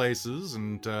into your places,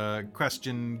 and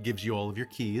Question gives you all of your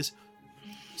keys.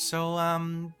 So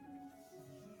well,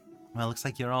 looks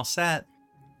like you're all set.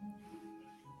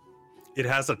 It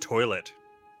has a toilet.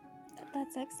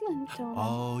 That's excellent, Dolan.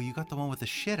 Oh, you got the one with the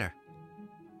shitter.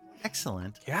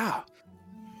 Excellent. Yeah.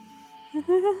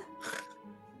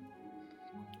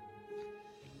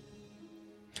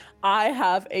 I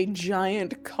have a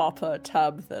giant copper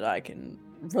tub that I can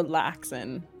relax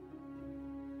in.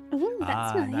 Ooh,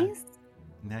 that's Ah, nice. nice.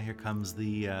 Now here comes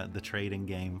the trading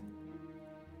game.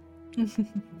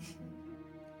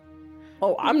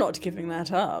 Oh, I'm not giving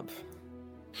that up.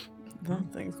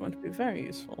 That thing's going to be very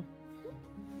useful.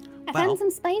 I Well- found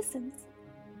some spices.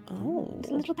 Oh.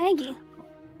 A little baggy.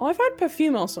 Oh, I've had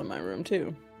perfume also in my room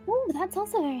too. Ooh, that's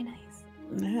also very nice.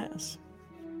 Yes.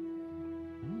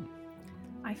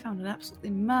 I found an absolutely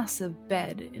massive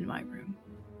bed in my room.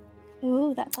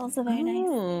 Ooh, that's also very nice.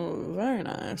 Oh, very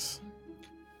nice.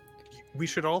 We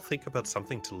should all think about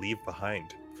something to leave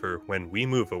behind for when we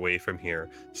move away from here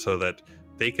so that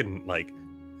they can, like,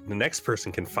 the next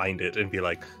person can find it and be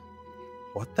like,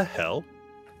 what the hell?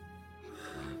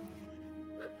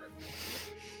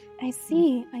 I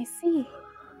see. I see.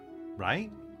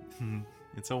 Right?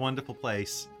 It's a wonderful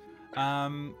place.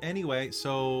 Anyway,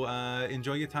 so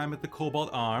enjoy your time at the Cobalt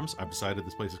Arms. I've decided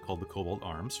this place is called the Cobalt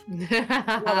Arms. Love it,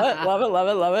 love it, love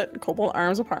it, love it. Cobalt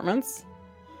Arms Apartments.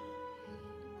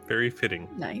 Very fitting.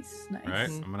 Nice, nice. Right?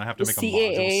 I'm gonna have to The make a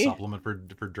module CAA. supplement for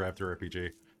Drive-Thru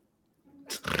RPG.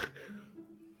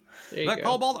 There you The go.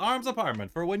 Cobalt Arms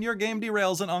apartment for when your game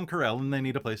derails in Uncarel and they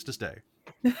need a place to stay.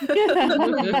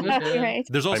 Right.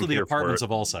 There's also I'm the here for apartments it.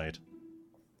 of Allsight.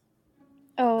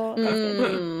 Oh, okay.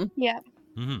 Mm. Yeah.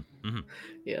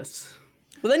 Yes.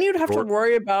 But then you'd have to Or-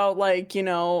 worry about, like, you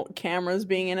know, cameras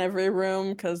being in every room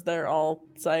because they're all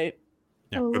sight.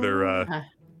 Yeah. Whether, Uh,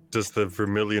 does the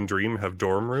Vermilion Dream have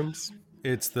dorm rooms?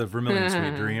 It's the Vermilion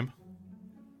Sweet Dream.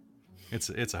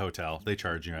 It's a hotel. They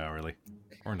charge you hourly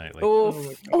or nightly.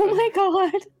 Oh, Oh my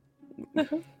god.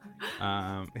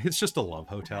 It's just a love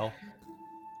hotel.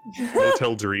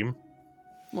 Motel Dream?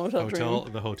 Motel Hotel,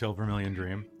 Dream. the Hotel Vermilion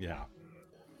Dream. Yeah.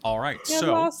 All right. Get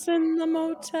So lost in the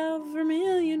Motel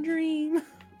Vermilion Dream.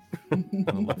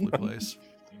 what a lovely place.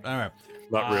 All right.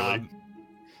 Not really.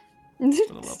 What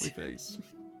a lovely face.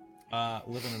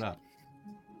 Living it up.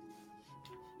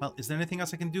 Well, is there anything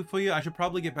else I can do for you? I should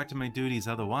probably get back to my duties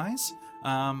otherwise.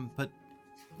 But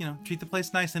you know, treat the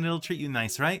place nice and it'll treat you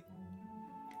nice, right?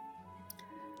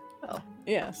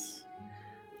 Yes.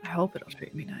 I hope it'll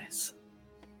treat me nice.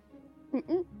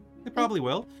 Mm-mm. It probably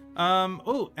will.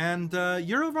 Oh, and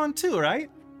you're over on 2, right?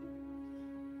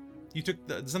 You took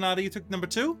Zanata. You took number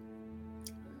 2.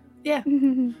 Yeah.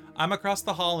 I'm across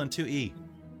the hall in 2E.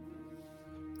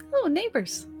 Oh,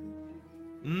 neighbors.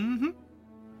 Mm-hmm.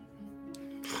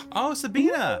 Oh,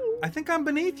 Sabina, I think I'm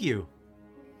beneath you.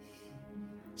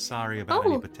 Sorry about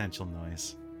any potential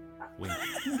noise. Wink.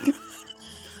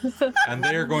 And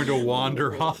they're going to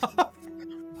wander off.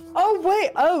 Oh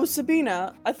wait, oh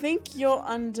Sabina, I think you're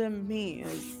under me.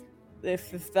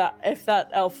 If that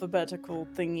alphabetical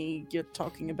thingy you're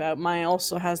talking about, mine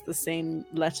also has the same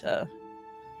letter.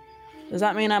 Does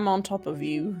that mean I'm on top of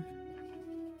you?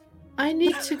 I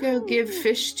need to go give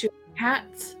fish to a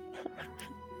cat.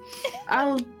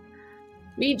 I'll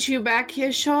meet you back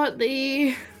here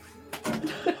shortly.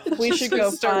 We should go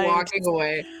start walking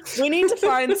away. We need to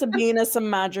find Sabina some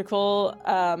magical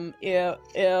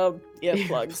earplugs.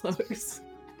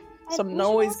 Some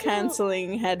noise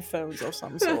cancelling headphones of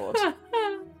some sort.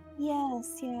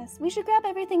 Yes. We should grab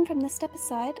everything from the step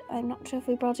aside. I'm not sure if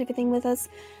we brought everything with us.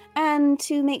 And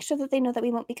to make sure that they know that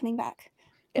we won't be coming back.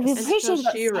 Yes. We And appreciate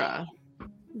tell Shira.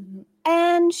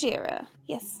 And Shira,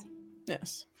 yes.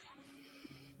 Yes.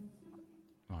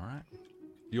 All right.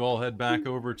 You all head back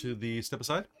over to the step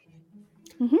aside?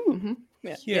 Mm-hmm.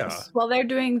 Yeah. Yeah. While they're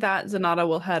doing that, Zanata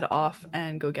will head off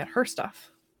and go get her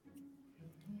stuff.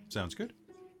 Sounds good.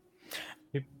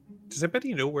 Does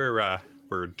anybody know where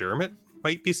Dermot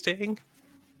might be staying?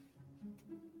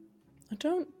 I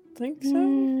don't think so.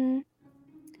 Mm,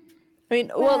 I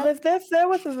mean, well, if they're there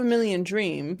with a Vermilion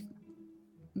Dream,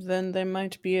 then they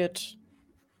might be at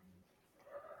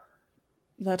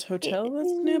that hotel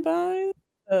that's nearby.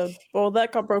 Well,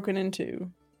 that got broken into.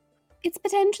 it's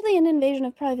potentially an invasion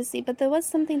of privacy, but there was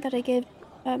something that I gave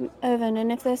Irvin,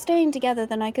 and if they're staying together,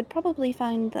 then I could probably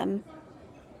find them.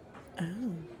 Oh.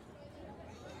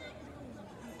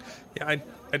 Yeah,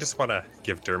 I just want to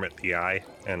give Dermot the eye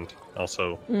and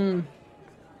also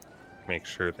make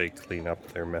sure they clean up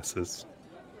their messes.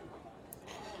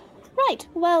 Right,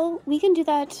 well, we can do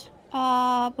that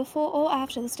before or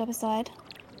after the step aside.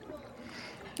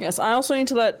 Yes, I also need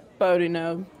to let Bodhi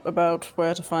know about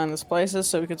where to find these places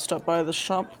so we could stop by the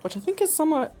shop, which I think is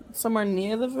somewhere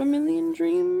near the Vermilion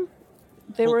Dream.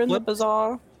 They Well, were in the let-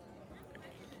 bazaar.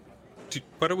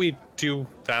 Why don't we do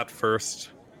that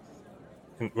first?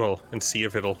 And see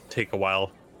if it'll take a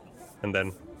while. And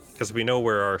then, because we know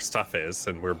where our stuff is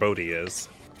and where Bodhi is,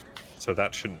 so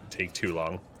that shouldn't take too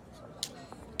long.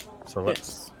 So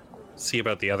let's see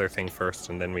about the other thing first,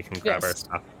 and then we can grab our Yes.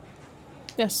 stuff.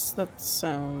 Yes, that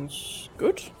sounds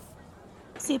good.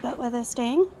 See about where they're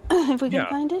staying, if we can Yeah.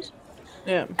 find it.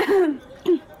 Yeah.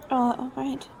 All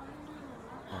right.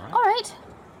 All right. All right.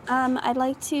 I'd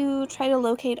like to try to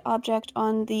locate object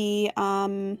on the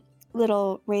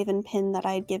little raven pin that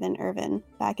I'd given Irvin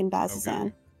back in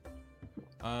Bazazan.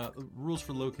 Rules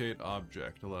for locate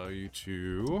object allow you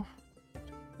to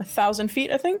 1,000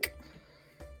 feet, I think,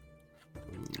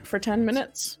 for 10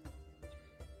 minutes.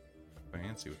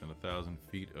 fancy within 1,000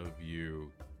 feet of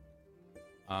you.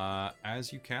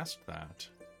 As you cast that,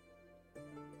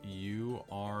 you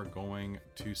are going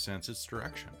to sense its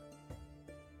direction.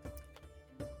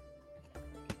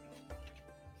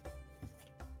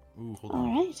 Ooh, hold on.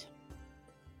 All right.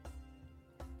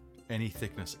 Any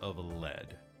thickness of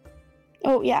lead.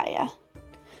 Oh, yeah.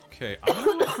 Okay, I'm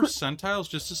gonna look for centiles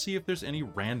just to see if there's any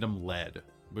random lead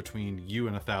between you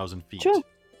and 1,000 feet. Sure.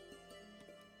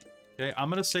 Okay, I'm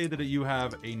gonna say that you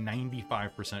have a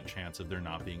 95% chance of there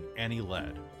not being any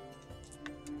lead.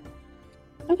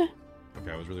 Okay.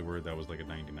 Okay, I was really worried that was like a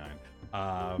 99.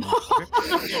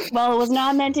 Okay. Well, it was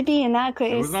not meant to be in that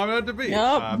case. It was not meant to be.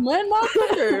 Yep, went not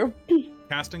quicker.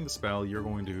 Casting the spell, you're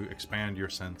going to expand your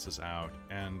senses out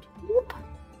and Whoop.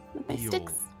 With my feel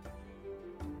sticks.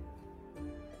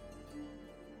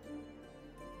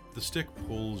 the stick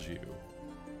pulls you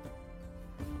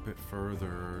a bit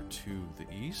further to the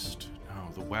east.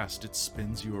 No, the west. It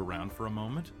spins you around for a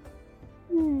moment,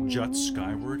 juts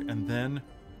skyward, and then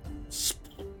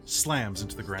slams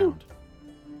into the ground,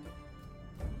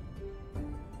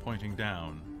 pointing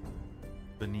down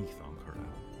beneath Ankara.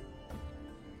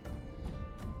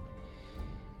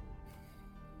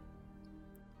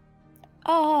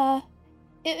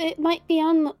 It might be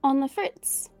on the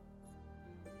fritz.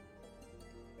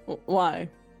 Why?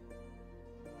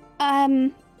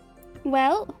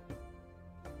 Well,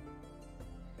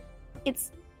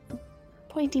 it's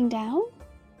pointing down.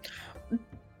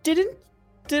 Didn't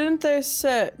they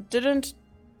say?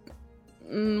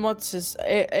 What's his?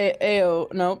 Ao?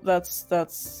 No,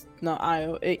 that's not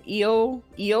Io. Eo?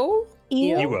 Eo?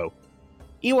 Ewo.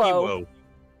 Ewo.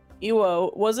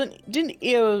 Ewo didn't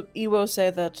Ewo say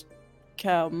that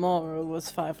Cal Mora was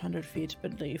 500 feet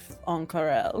beneath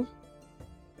Ankarel?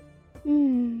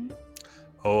 Hmm.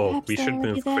 Oh, Perhaps we they're should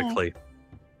already move there. quickly.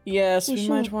 Yes, We we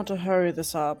might should. want to hurry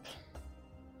this up.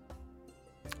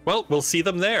 Well, we'll see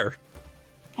them there.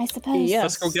 I suppose. Yeah.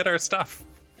 Let's go get our stuff.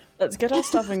 Let's get our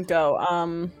stuff and go.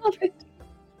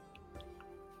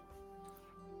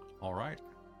 All right.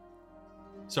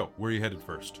 So, where are you headed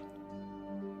first?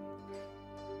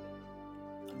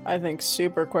 I think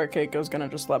super quick Keiko's gonna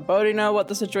just let Bodhi know what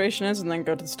the situation is and then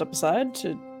go to the step aside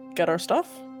to get our stuff.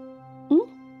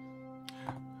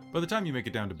 By the time you make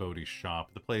it down to Bodhi's shop,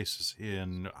 the place is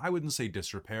in, I wouldn't say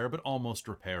disrepair, but almost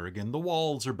repair again. The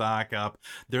walls are back up.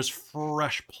 There's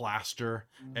fresh plaster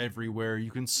everywhere.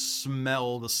 You can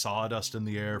smell the sawdust in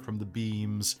the air from the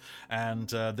beams. And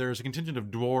there's a contingent of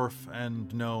dwarf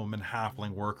and gnome and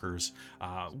halfling workers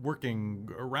working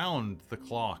around the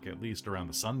clock, at least around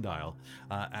the sundial,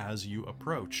 as you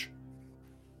approach.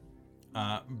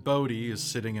 Bodhi is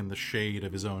sitting in the shade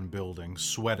of his own building,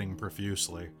 sweating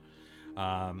profusely.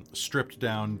 Stripped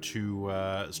down to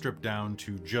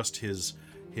just his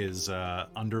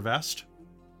undervest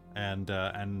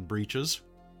and breeches.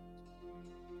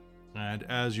 And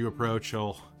as you approach,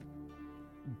 he'll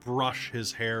brush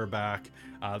his hair back.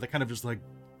 That kind of just like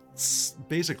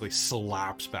basically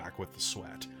slaps back with the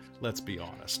sweat. Let's be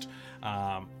honest.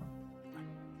 Oh,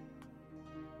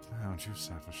 you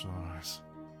selfish eyes.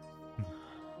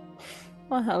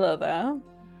 Well, hello there.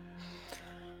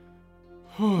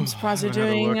 I'm surprised you're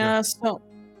doing so.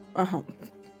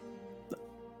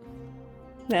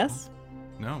 Yes.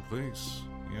 No, please.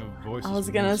 Your voice. I was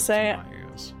is gonna music say- to my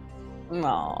ears.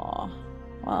 No.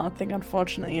 Well, I think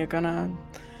unfortunately you're gonna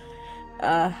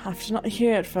have to not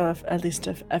hear it for at least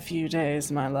a few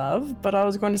days, my love. But I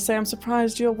was going to say I'm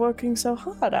surprised you're working so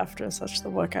hard after such the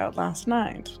workout last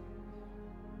night.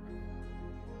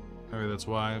 Maybe that's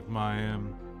why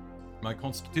my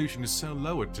constitution is so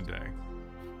lowered today.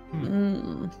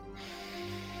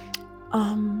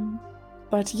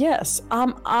 But yes,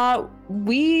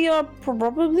 we are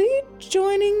probably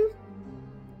joining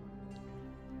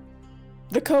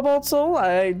the Cobalt Soul.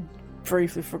 I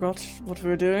briefly forgot what we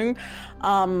were doing.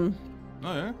 Oh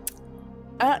yeah,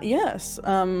 Yes,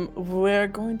 we're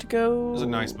going to go. those are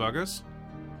nice buggers.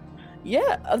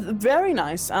 Yeah, very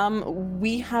nice.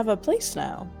 We have a place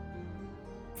now.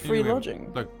 Free You have-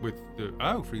 lodging. Like with the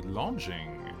free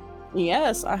lodging.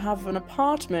 Yes, I have an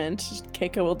apartment.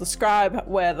 Keiko will describe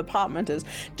where the apartment is.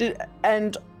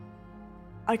 And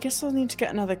I guess I'll need to get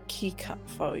another key cut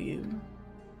for you.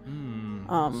 It's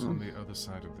on the other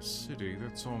side of the city.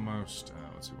 That's almost,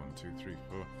 let's see, 1, 2, 3,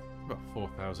 4, about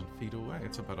 4,000 feet away.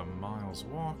 It's about a mile's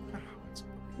walk. It's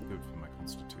good for my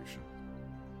constitution.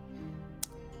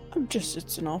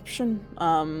 It's an option.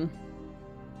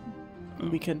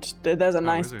 We could. There's a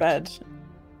nice is it? bed.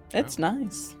 It's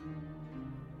nice.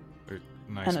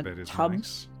 Nice And a bed is tub.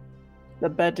 nice. The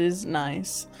bed is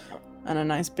nice, and a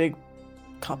nice big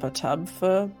copper tub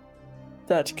for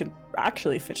that could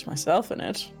actually fit myself in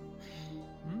it.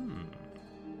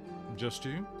 Just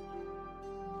you?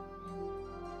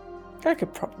 I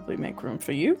could probably make room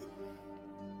for you.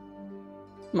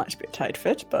 Might be a tight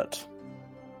fit, but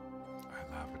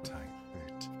I love a tight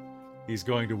fit. He's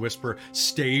going to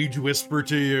stage whisper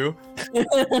to you.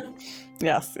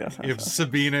 yes. If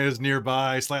Sabina is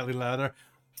nearby, slightly louder.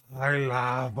 I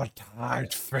love a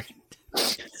tight fit.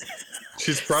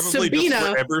 She's probably Sabina just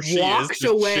wherever she is, walked just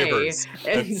away shivers.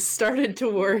 and started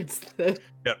towards the.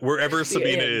 Yeah, wherever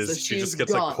Sabina inn, so is, she she's just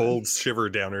gets gone. a cold shiver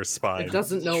down her spine. It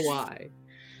doesn't know why.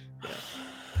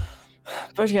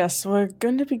 But yes, we're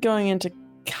going to be going into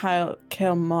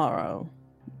Kael'Maro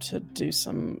to do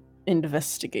some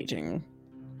investigating.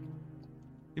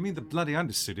 You mean the bloody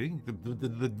Undercity?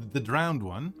 The drowned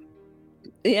one?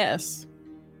 Yes.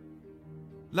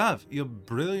 Love, you're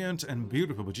brilliant and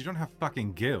beautiful, but you don't have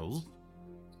fucking gills.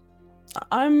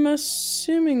 I'm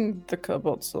assuming the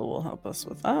Cobalt Soul will help us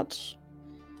with that.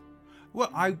 Well,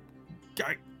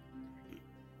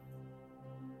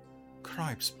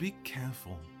 Cripes, be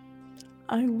careful.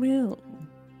 I will.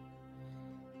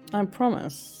 I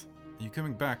promise. Are you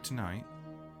coming back tonight?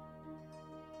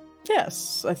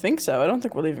 Yes, I think so. I don't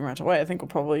think we're leaving right away. I think we'll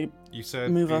probably You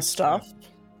said move our it's, stuff.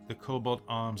 The Cobalt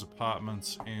Arms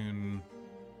apartments in...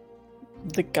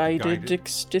 The guided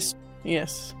Guided?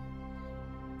 Yes.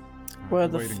 I'll We're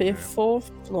be the waiting there.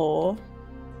 fourth floor.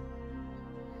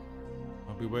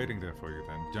 I'll be waiting there for you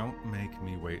then. Don't make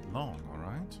me wait long,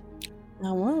 alright?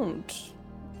 I won't.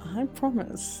 I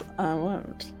promise I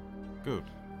won't. Good.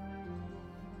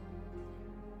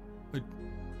 I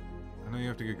know you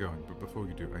have to get going, but before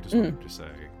you do, I just wanted to say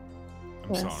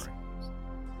I'm Yes. sorry.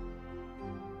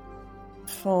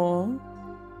 For...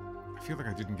 I feel like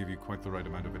I didn't give you quite the right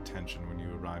amount of attention when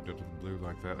you arrived out of the blue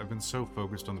like that. I've been so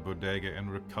focused on the bodega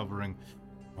and recovering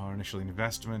our initial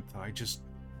investment, I just...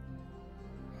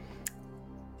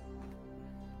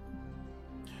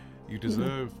 You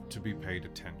deserve to be paid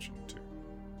attention to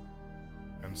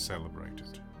and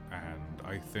celebrated. And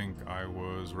I think I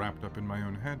was wrapped up in my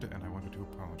own head, and I wanted to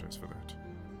apologize for that.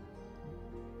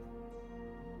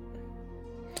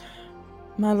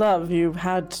 My love,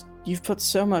 you've put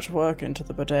so much work into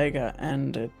the bodega,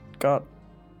 and it got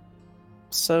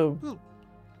so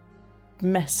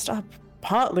messed up,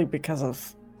 partly because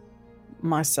of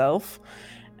myself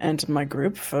and my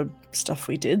group for stuff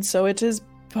we did, so it is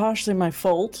partially my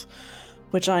fault,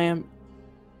 which I am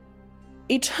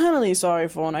eternally sorry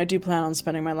for, and I do plan on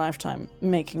spending my lifetime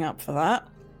making up for that.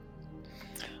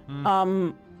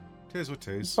 Tis what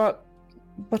tis.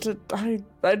 But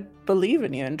I believe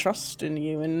in you and trust in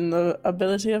you and the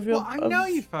ability of your... Well, I know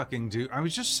you fucking do. I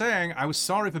was just saying I was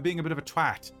sorry for being a bit of a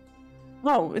twat.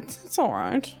 Oh, it's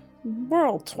alright. We're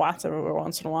all twats every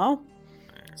once in a while.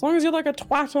 As long as you're like a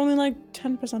twat only like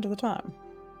 10% of the time.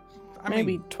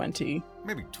 Maybe 20.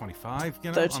 Maybe 25,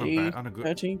 you know? 30, on a good...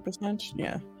 30%,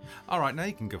 yeah. Alright, now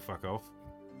you can go fuck off.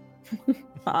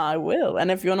 I will, and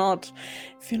if you're not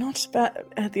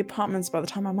at the apartments by the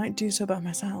time, I might do so by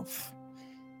myself.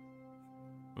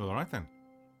 Well, alright then.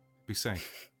 Be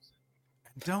safe.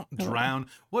 Don't drown.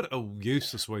 What a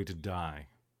useless way to die.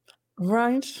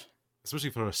 Right?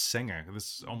 Especially for a singer.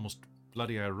 This is almost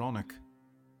bloody ironic.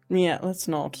 Yeah, let's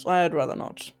not. I'd rather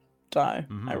not die,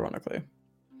 ironically.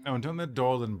 Oh, and don't let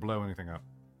Dorlan blow anything up.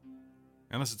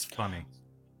 Unless it's funny.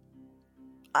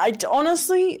 I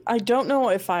don't know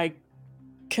if I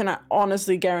can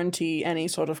honestly guarantee any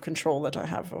sort of control that I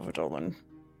have over Dorlan.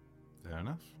 Fair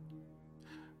enough.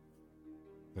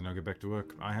 Then I'll get back to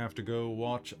work. I have to go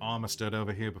watch Armistead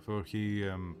over here before he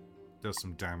does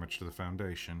some damage to the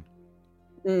Foundation.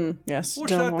 Yes,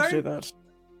 What's don't that want to do thing?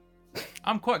 that.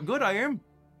 I'm quite good, I am.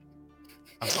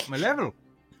 I've got my level,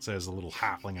 says a little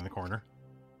halfling in the corner.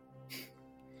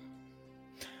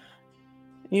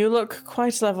 You look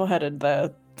quite level-headed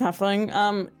there,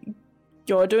 halfling.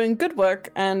 You're doing good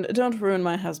work, and don't ruin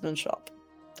my husband's shop.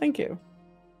 Thank you.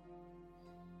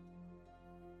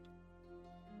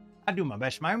 I do my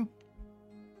best, ma'am.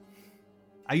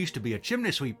 I used to be a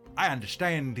chimney sweep. I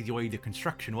understand the way the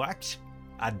construction works.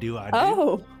 I do.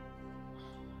 Oh!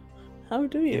 How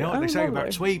do you? You know what they say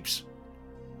about sweeps?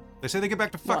 They say they get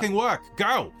back to fucking work.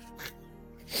 Go!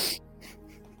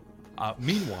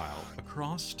 Meanwhile,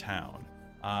 across town,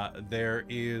 there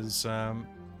is...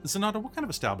 Zanata, what kind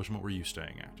of establishment were you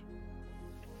staying at?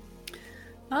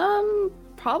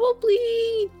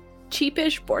 Probably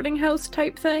cheapish boarding house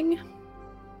type thing.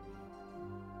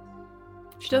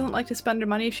 She doesn't like to spend her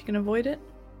money if she can avoid it.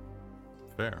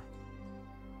 Fair.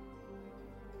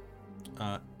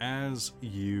 As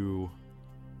you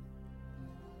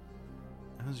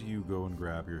go and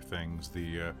grab your things,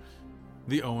 the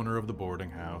owner of the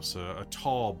boarding house, a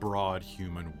tall, broad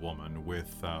human woman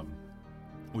with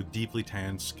deeply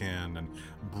tanned skin and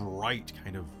bright,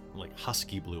 kind of like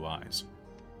husky blue eyes,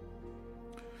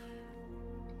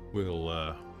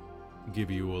 will give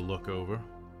you a look over.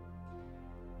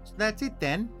 So that's it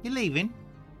then? You're leaving?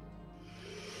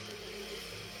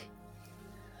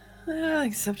 I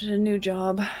accepted a new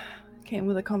job. Came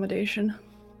with accommodation.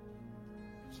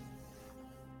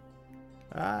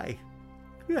 Aye.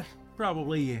 Yeah,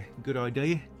 probably a good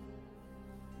idea.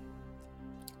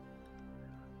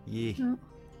 Yeah.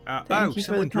 Thank you for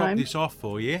someone the dropped time. this off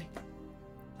for you.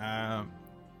 And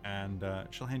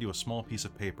she'll hand you a small piece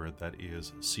of paper that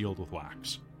is sealed with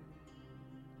wax.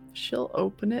 She'll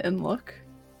open it and look.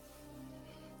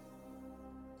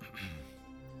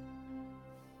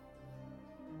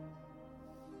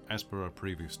 As per our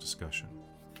previous discussion,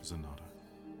 Zanata,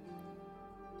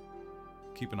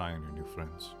 keep an eye on your new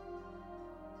friends.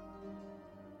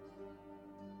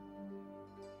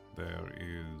 There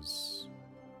is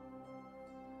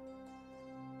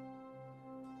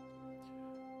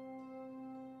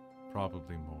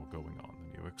probably more going on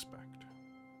than you expect.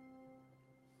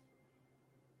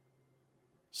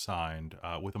 Signed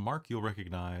with a mark you'll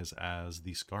recognize as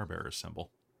the Scarbearer symbol.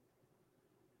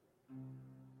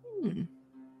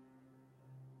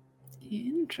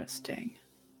 Interesting.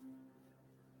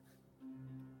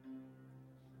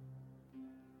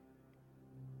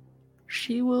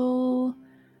 She will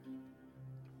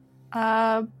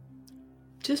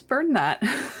just burn that.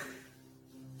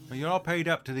 Well, you're all paid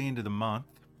up to the end of the month,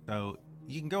 so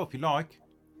you can go if you like.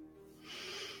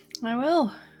 I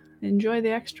will. Enjoy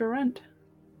the extra rent.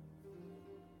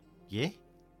 Yeah?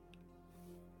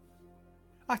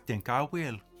 I think I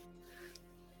will.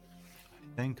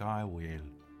 think I will.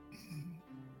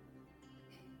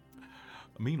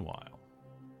 Meanwhile,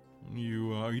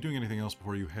 are you doing anything else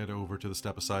before you head over to the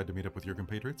step aside to meet up with your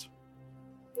compatriots?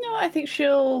 No, I think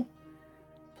she'll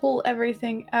pull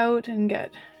everything out and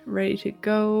get ready to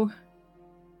go.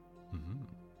 Mm-hmm.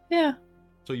 Yeah.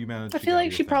 So you managed. I feel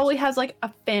like she probably has like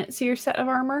a fancier set of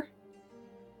armor,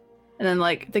 and then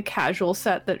like the casual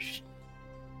set that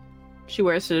she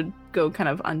wears to go kind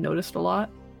of unnoticed a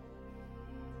lot.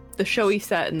 The showy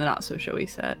set and the not so showy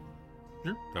set.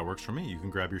 Sure, that works for me. You can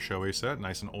grab your showy set,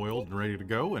 nice and oiled and ready to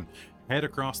go, and head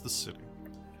across the city.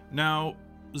 Now,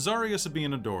 Zarya,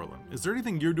 Sabine, and Dorlin, is there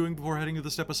anything you're doing before heading to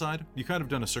the step aside? You kind of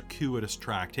done a circuitous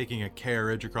track, taking a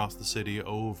carriage across the city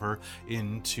over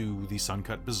into the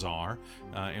Suncut Bazaar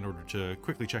in order to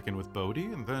quickly check in with Bodhi,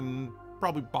 and then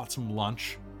probably bought some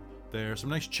lunch there. Some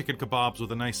nice chicken kebabs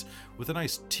with a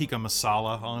nice tikka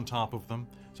masala on top of them.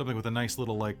 Something with a nice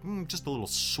little, like, just a little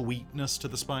sweetness to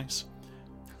the spice.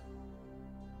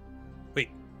 Wait,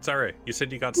 sorry, you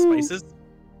said you got spices?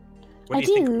 What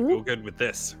do you think would go good with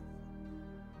this?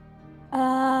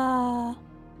 I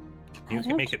You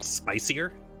can make it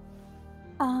spicier?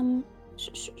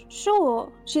 Sure.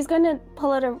 She's going to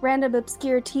pull out a random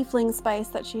obscure tiefling spice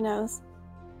that she knows.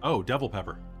 Oh, devil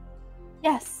pepper.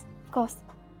 Yes, of course.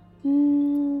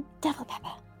 Devil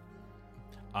pepper.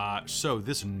 So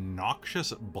this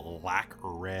noxious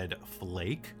black-red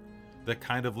flake that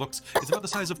kind of looks... It's about the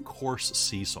size of coarse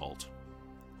sea salt.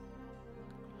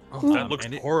 Oh, that looks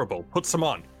horrible. Put some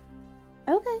on.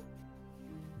 Okay.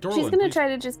 Dorlin, She's gonna please. try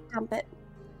to just dump it.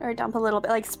 Or dump a little bit.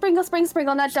 Like sprinkle,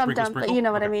 not dump, Sprinkle. but you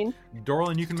know what I Okay. mean.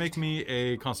 Dorlin, you can make me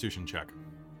a constitution check.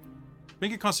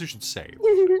 Make a constitution save.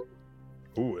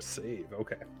 Ooh, a save.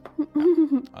 Okay.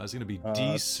 It's going to be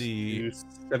DC...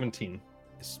 17.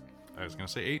 I was going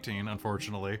to say 18,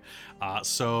 unfortunately.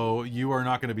 So you are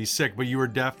not going to be sick, but you are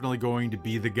definitely going to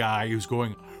be the guy who's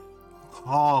going...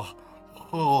 Oh.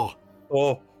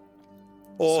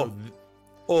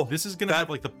 So this is going to have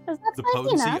like the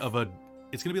potency enough. of a...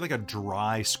 It's going to be like a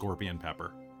dry scorpion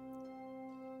pepper.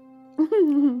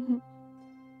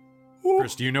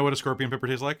 Chris, do you know what a scorpion pepper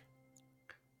tastes like?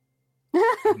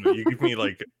 You give me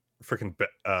like freaking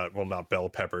well, not bell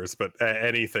peppers, but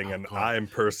anything, and God. I'm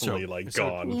personally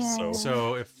gone. Yeah.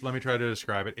 So let me try to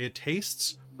describe it. It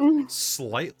tastes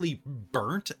slightly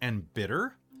burnt and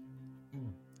bitter,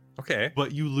 Okay.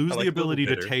 but you lose I like the a little ability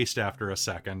to bitter. taste after a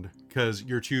second because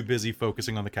you're too busy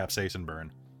focusing on the capsaicin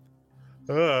burn.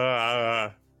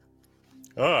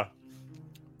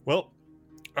 Well,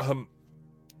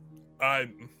 I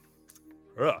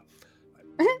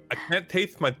can't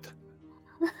taste my,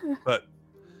 but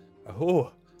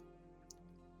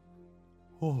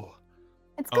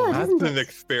It's good, that's isn't an it?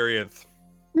 experience.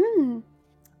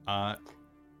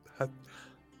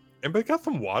 Anybody got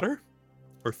some water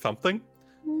or something?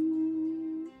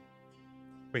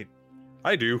 Wait,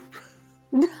 I do.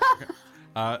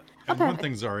 And one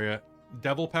thing, Zarya,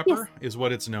 devil pepper is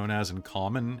what it's known as in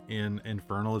common. In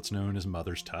Infernal, it's known as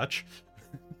Mother's Touch.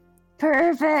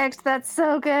 Perfect. That's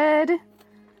so good.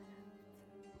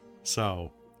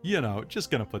 So, just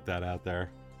gonna put that out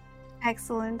there.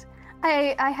 Excellent.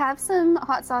 I have some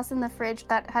hot sauce in the fridge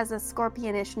that has a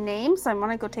scorpionish name, so I'm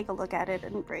gonna go take a look at it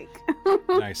and break.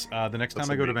 Nice. The next That's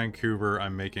time I go to amazing. Vancouver,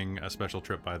 I'm making a special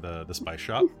trip by the spice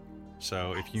shop.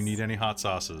 So if you need any hot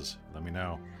sauces, let me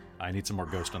know. I need some more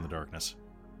Ghost on the Darkness.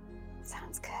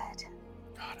 Sounds good.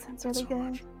 God, I Sounds need that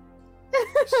really so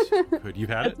good. much. Good, you've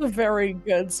had it?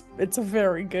 It's a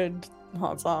very good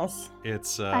hot sauce.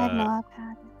 It's I have not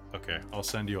had it. okay. I'll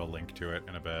send you a link to it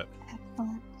in a bit.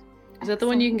 Excellent. Is that the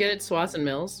one you can get at Swanson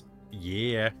Mills?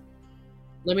 Yeah.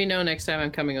 Let me know next time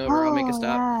I'm coming over. I'll make a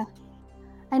stop. Yeah.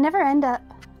 I never end up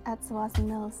at Swanson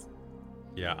Mills.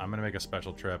 Yeah, I'm gonna make a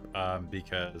special trip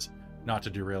because, not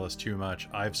to derail us too much,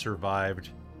 I've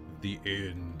survived the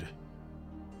end,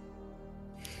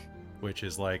 which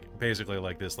is basically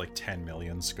this 10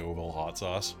 million Scoville hot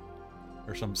sauce,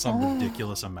 or some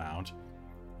ridiculous amount.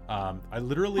 I've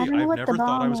never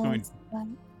thought I was going.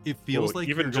 It feels Well, like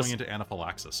even you're going just- into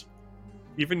anaphylaxis.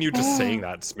 Even you just saying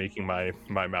that's making my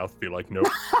mouth be like, nope.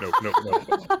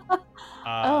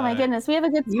 Oh my goodness, we have a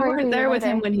good story. You for weren't there with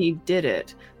him later. when he did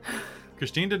it.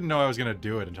 Christine didn't know I was gonna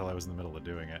do it until I was in the middle of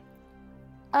doing it.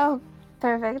 Oh,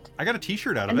 perfect. I got a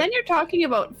T-shirt out of And it. then you're talking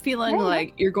about feeling Yeah.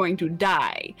 like you're going to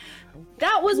die.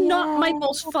 That was not my Yeah.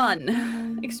 most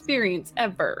fun experience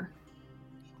ever.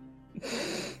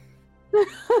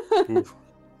 Oof.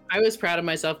 I was proud of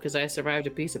myself because I survived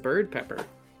a piece of bird pepper.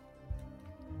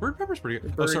 Bird pepper's pretty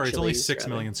good. Oh, Bird sorry, it's only chilies, 6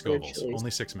 rather. million Bird Scovilles. chilies.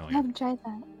 Only 6 I million. haven't tried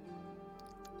that.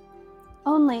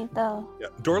 Only though. Yeah,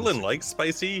 Dorlin likes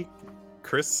spicy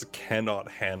Chris cannot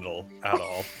handle at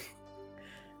all.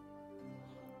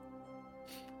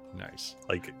 Nice.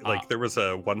 Like there was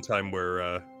a one time where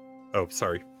oh,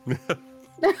 sorry. No,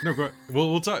 go ahead.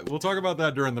 We'll talk about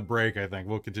that during the break. I think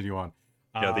we'll continue on.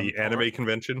 Yeah, the anime alright.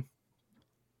 convention.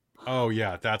 Oh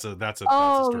yeah, that's a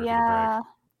Oh story yeah.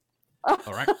 for the break.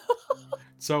 All right.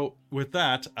 So with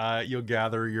that, you'll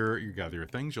gather your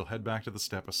things. You'll head back to the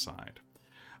step aside.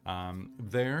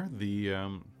 There,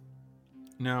 the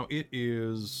now it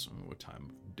is, what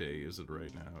time of day is it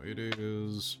right now? It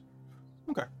is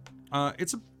okay.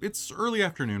 It's early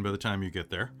afternoon by the time you get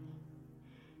there.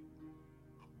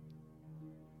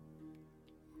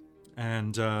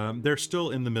 And they're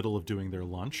still in the middle of doing their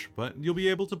lunch, but you'll be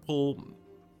able to pull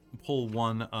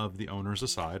one of the owners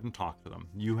aside and talk to them.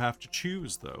 You have to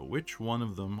choose, though. Which one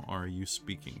of them are you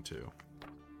speaking to?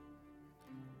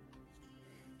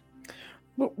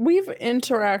 But we've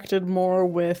interacted more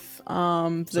with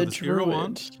the this druid.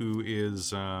 Irowan, who is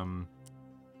the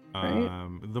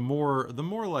more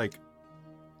like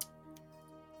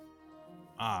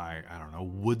I don't know,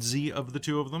 woodsy of the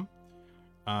two of them.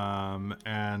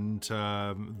 And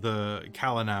the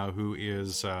Kalanau, who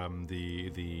is the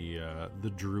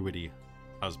druidy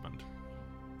husband.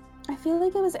 I feel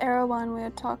like it was Erewhon we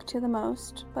had talked to the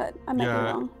most, but I might be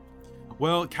wrong.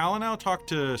 Well, Kalanau talked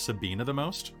to Sabina the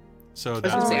most. So I was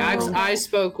that's gonna say, Oh. I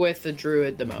spoke with the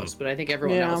druid the most, but I think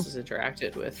everyone Yeah. else has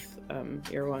interacted with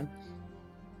Irwan.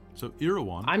 so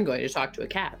Irowan. I'm going to talk to a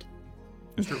cat.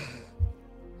 It's true.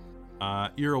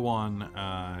 Irowan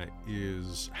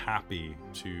is happy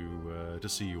to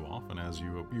see you off, and as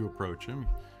you approach him,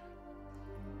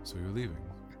 so you're leaving.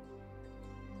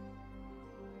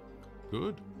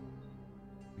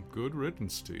 Good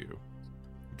riddance to you.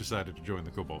 You decided to join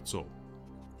the Cobalt Soul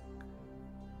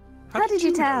How did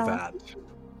you know tell? that?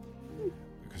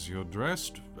 because you're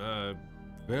dressed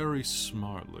very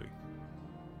smartly.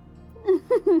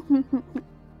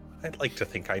 I'd like to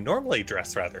think I normally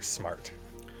dress rather smart.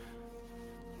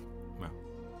 Well,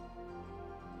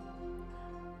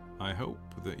 I hope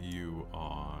that you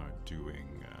are doing.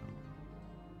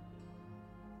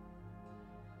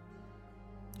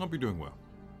 Hope you're doing well.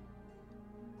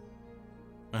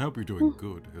 I hope you're doing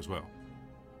good as well.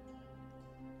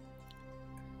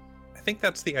 I think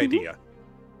that's the idea.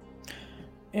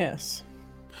 Yes.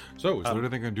 So, is there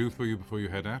anything I can do for you before you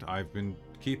head out? I've been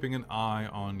keeping an eye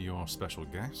on your special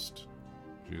guest.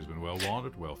 She's been well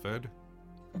watered, well fed.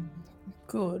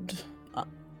 Good.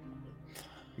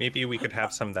 Maybe we could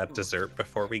have some of that dessert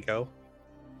before we go.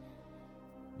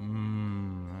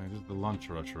 I did the lunch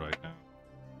rush right now.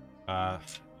 I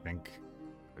think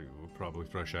we'll probably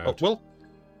fresh Oh, out.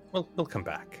 we'll come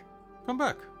back. Come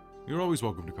back. You're always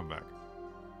welcome to come back.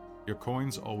 Your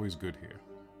coin's always good here.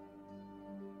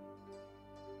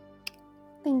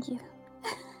 Thank you.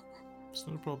 It's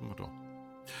not a problem at all.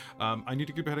 I need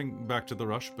to keep heading back to the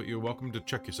rush, but you're welcome to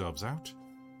check yourselves out.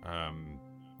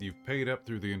 You've paid up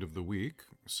through the end of the week,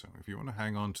 so if you want to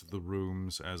hang on to the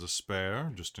rooms as a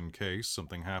spare, just in case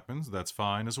something happens, that's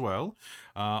fine as well.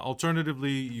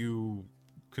 Alternatively, you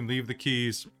can leave the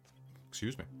keys.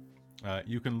 Excuse me.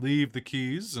 You can leave the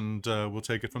keys, and we'll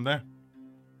take it from there.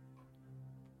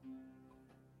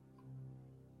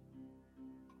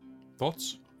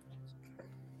 Thoughts?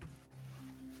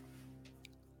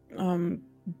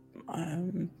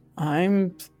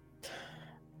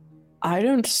 I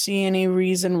don't see any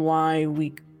reason why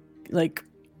we, like,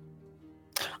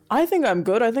 I think I'm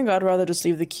good. I think I'd rather just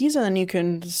leave the keys and then you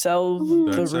can sell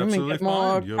the That's room and absolutely get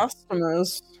more fine. You're-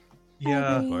 customers.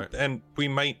 Yeah, agree. and we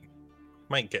might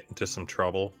get into some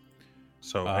trouble.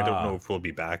 So I don't know if we'll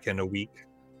be back in a week,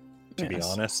 to be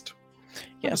Yes. honest.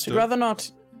 Yes, Understood. we'd rather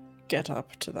not get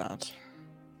up to that.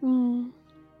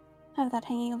 Have that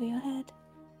hanging over your head.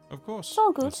 Of course. It's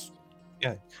all good. That's-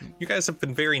 You guys have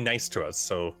been very nice to us,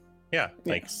 so yeah,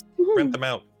 like Yes. rent them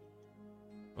out.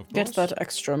 Of Get course. that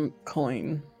extra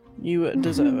coin. You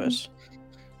deserve it.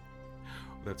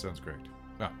 That sounds great.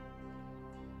 Now,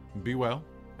 be well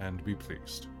and be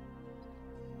pleased.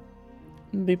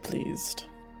 Be pleased.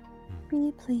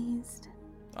 Be pleased.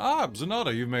 Ah,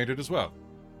 Zanata, you made it as well.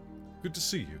 Good to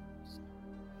see you.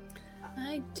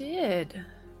 I did.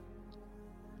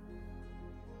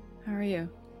 How are you?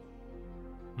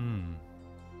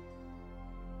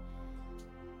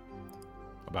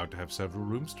 About to have several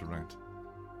rooms to rent.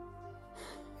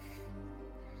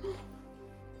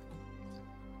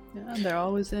 Yeah, they're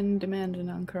always in demand in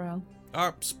Ank'Harel.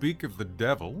 Speak of the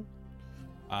devil.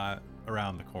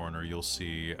 Around the corner, you'll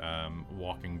see,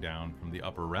 walking down from the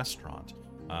upper restaurant,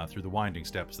 through the winding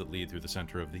steps that lead through the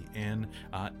center of the inn,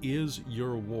 is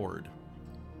your ward.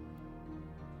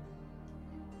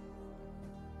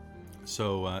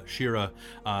 So Shira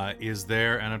is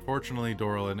there, and unfortunately,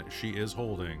 Dorlin, she is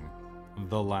holding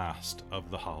the last of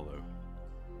the hollow.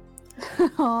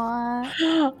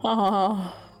 Aww.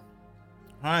 Oh.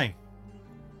 Hi.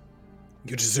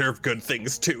 You deserve good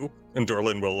things too. And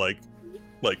Dorlin will like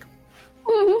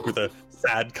with a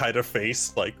sad kind of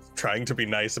face, like trying to be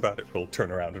nice about it, will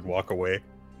turn around and walk away.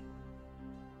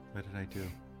 What did I do?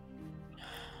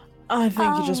 I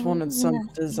think he just wanted some yeah.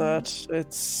 dessert.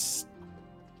 It's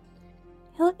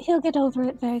He'll get over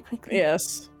it very quickly.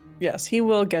 yes, he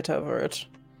will get over it.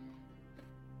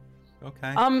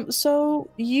 Okay. So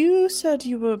you said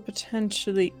you were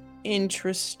potentially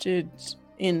interested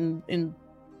in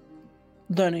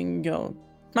learning your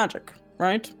magic,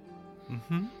 right?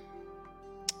 Mm-hmm.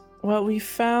 Well, we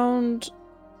found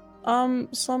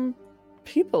some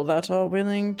people that are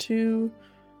willing to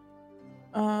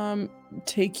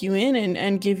take you in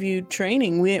and give you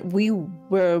training.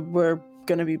 We're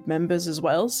gonna be members as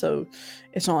well, so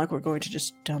it's not like we're going to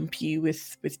just dump you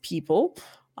with people.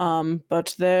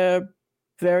 But they're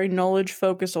very knowledge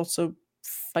focused, also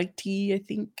fighty, I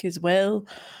think, as well.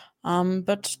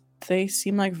 But they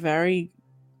seem like very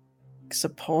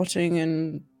supporting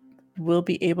and will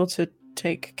be able to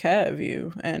take care of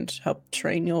you and help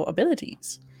train your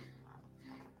abilities.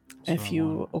 So If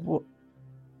you won't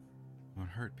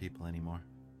hurt people anymore.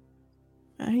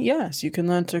 yes, you can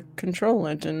learn to control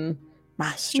it and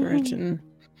master it, and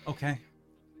Okay.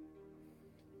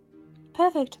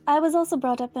 Perfect. I was also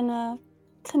brought up in a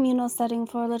communal setting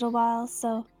for a little while,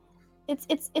 so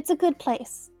it's a good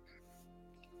place.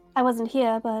 I wasn't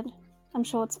here, but I'm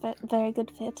sure it's a very good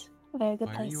fit. A very good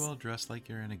Why place. are you all dressed like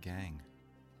you're in a gang?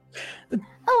 Oh,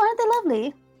 aren't they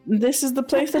lovely? this is the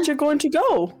place that you're going to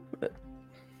go.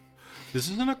 This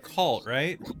isn't a cult,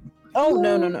 right? Oh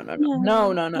no.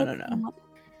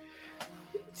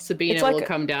 Sabina It's like will a-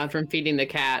 come down from feeding the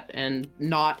cat and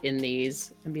not in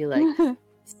these and be like,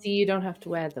 see, you don't have to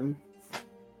wear them.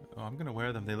 Oh, I'm gonna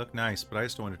wear them. They look nice, but I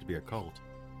just don't want it to be a cult.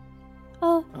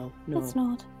 Oh, Oh, no. it's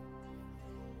not.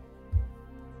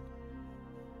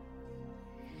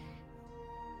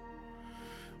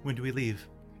 When do we leave?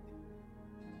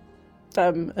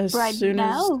 As Right soon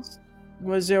now.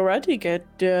 as you're ready,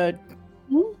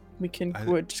 Hmm? we can. I-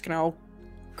 We're just gonna all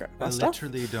grab I our stuff.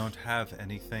 literally don't have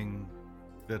anything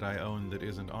that I own that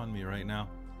isn't on me right now.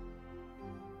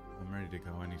 I'm ready to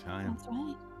go anytime. That's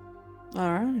right.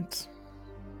 All right.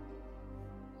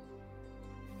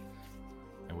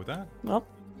 And with that, Well,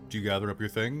 do you gather up your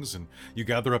things and you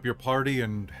gather up your party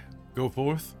and go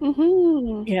forth?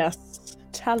 Mm-hmm. yes.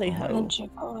 Tally ho. Adventure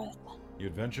forth. You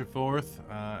adventure forth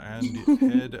and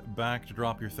head back to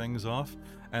drop your things off.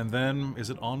 And then, is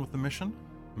it on with the mission?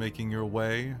 Making your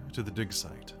way to the dig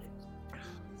site.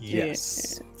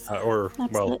 Yes. Or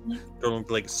well, Absolutely. don't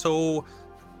like so.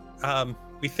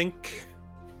 We think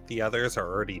the others are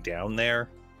already down there.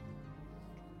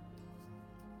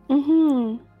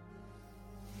 Mm-hmm.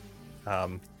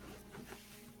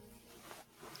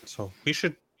 So we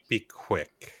should be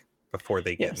quick before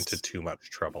they get Yes. into too much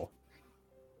trouble.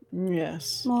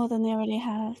 Yes. More than they already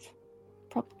have,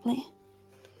 probably.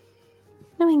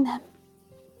 Knowing them.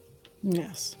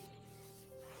 Yes.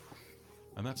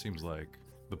 And that seems like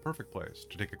the perfect place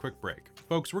to take a quick break.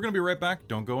 Folks, we're going to be right back.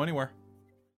 Don't go anywhere.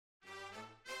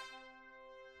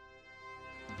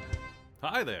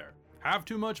 Hi there. Have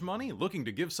too much money? Looking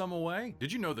to give some away?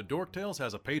 Did you know that Dorktales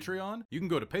has a Patreon? You can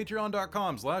go to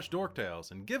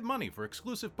patreon.com/Dorktales and give money for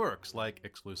exclusive perks like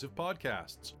exclusive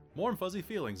podcasts, warm fuzzy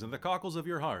feelings in the cockles of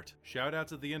your heart,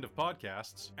 shoutouts at the end of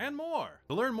podcasts, and more.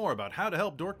 To learn more about how to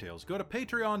help Dorktales, go to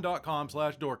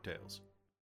patreon.com/Dorktales.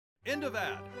 End of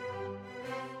ad.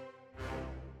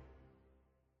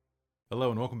 Hello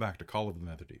and welcome back to Call of the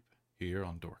Netherdeep, here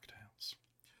on Dorktales.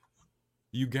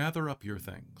 You gather up your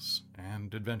things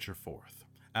and adventure forth.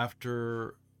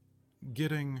 After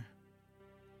getting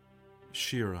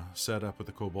Shira set up with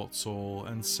the Cobalt Soul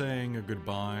and saying a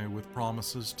goodbye with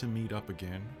promises to meet up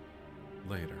again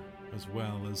later, as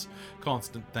well as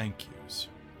constant thank yous,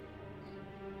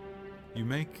 you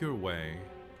make your way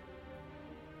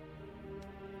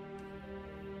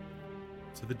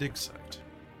to the dig site.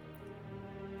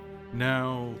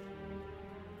 Now,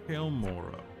 Kael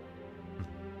Moro.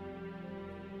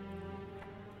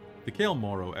 The Kael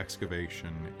Moro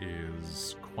excavation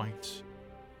is quite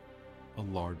a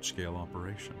large-scale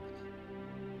operation.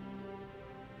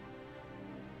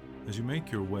 As you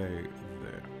make your way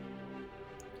there,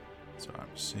 so I'm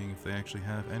seeing if they actually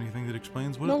have anything that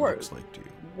explains what No it worries. looks like to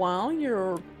you. while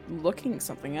you're looking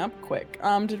something up quick,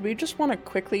 did we just want to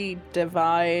quickly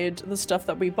divide the stuff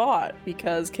that we bought?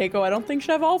 Because Keiko, I don't think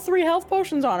should have all 3 health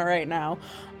potions on her right now.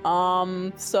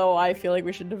 So I feel like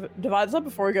we should divide this up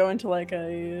before we go into like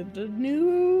a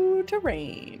new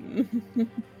terrain.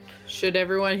 Should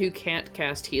everyone who can't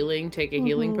cast healing take a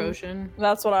healing potion?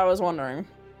 That's what I was wondering.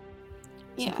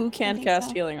 So Yeah, who I can't think cast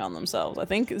so. healing on themselves? I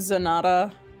think Zanata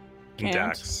And can't.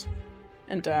 Dax.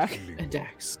 And Dax. And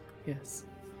Dax. Yes.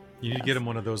 You need to get him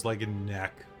one of those like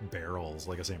neck barrels,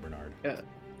 like a Saint Bernard.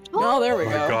 Oh, there we Oh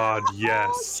go. my god,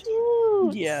 yes. Oh,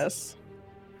 cute. Yes.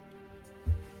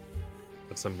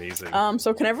 That's amazing.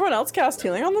 So can everyone else cast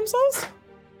healing on themselves?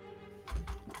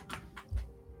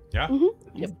 Yeah.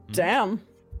 Mhm. Damn.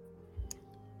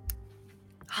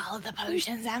 All the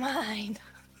potions are mine.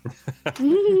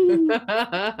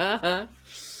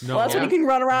 No, Well, that's when you can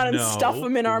run around and No, stuff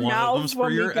them in our one of mouths them's when for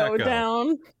we your go echo.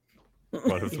 down.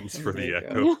 One of them's for the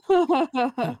There you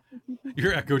echo.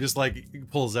 your echo just like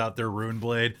pulls out their rune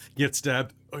blade, gets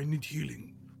stabbed. I need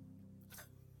healing.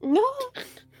 No. Oh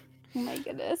my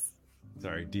goodness.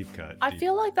 Sorry, deep cut. I deep-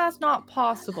 feel like that's not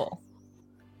possible.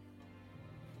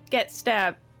 Get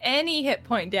stabbed. Any hit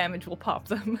point damage will pop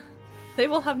them. They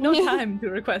will have no time to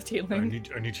request I healing.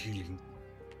 need healing.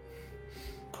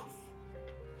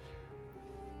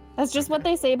 That's just what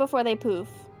they say before they poof.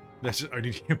 That's just, I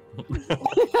need healing.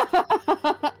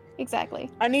 Exactly.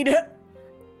 I need it.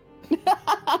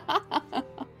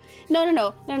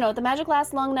 No. The magic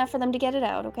lasts long enough for them to get it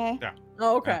out, okay?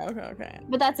 Oh, okay.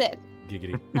 But that's it.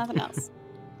 Giggity. Nothing else.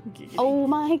 Giggity. Oh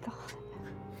my god.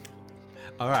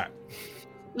 All right.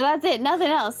 But that's it. Nothing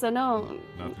else. So no.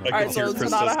 Nothing. I All right, can so hear Krista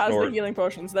Zanata has the snort. healing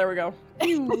potions. There we go.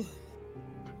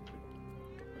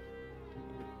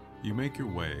 You make your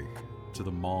way to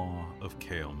the Maw of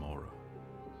Kael Moro.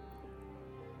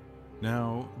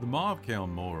 Now, the Maw of Kael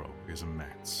Moro is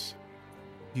immense.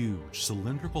 Huge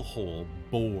cylindrical hole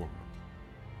bored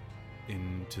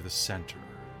into the center.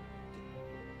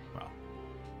 Well,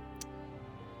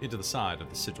 into the side of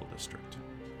the Sigil District.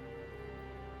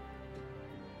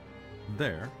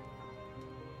 There,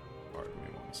 pardon me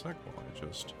one sec while I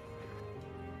just...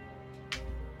 This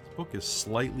book is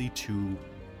slightly too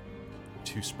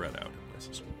spread out in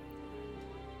places.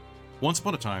 Once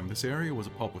upon a time, this area was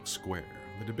a public square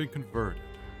that had been converted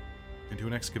into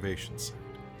an excavation site.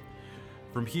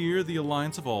 From here, the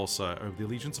Allegiance of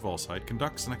Allsight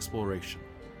conducts an exploration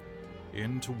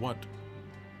into what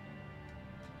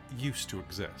used to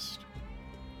exist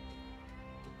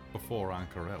before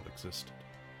Ankarel existed.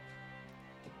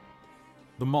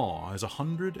 The Maw is a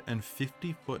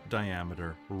 150-foot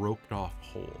diameter roped-off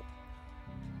hole,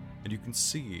 and you can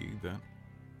see that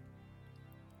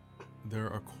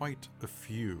there are quite a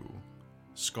few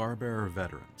Scarbearer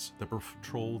veterans that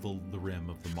patrol the rim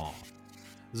of the Maw.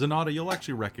 Zanata, you'll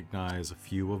actually recognize a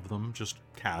few of them just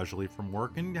casually from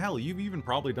work, and hell, you've even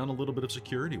probably done a little bit of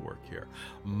security work here,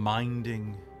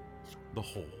 minding the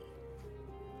hole.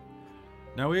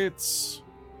 Now it's...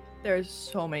 There's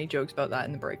so many jokes about that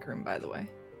in the break room, by the way.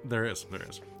 There is.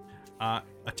 A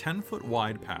 10-foot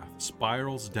wide path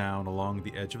spirals down along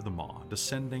the edge of the Maw,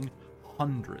 descending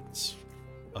hundreds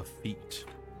of feet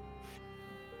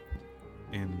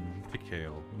into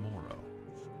Kael Moro.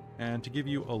 And to give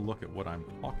you a look at what I'm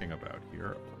talking about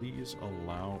here, please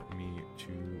allow me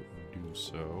to do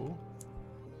so.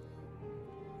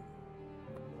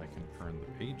 I can turn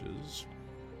the pages.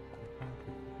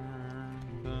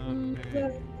 Turn the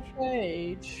page.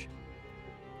 Page.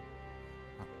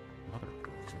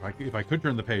 If I could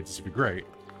turn the page, this would be great.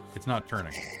 It's not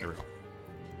turning. There we go.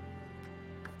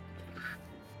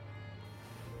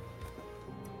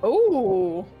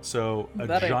 Oh. So a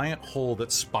That giant hole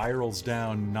that spirals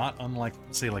down, not unlike,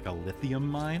 say, like a lithium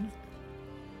mine,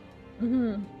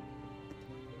 Mm-hmm.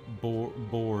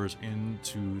 bores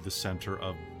into the center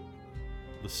of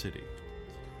the city.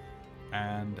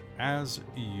 And as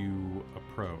you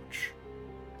approach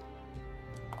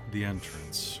the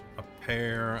entrance, a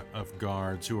pair of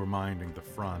guards who are minding the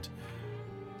front,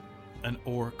 an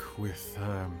orc with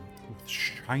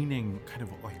shining kind of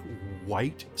like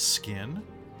white skin,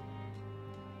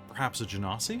 perhaps a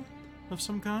genasi of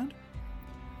some kind,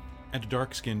 and a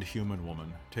dark-skinned human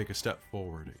woman take a step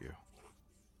forward at you.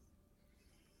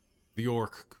 The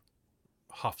orc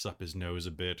huffs up his nose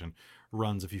a bit and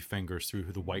runs a few fingers through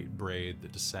the white braid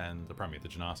that descends, pardon me, the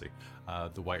genasi,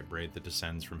 the white braid that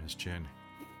descends from his chin.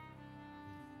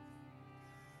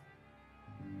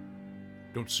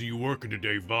 Don't see you working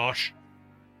today, Vosh.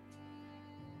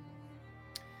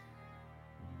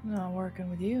 Not working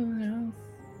with you, no.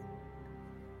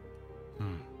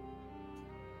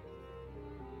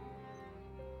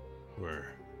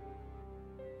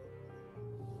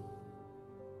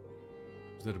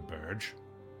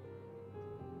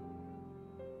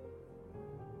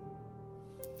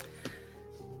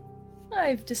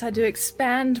 I've decided to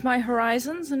expand my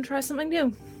horizons and try something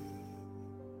new.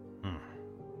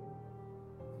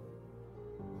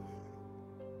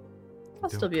 I'll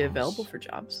still be available for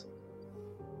jobs.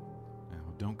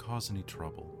 Don't cause any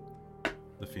trouble,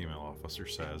 the female officer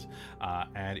says,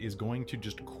 and is going to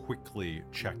just quickly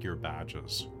check your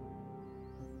badges.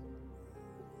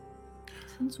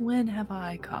 Since when have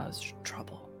I caused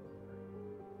trouble?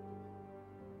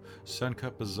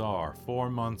 Suncut Bazaar,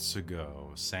 4 months ago.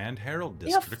 Sand Herald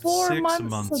Yeah, District, 4 6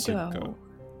 months ago.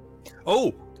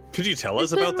 Oh, could you tell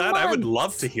us It's about been that? I would love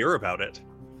months. to hear about it.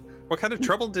 What kind of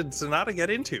trouble did Sonata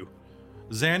get into?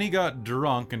 Zanny got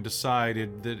drunk and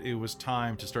decided that it was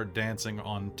time to start dancing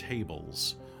on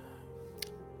tables.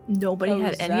 Nobody Oh,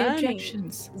 had any Zanny.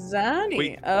 objections. Zanny.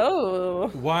 Wait. Oh.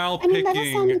 While I mean, that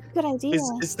does sound picking... like a good idea.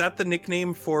 Is that the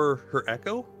nickname for her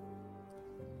echo?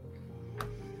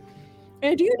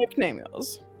 And do you nickname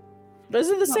yours? Is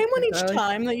it the Not same one each really.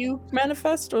 time that you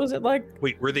manifest, or is it like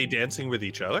Wait, were they dancing with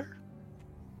each other?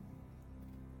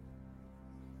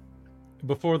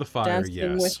 Before the fire, dancing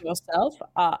yes. with yourself?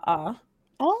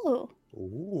 Oh.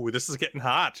 Ooh, this is getting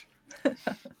hot.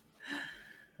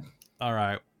 All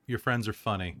right, your friends are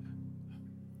funny.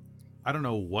 I don't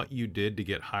know what you did to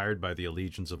get hired by the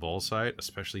Allegiance of Allsight,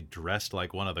 especially dressed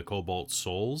like one of the Cobalt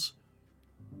Souls.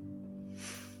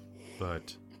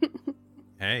 But,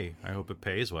 hey, I hope it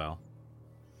pays well.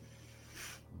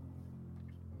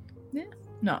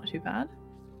 Not too bad.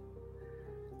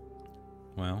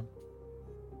 Well,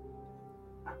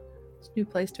 It's a new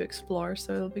place to explore,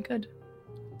 so it'll be good.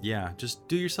 yeah, just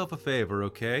do yourself a favor,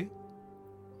 okay?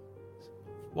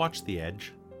 Watch the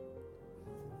edge.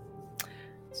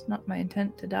 It's not my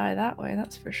intent to die that way,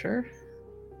 that's for sure.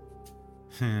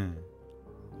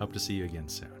 Hope to see you again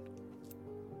soon.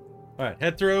 All right,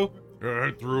 head through. Yeah,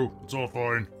 head through. It's all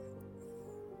fine.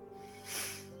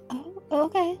 Oh,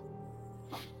 okay.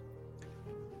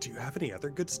 Do you have any other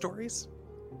good stories?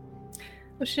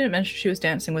 Well, she didn't mention she was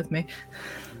dancing with me.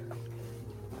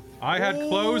 I had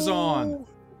clothes on.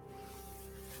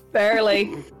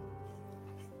 Barely.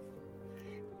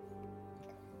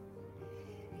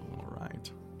 All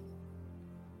right.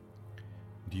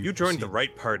 Do You joined the proceed-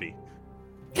 right party.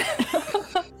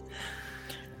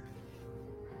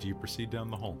 Do you proceed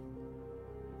down the hole?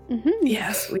 Mm-hmm.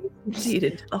 Yes, we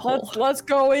proceeded the hole. let's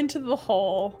go into the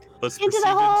hole. Let's Into the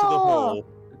proceed into the hole. hole.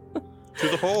 To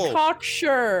the hole.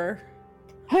 Cocksure.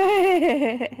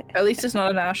 At least it's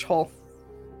not an ash hole.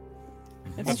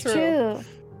 It's That's true. true.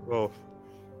 Oh,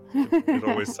 it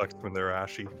always sucks when they're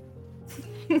ashy.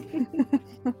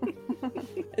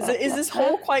 Is this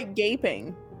hole quite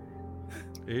gaping?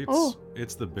 Oh.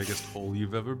 It's the biggest hole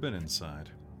you've ever been inside.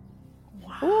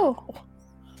 Ooh.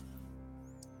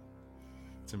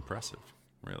 It's impressive,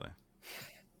 really.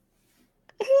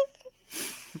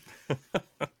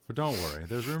 But don't worry,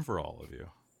 there's room for all of you.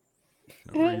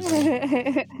 No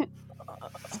reason.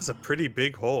 This is a pretty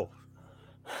big hole.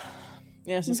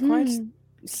 Yes, it's quite Mhm.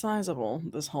 sizable,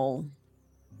 this hole.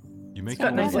 You make It's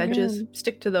got your nice way. edges.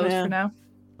 Stick to those Yeah. for now.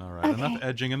 All right, enough Okay.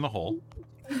 edging in the hole.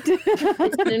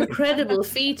 It's an incredible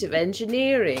feat of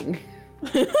engineering.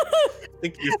 I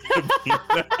think you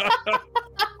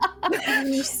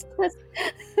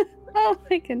Oh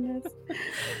my goodness.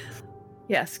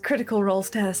 Yes, critical role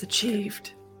status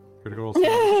achieved. Critical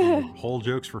Role hole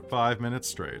jokes for 5 minutes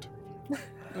straight.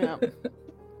 Yeah.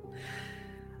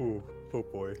 Ooh, oh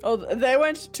boy. Oh, they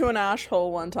went to an ash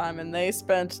hole one time, and they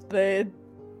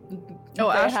Oh,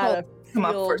 ash had hole a come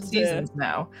up for field seasons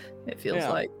now. It feels Yeah.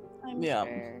 like. I'm Yeah.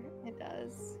 sure it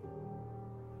does.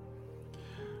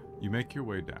 You make your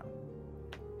way down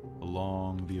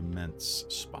along the immense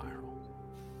spiral.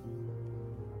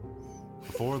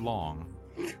 Before long,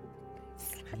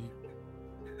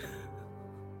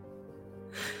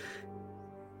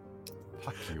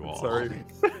 fuck you all. Sorry.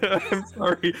 I'm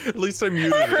sorry. At least I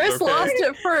muted it. Chris okay? lost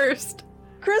it first.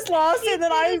 Chris lost it,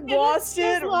 then I Chris lost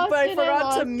it, lost but I it, I forgot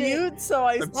lost to it. mute, so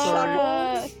I I'm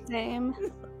sorry. chuckled. Same.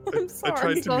 I'm I sorry.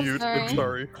 tried to so mute. I'm sorry.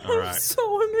 sorry. All I'm right.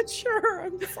 so immature.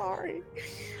 I'm sorry.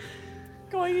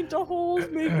 Going into holes,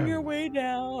 making your way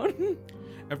down.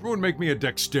 Everyone make me a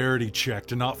dexterity check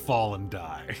to not fall and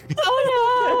die.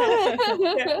 Oh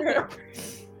no!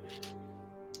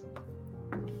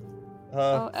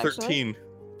 Oh, actually- 13.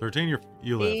 13,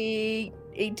 you live.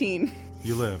 18.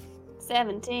 You live.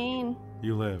 17.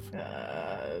 You live.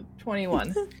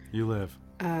 21. You live.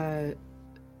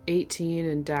 18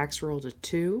 and Dax rolled a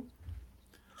 2.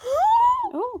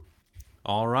 Oh.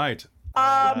 All right.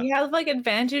 He has like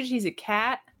advantage. He's a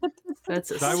cat.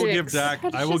 That's a 6. I will give Dax.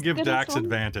 That's I will just give good Dax fun.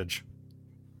 advantage.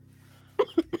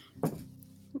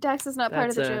 Dax is not part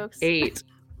of That's the a jokes. 8.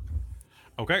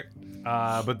 Okay.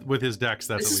 but with his dex,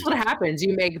 that's This at is least. what happens.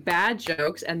 You make bad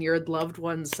jokes and your loved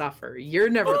ones suffer. You're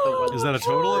never the one. Is that a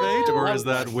total of 8, or is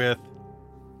that with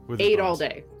 8 all bonus?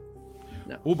 day?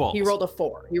 Ooh, balls. He rolled a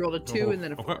 4. He rolled a 2 and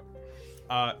then a 4.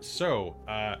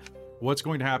 Okay. What's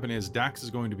going to happen is Dax is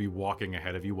going to be walking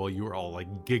ahead of you while you are all like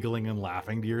giggling and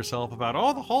laughing to yourself about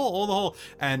the hole.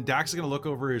 And Dax is going to look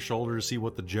over his shoulder to see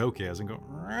what the joke is and go,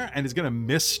 and he's going to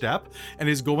misstep and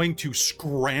is going to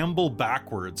scramble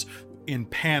backwards in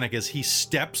panic as he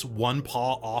steps one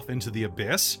paw off into the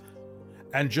abyss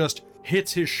and just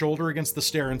hits his shoulder against the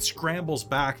stair and scrambles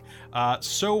back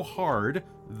so hard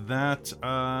that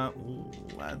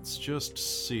let's just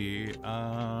see.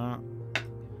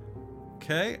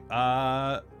 Okay,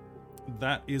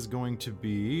 that is going to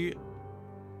be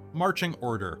marching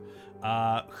order.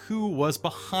 Who was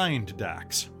behind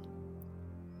Dax?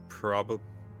 Probably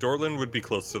Dorlin would be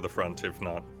close to the front, if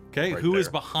not. Okay, right who is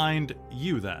there. behind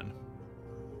you then?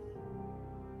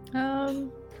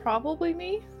 Probably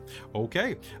me.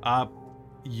 Okay,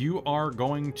 you are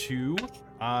going to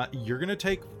you're gonna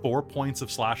take 4 points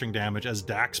of slashing damage as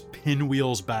Dax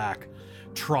pinwheels back,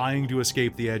 trying to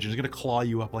escape the edge, and is gonna claw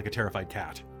you up like a terrified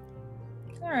cat.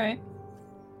 All right.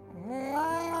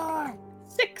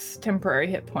 6 temporary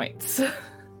hit points.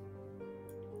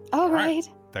 All right. right.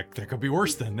 That could be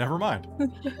worse then. Never mind.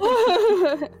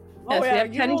 Yes, we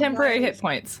have you 10 rolled temporary nice. hit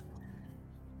points.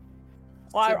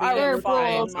 Well, So I they're was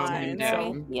fine both mine.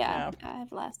 very- So, Yeah, I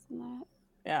have less than that.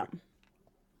 yeah.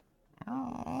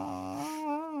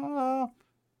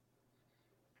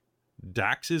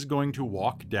 Dax is going to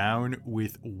walk down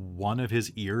with one of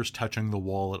his ears touching the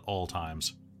wall at all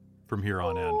times from here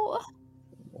on in. Oh.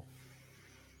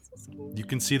 So scary. You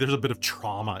can see there's a bit of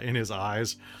trauma in his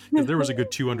eyes because there was a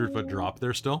good 200-foot drop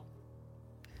there still.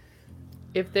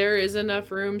 If there is enough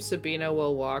room, Sabina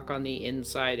will walk on the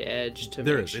inside edge to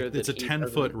There make is. sure that It's a he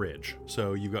 10-foot doesn't- ridge,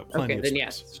 so you've got plenty Okay, of then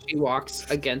space. yes, she walks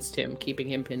against him, keeping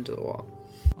him pinned to the wall.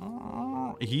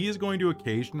 He is going to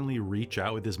occasionally reach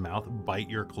out with his mouth, bite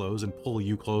your clothes, and pull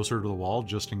you closer to the wall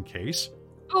just in case.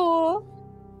 Oh.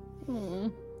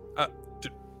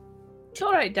 It's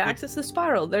all right, Dax. It's the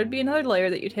spiral. There'd be another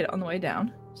layer that you'd hit on the way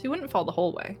down, so you wouldn't fall the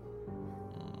whole way.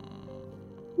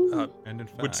 And in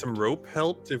fact, Would some rope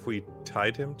help if we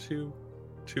tied him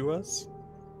to us?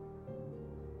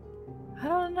 I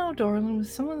don't know, Dorlin.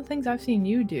 With some of the things I've seen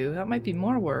you do, that might be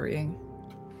more worrying.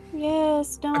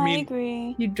 Yes, no, I I mean-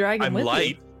 agree. You drag him I'm with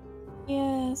light.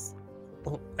 Yes.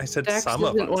 Well, I said Dax some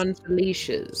of isn't us. one for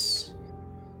leashes.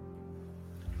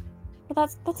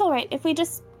 But that's all right. If we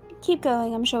just keep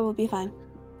going, I'm sure we'll be fine.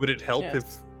 Would it help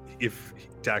Yes. if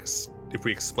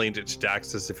we explained it to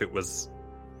Dax as if it was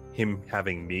him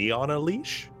having me on a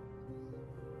leash?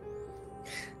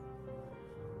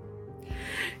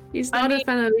 He's I not a mean,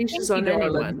 fan of leashes on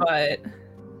Dorlin, anyone. but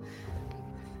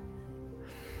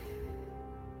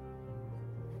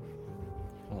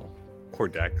Oh, poor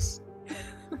Dax.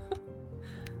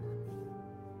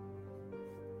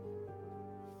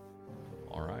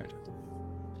 all right.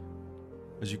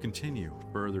 As you continue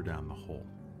further down the hole,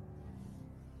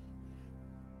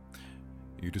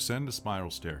 you descend a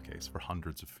spiral staircase for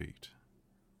hundreds of feet.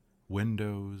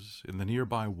 Windows in the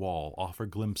nearby wall offer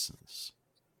glimpses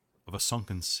of a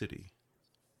sunken city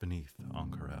beneath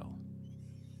Ank'Harel.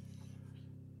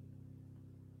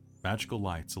 Magical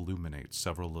lights illuminate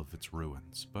several of its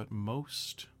ruins, but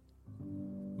most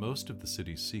of the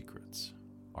city's secrets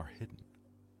are hidden.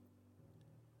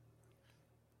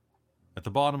 At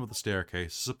the bottom of the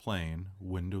staircase is a plain,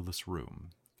 windowless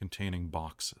room containing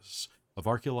boxes of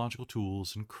archaeological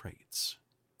tools and crates,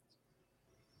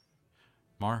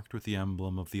 marked with the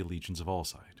emblem of the Allegiance of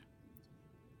Allsight.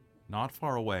 Not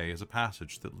far away is a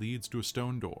passage that leads to a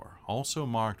stone door, also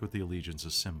marked with the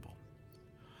Allegiance's symbol.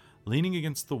 Leaning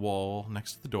against the wall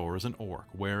next to the door is an orc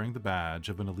wearing the badge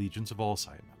of an Allegiance of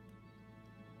Allsight member.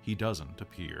 He doesn't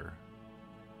appear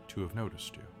to have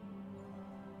noticed you.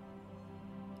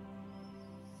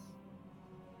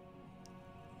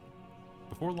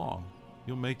 Before long,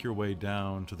 you'll make your way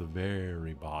down to the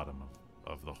very bottom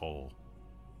of the hole.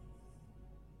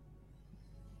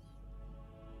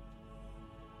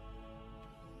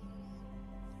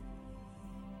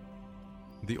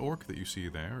 The orc that you see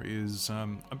there is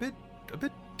a bit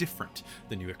different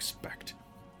than you expect.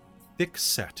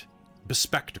 Thick-set,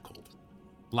 bespectacled,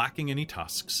 lacking any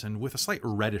tusks, and with a slight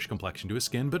reddish complexion to his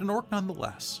skin, but an orc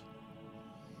nonetheless.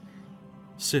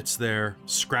 Sits there,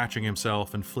 scratching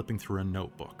himself and flipping through a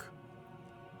notebook.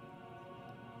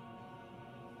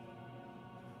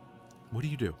 What do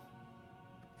you do?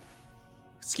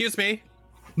 Excuse me.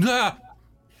 Ah!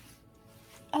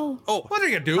 Oh, Oh, What are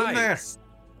you doing hi. there?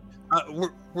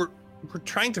 we're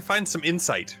trying to find some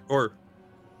insight, or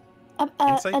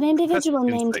Insight? An individual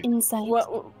Professor named Insight.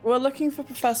 Insight. We're looking for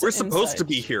Professor. we're supposed to Insight.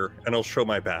 be here, and I'll show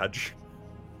my badge,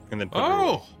 and then put it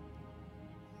away.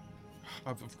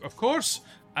 Oh, of course.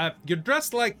 You're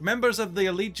dressed like members of the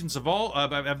Allegiance of all of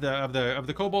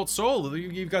the Cobalt Soul.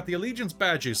 You've got the Allegiance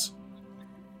badges.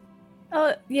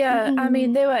 Oh, yeah, I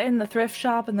mean, they were in the thrift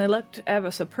shop and they looked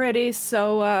ever so pretty,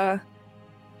 so,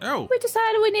 Oh, we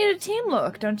decided we needed a team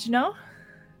look, don't you know?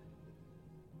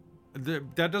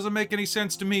 that doesn't make any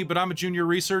sense to me. But I'm a junior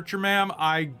researcher, ma'am.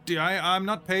 I'm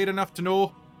not paid enough to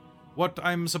know what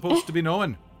I'm supposed to be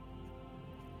knowing.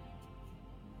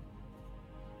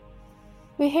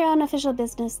 We're here on official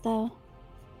business, though.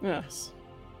 Yes.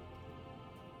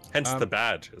 Hence the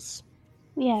badges.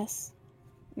 Yes.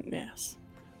 Yes.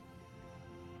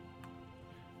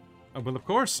 Well, of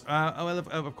course.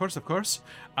 Of course.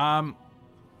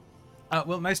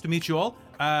 Well, nice to meet you all.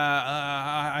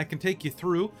 I can take you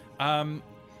through.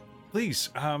 Please,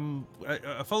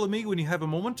 follow me when you have a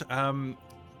moment.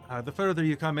 The further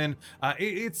you come in,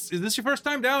 is this your first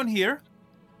time down here?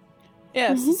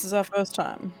 Yes, this is our first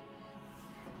time.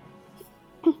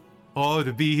 Oh,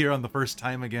 to be here on the first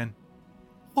time again.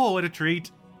 Oh, what a treat.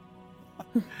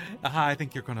 I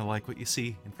think you're going to like what you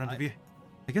see in front of you.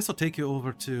 I guess I'll take you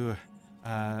over to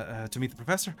meet the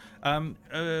professor.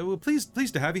 Well,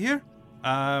 pleased to have you here.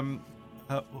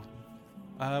 What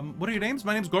are your names?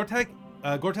 My name's Gortag.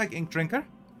 Gortag Ink Drinker.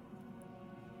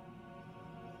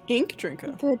 Ink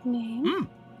Drinker. Good name.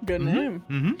 Good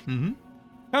name.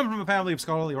 Come from a family of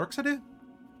scholarly orcs, I do.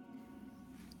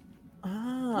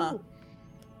 Ah.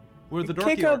 We're the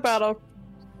dorky Keiko orcs. battle.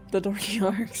 The dorky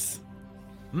orcs.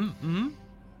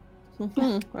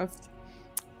 That's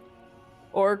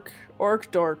orc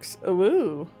dorks.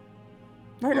 Ooh.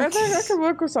 I think I could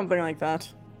work with something like that.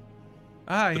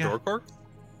 Ah, The yeah. dork orc?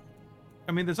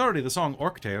 I mean, there's already the song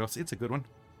Orc Tales. It's a good one.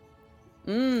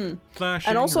 Flashing,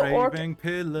 And also orc- raving,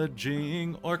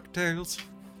 pillaging, Orc Tales.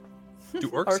 Do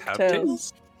orcs Orc have tails.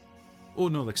 tails? Oh,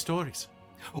 no, like stories.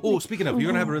 Oh, speaking of, you're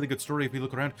going to have a really good story if you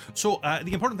look around. So,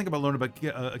 the important thing about learning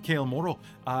about Kale Moro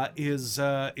is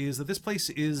that this place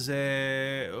is,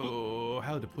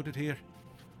 how to put it here?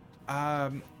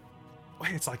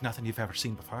 It's like nothing you've ever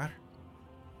seen before.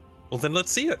 Well, then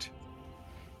let's see it.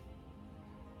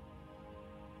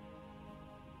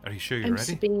 Are you sure you're I'm ready?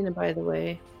 Sabina, by the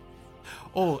way.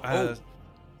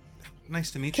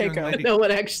 Nice to meet you, young Keiko. lady. No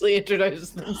one actually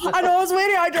introduces themselves. I know, I was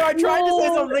waiting. I tried to say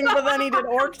No. something, but then he did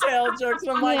orc tail jokes.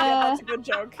 And I'm like, yeah, Yeah. that's a good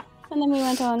joke. And then we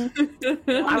went on. I was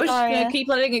just sorry. gonna keep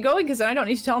letting it going because I don't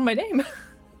need to tell him my name.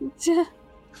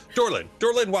 Dorlin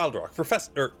Wildrock,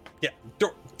 Professor.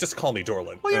 Just call me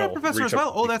Dorlin. Oh, you're and a I'll professor reach as up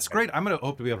well. to Oh, you. that's great. I'm going to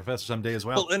hope to be a professor someday as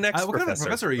well. Well, an what kind of ex-professor,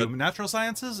 professor are you? but- Natural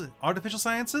sciences? Artificial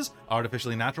sciences?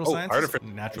 Artificially natural sciences?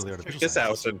 Naturally artificial Check this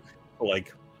out sciences. and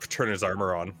like turn his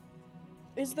armor on.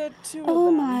 Is there two Oh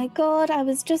of them? my god, I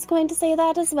was just going to say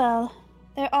that as well.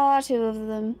 There are two of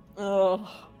them. Oh.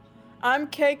 I'm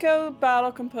Keiko,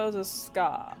 battle composer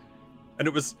Ska. And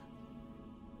it was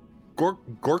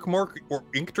Gorkmork or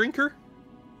Ink Drinker?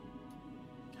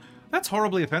 That's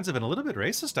horribly offensive and a little bit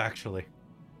racist, actually.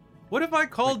 What if I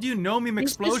called you Nomium He's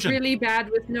just Explosion? really bad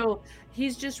with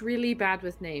He's just really bad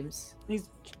with names. He's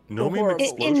Nomium horrible.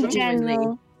 Explosion? In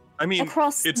general, I mean,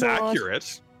 across it's the board.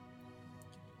 accurate.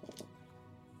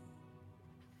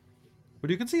 But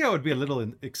you can see how it would be a little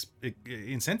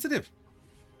insensitive.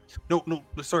 No,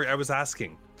 sorry, I was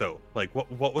asking though. Like,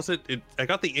 what was it? I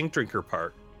got the Ink Drinker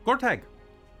part. Gortag.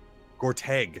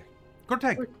 Gortag.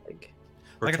 Like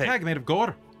a Gortag. tag made of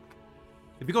gore.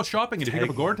 If you go shopping and you pick up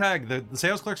a Tag. gore tag, the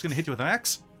sales clerk's going to hit you with an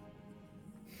axe.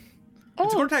 It's a Oh,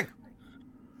 gore tag.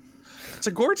 It's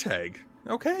a Gortag.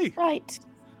 Okay. right.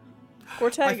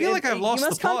 Gortag. I feel like I've lost you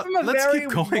must the come plot. from a Let's very keep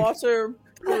going.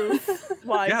 waterproof,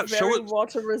 like Yeah, show very it-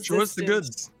 water resistant Show us the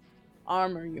goods.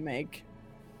 armor you make.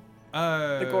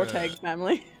 The The Gortag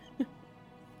family.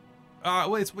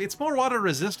 Well, it's more water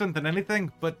resistant than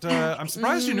anything, but I'm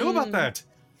surprised you knew about that.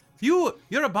 You're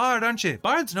a bard, aren't you?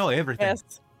 Bards know everything. Yes.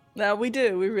 No, we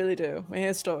do. We really do. We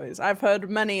hear stories. I've heard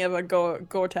many of a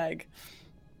Gortag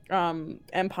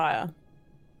empire,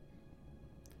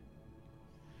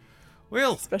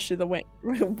 Well, especially the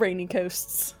rainy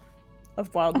coasts of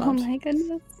Oh Wildmount. my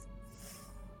goodness.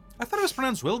 I thought it was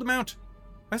pronounced Wildemount.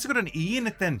 Why has it got an E in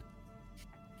it then?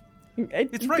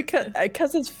 It's right.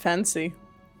 Because it's fancy.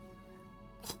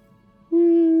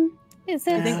 Is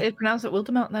I it? think they'd pronounce it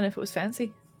Wildemount then if it was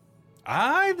fancy.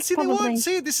 See, they Probably. won't.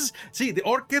 See, the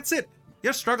orc gets it.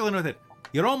 You're struggling with it.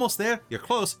 You're almost there. You're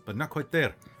close, but not quite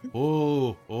there.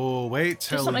 Oh, wait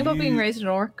till Just something about being raised an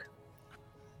orc.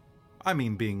 I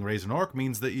mean, being raised an orc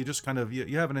means that you just kind of,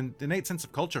 you have an innate sense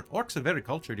of culture. Orcs are very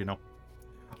cultured, you know.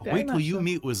 Very Wait till much you so.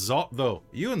 meet with Zot, though.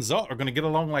 You and Zot are going to get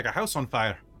along like a house on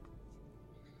fire.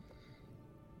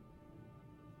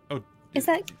 Oh, Is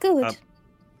that good?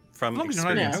 From As long as you're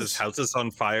not in your experiences, house. houses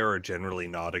on fire are generally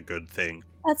not a good thing.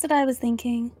 That's what I was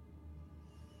thinking.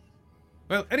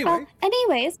 well, anyway.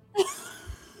 Anyways,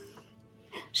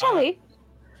 shall we?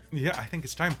 Yeah, I think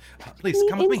it's time. Please, Meet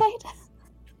come with me. inside?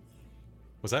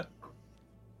 Was that?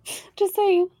 Just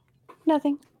saying.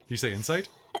 Nothing. Did you say insight?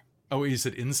 Oh, you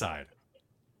said inside.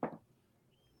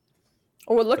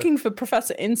 Oh, we're looking for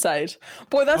Professor Insight.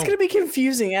 Boy, that's Oh. going to be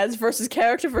confusing as versus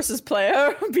character versus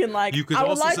player. Being like, You could I would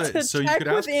also like say, to so you check could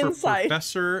with ask for Insight.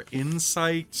 Professor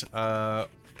Insight.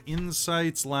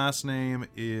 Insight's last name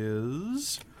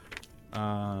is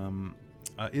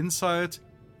Insight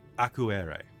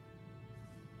Acuere.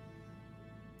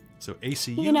 So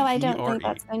A-C-U-E-R-E. You know, I don't think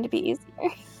that's going to be easier.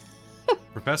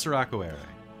 Professor Acuere.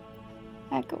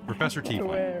 Professor Tiefling.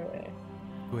 Where-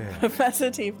 Acuere. Professor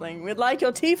Tiefling. We'd like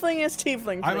your Tiefling as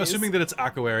Tiefling, please. I'm assuming that it's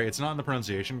Acuere. It's not in the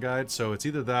pronunciation guide, so it's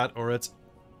either that or it's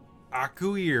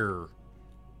Acuir.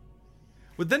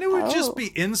 But then it would just Oh. be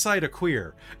inside a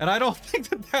queer, and I don't think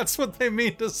that that's what they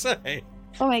mean to say.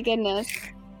 Oh my goodness.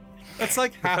 That's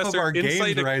like half of Professor our games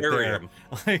Insight right there. Aquarium.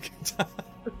 Like,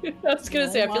 I was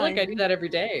gonna say, I feel like I my. do that every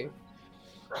day.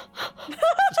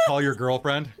 just call your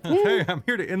girlfriend. Hey, I'm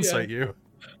here to insight you.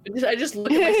 I just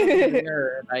look at myself in the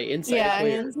mirror and I insight Yeah,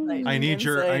 clear. Insight. I need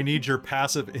your Insight.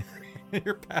 passive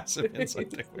your passive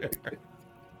insight to clear.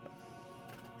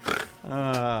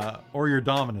 Or your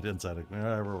dominant insight,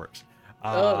 whatever works.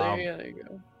 Oh, there you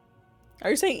go. Are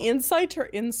you saying insight or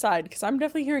inside? Because I'm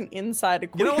definitely hearing inside a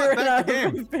You know queer. what? Back to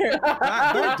game.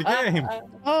 Back to game.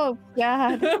 Oh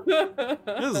god.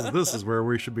 This is where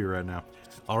we should be right now.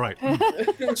 All right.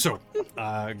 So,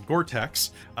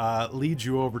 Gore-Tex leads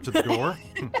you over to the door.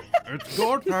 It's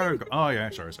Gore-Tex. Oh yeah,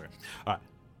 sorry.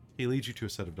 He leads you to a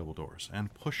set of double doors,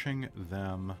 and pushing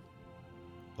them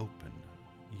open,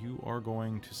 you are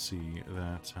going to see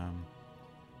that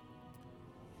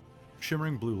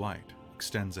shimmering blue light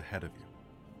extends ahead of you.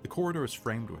 The corridor is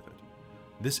framed with it.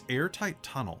 This airtight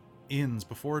tunnel ends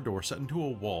before a door set into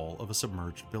a wall of a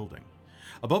submerged building.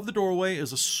 Above the doorway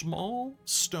is a small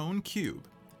stone cube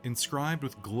inscribed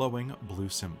with glowing blue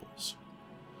symbols.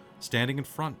 Standing in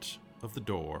front of the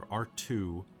door are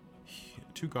two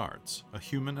guards, a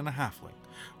human and a halfling,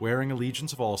 wearing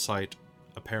Allegiance of Allsight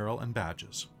apparel and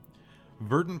badges.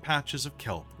 Verdant patches of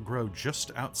kelp grow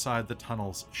just outside the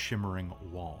tunnel's shimmering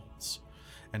walls,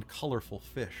 and colorful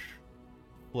fish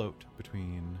float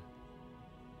between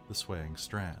the swaying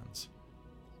strands.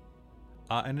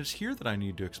 And it's here that I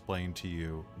need to explain to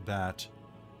you that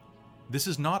this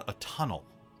is not a tunnel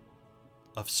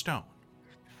of stone.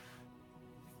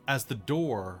 As the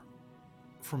door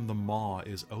from the maw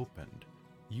is opened,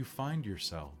 you find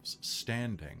yourselves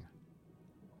standing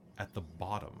at the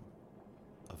bottom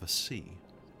of a sea,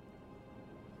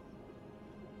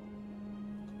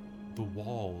 the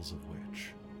walls of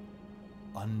which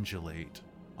undulate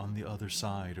on the other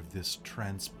side of this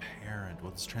translucent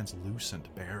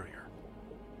barrier.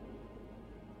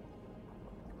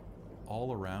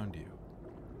 All around you,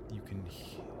 you can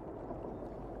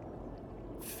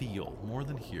feel more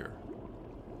than hear.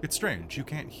 It's strange, you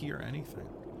can't hear anything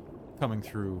coming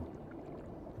through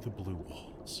the blue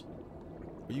walls,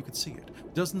 but you can see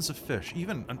it. Dozens of fish,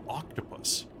 even an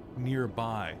octopus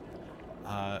nearby,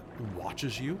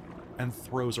 watches you and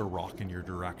throws a rock in your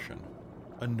direction,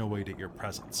 annoyed at your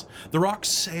presence. The rock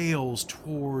sails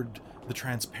toward the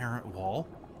transparent wall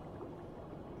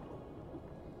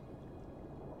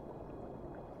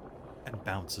and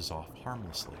bounces off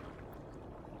harmlessly.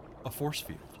 A force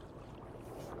field.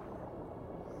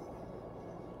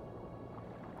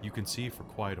 You can see for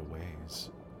quite a ways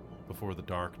before the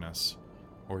darkness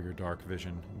or your dark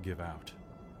vision give out.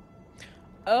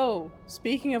 Oh,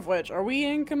 speaking of which, are we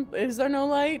in? Is there no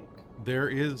light? There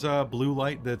is blue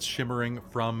light that's shimmering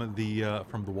from the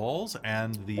walls,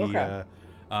 and the Okay.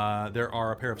 there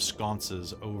are a pair of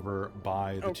sconces over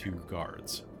by the two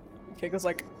guards. Okay, because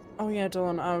like, oh yeah,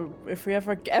 Dylan. If we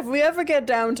ever get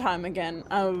downtime again,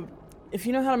 if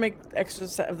you know how to make extra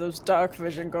set of those dark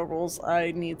vision goggles,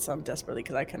 I need some desperately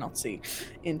because I cannot see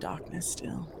in darkness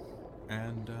still.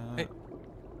 And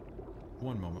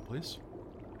one moment, please.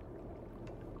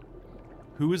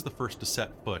 Who is the first to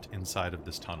set foot inside of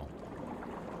this tunnel?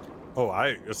 Oh,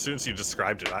 as soon as you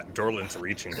described it, Dorlin's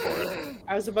reaching for it.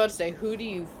 I was about to say, who do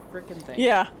you freaking think?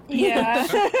 Yeah. Yeah.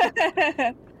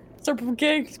 So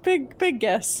big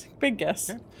guess. Big guess.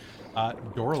 Okay.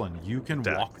 Dorlin, you can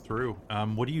Death. walk through.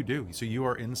 What do? So you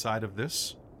are inside of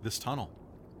this this tunnel.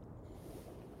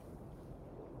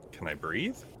 Can I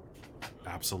breathe?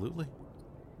 Absolutely.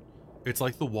 It's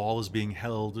like the wall is being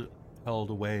held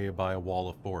away by a wall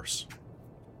of force.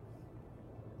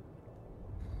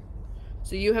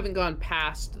 So you haven't gone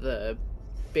past the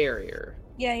barrier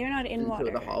Yeah, you're not in into water.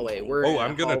 the or hallway. anything. We're in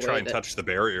I'm a gonna try hallway and that- touch the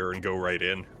barrier and go right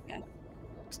in. Yeah.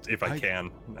 If I I-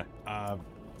 can.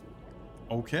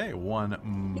 Okay, one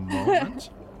moment.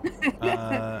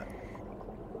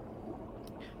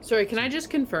 Sorry, can I just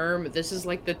confirm this is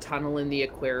like the tunnel in the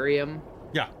aquarium?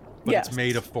 Yeah, but Yes. it's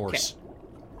made of force.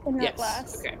 In that Yes.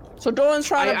 glass. Okay. So Dolan's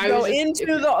trying to I go was just-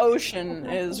 into the ocean.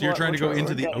 Is So you're what trying to go we're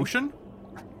into the getting. ocean?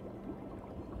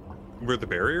 Where the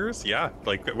barrier is? Yeah.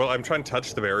 I'm trying to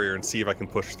touch the barrier and see if I can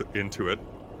push into it.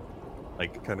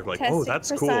 Like, kind of like, Test oh, it that's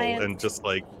for cool. science. And just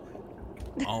like,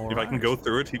 All if I can right. go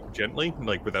through it gently,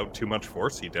 like without too much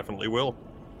force, you definitely will.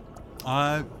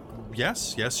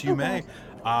 Yes, you may.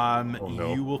 Oh,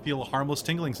 no. You will feel a harmless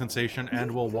tingling sensation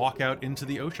and will walk out into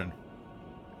the ocean.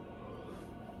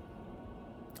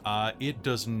 It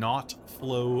does not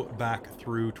flow back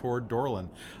through toward Dorlin.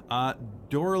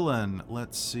 Dorlin,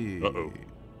 let's see. Uh-oh.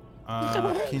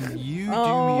 Can you do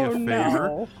Oh, me a favor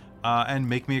no. and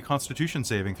make me a Constitution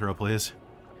saving throw, please?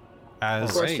 As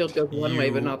Of course, Right. Tilt goes one way,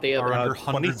 but you not the are other. under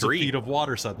hundreds of 23. feet of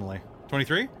water suddenly.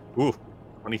 23? Ooh,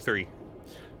 23.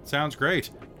 Sounds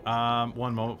great.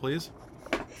 One moment, please.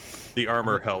 The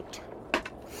armor helped.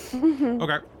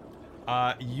 Okay.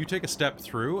 You take a step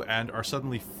through and are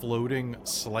suddenly floating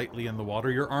slightly in the water.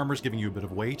 Your armor's giving you a bit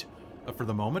of weight for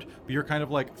the moment, but you're kind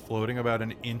of like floating about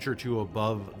an inch or two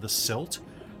above the silt.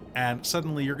 And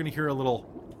suddenly you're going to hear a little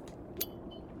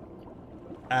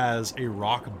as a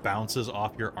rock bounces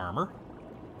off your armor.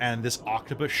 And this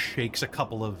octopus shakes a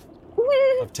couple of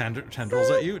tendrils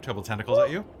at you, a couple of tentacles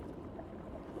at you.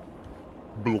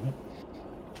 Boom.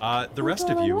 The rest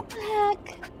of you, What the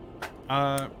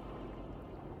heck?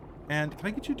 and can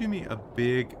I get you to do me a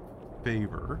big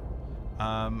favor?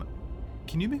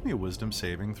 Can you make me a wisdom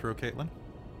saving throw, Caitlin?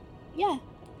 Yeah.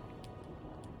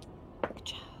 Good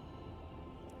job.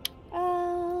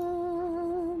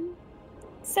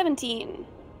 17.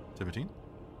 17?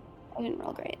 I didn't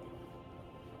roll great.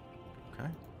 Okay.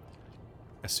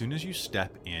 As soon as you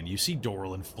step in, you see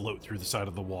Dorlin float through the side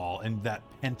of the wall, and that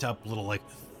pent-up little like,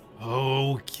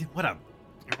 oh, what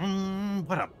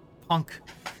a punk.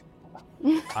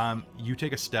 You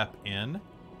take a step in,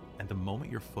 and the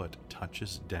moment your foot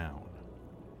touches down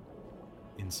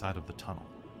inside of the tunnel,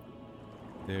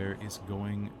 there is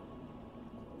going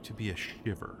to be a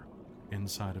shiver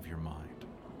inside of your mind.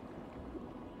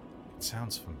 It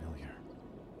sounds familiar.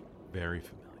 Very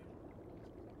familiar.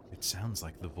 It sounds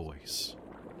like the voice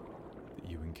that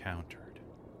you encountered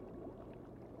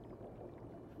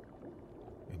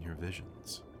in your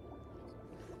visions,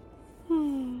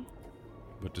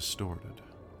 but distorted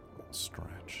and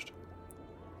stretched.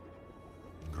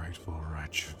 Grateful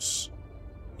righteous,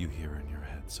 you hear in your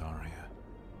head, Zarya.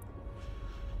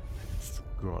 I've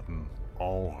forgotten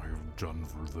all I have done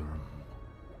for them.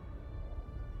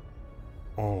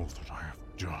 All that I have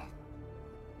done.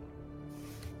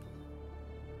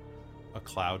 A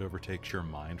cloud overtakes your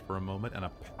mind for a moment, and a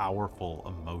powerful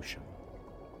emotion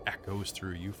echoes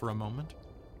through you for a moment,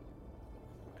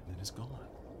 and then is gone.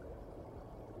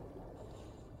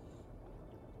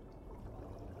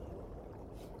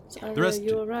 Sorry, The rest-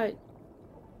 you all right?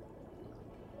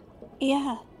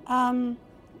 Yeah.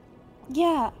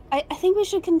 Yeah. I think we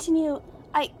should continue.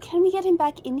 Can we get him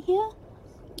back in here?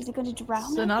 Is he going to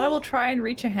drown? So out Nada there? will try and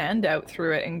reach a hand out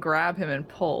through it and grab him and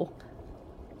pull.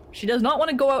 She does not want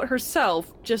to go out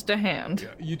herself, just a hand.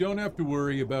 Yeah, you don't have to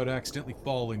worry about accidentally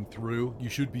falling through. You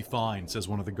should be fine, says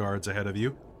one of the guards ahead of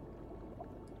you.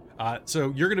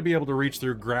 So you're going to be able to reach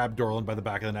through, grab Dorlin by the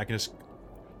back of the neck, and just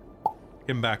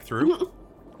him back through.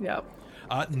 Yep.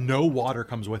 No water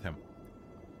comes with him.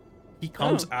 He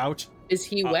comes out. Is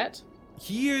he wet?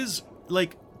 He is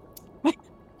like,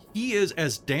 he is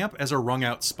as damp as a wrung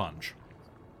out sponge.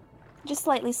 Just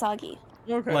slightly soggy.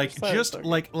 Okay, Like so- just so-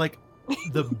 like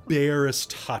the barest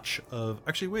touch of.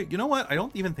 Actually, wait. You know what? I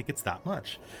don't even think it's that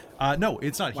much. No,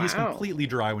 it's not. He's Wow. completely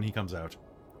dry when he comes out.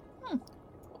 Oh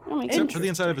my Except goodness. for the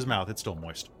inside of his mouth, it's still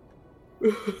moist.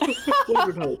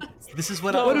 What This is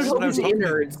what I about was his talking about.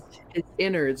 innards? His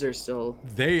innards are still.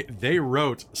 They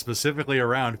wrote specifically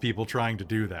around people trying to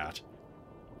do that,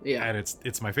 Yeah. and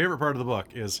it's my favorite part of the book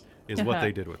is what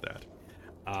they did with that.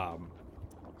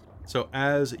 So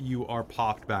as you are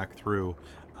popped back through,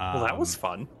 Well, that was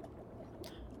fun.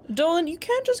 Dolan, you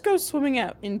can't just go swimming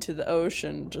out into the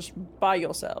ocean just by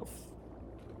yourself.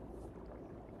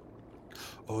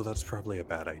 Oh, that's probably a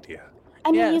bad idea.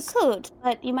 I mean, Yes. you could,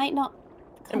 but you might not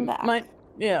come back.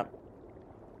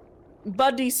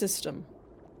 Buddy system.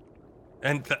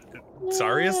 And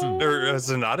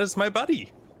Zanata's my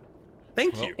buddy.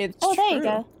 Thank you. It's Oh, there you true.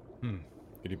 go.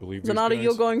 Can you believe these Zanata,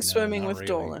 you're guys? going No, swimming not with really.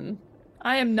 Dolan.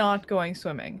 I am not going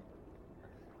swimming.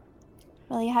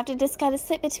 Well, you have to just gotta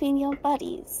sit between your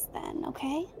buddies then,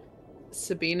 okay?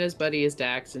 Sabina's buddy is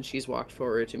Dax, and she's walked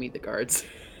forward to meet the guards.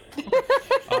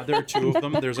 There are two of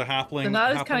them. There's a halfling.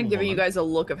 Zanata's halfling kind of giving you woman. guys a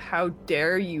look of how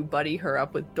dare you buddy her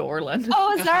up with Dorland.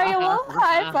 Oh, Zarya will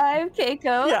high five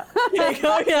Keiko. Yeah.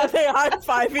 Yeah, they high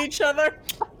five each other.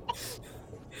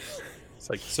 It's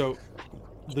like, So,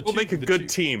 we'll make a good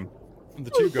team. The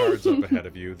two guards up ahead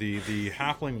of you. The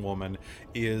halfling woman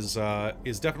is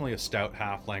definitely a stout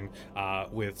halfling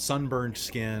with sunburned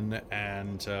skin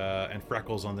and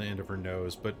freckles on the end of her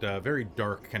nose, but very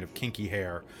dark, kind of kinky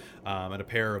hair, and a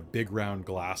pair of big round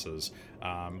glasses.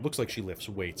 Looks like she lifts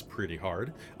weights pretty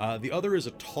hard. The other is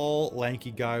a tall,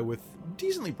 lanky guy with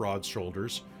decently broad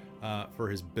shoulders for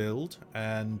his build,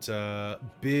 and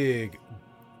big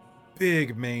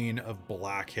mane of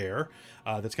black hair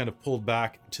that's kind of pulled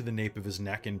back to the nape of his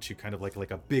neck into kind of like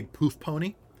a big poof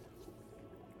pony.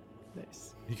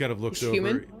 Nice. He kind of looks He's over.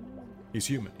 human? He's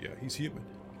human. Yeah, he's human.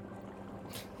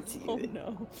 Oh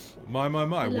no. My,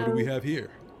 what do we have here?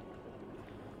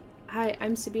 Hi,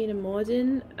 I'm Sabina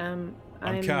Morden. I'm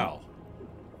Cal.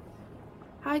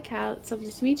 Hi, Cal. It's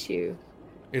lovely to meet you.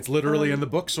 It's literally in the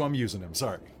book, so I'm using him.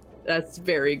 Sorry. That's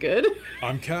very good.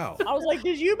 I'm Cal. I was like,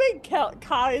 did you make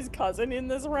Kai's cousin in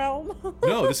this realm?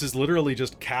 No, this is literally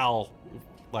just Cal,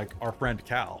 like our friend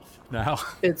Cal. Now,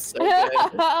 It's so good.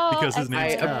 because his I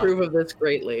name's Cal. approve of this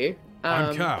greatly.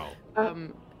 I'm Cal.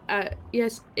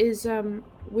 Yes,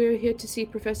 we're here to see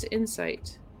Professor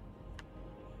Insight.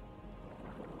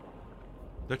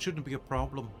 That shouldn't be a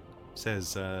problem,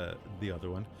 says the other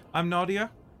one. I'm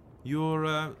Nadia.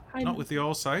 You're not with the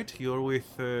All Sight. You're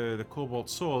with the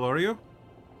Cobalt Soul, are you?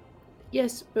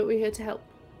 Yes, but we're here to help.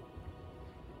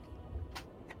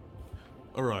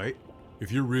 All right.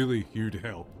 If you're really here to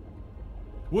help,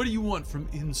 what do you want from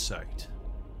Insight?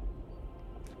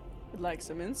 Would like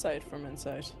some insight from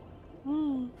Insight.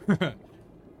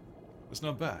 That's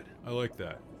not bad. I like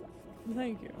that.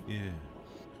 Thank you. Yeah.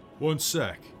 One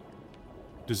sec.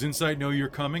 Does Insight know you're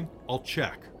coming? I'll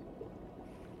check.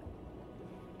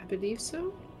 I believe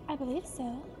so. I believe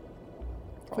so.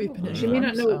 She may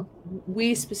not know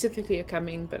we specifically are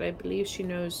coming, but I believe she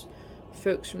knows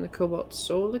folks from the Cobalt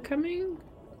Soul are coming.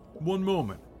 One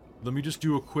moment. Let me just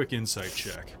do a quick insight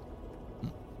check.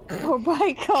 Oh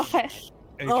my gosh.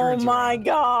 And he Oh turns my around.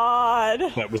 god.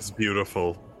 That was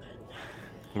beautiful.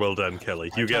 Well done,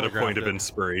 Kelly. You get a point of telegraphed it.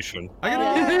 inspiration. I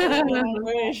gotta...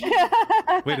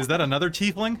 Wait, is that another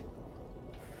tiefling?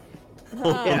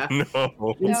 Yeah. Oh,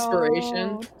 no.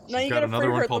 Inspiration. Now I've you got gotta another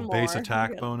free one hurt called them base more.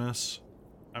 attack Yeah. bonus.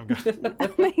 I've got...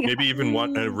 Maybe even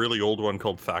one, a really old one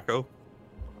called Thaco.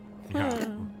 Yeah.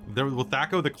 Well,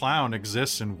 Thaco the Clown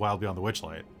exists in Wild Beyond the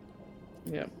Witchlight.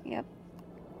 Yeah. Yep.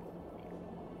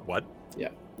 What? Yeah.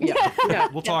 Yeah.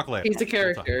 We'll talk later. He's a We'll talk.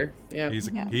 character. Yeah.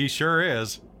 Yeah. He sure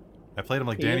is. I played him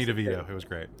like He Danny is a DeVito. It was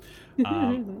great.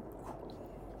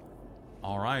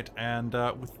 All right, and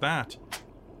with that,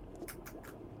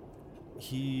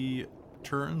 he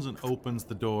turns and opens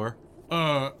the door.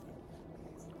 Duh,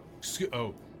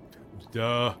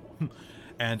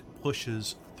 and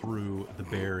pushes through the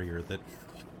barrier that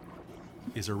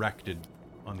is erected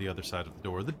on the other side of the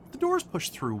door. The door's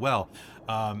pushed through well.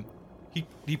 He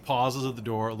pauses at the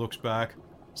door, looks back,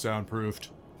 soundproofed,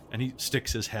 and he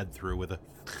sticks his head through with a...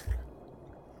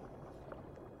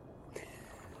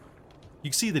 You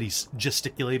can see that he's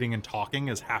gesticulating and talking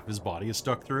as half his body is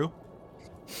stuck through.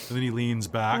 And then he leans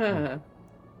back. and,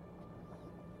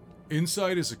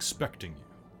 Inside is expecting you.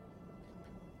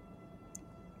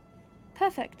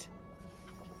 Perfect.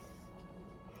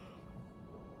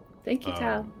 Thank you,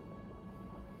 Cal.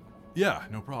 Yeah,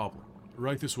 no problem.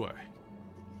 Right this way.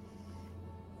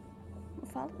 We'll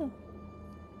follow.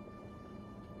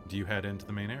 Do you head into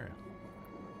the main area?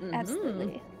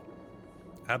 Absolutely.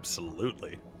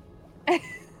 Absolutely.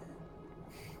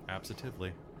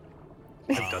 Absolutely.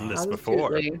 I've done this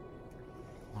before. Absolutely.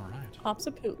 All right.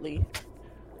 Absolutely.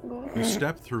 You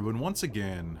step through, and once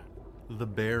again, the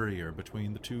barrier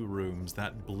between the two rooms,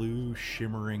 that blue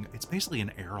shimmering, it's basically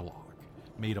an airlock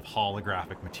made of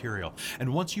holographic material.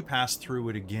 And once you pass through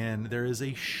it again, there is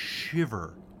a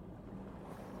shiver.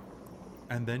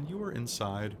 And then you are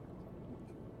inside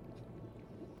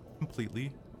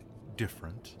completely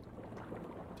different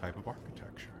type of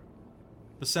architecture.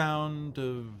 The sound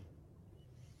of,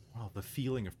 well, the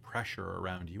feeling of pressure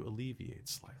around you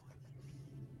alleviates slightly.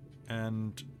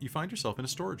 And you find yourself in a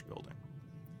storage building.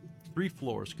 3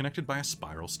 floors connected by a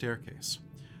spiral staircase.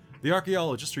 The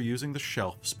archaeologists are using the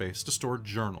shelf space to store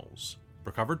journals,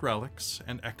 recovered relics,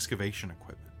 and excavation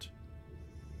equipment.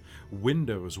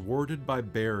 Windows warded by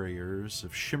barriers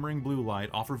of shimmering blue light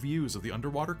offer views of the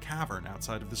underwater cavern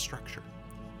outside of the structure.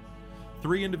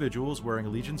 3 individuals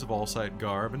wearing Legions of Allsight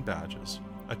garb and badges,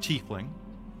 a tiefling,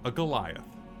 a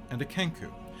Goliath, and a Kenku,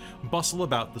 bustle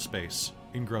about the space,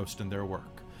 engrossed in their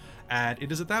work. And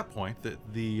it is at that point that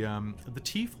the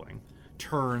tiefling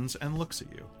turns and looks at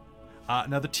you.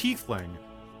 Now the tiefling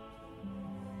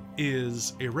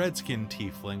is a red-skinned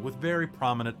tiefling with very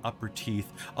prominent upper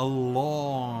teeth, a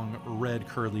long red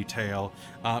curly tail,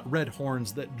 red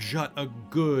horns that jut a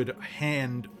good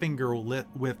finger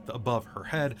width above her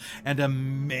head, and a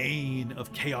mane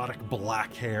of chaotic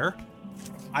black hair.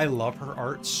 I love her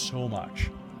art so much.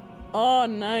 Oh,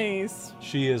 nice.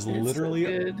 She is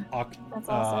literally That's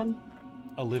awesome.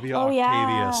 Olivia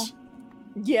Yeah. Octavius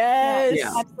Yes.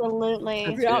 Yeah. Absolutely.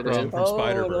 That's Yeah, good. from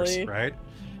Spider-Verse, totally. right?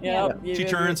 Yep. She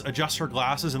turns, adjusts her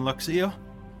glasses, and looks at you.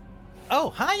 Oh,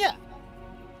 hiya!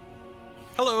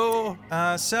 Hello.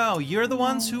 So you're the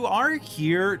ones who are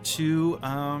here to,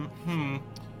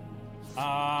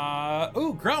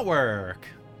 grunt work.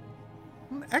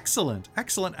 Excellent.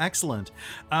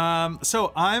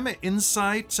 So I'm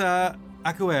Insight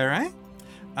Akuere,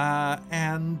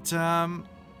 and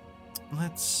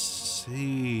let's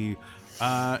see.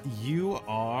 You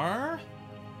are.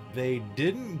 They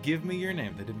didn't give me your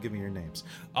name. They didn't give me your names.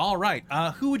 All right.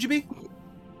 Who would you be?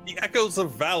 The Echoes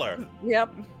of Valor.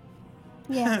 Yep.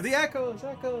 Yes. The echoes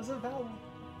of Valor.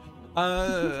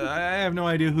 I have no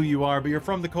idea who you are, but you're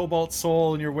from the Cobalt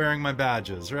Soul and you're wearing my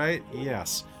badges, right?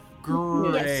 Yes.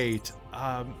 Great.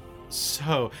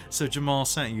 So Jamal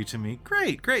sent you to me.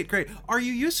 Great. Are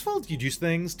you useful? Do you do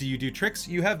things? Do you do tricks?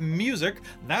 You have music.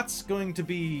 That's going to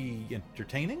be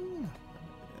entertaining.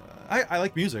 I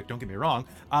like music, don't get me wrong.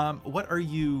 What are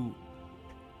you?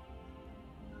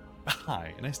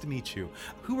 Hi, nice to meet you.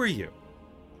 Who are you?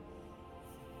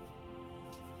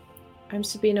 I'm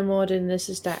Sabina Morden. This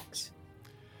is Dax.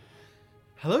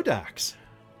 Hello, Dax.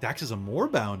 Dax is a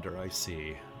moorbounder, I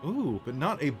see. Ooh, but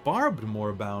not a barbed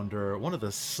moorbounder, one of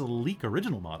the sleek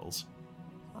original models.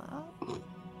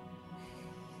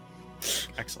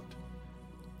 Excellent.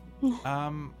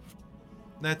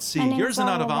 Let's see. My name's You're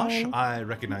Zanata Vash. Valerie. I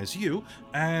recognize you.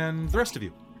 And the rest of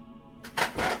you.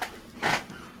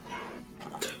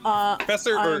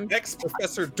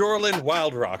 Ex-Professor Dorlin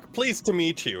Wildrock. Pleased to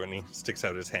meet you. And he sticks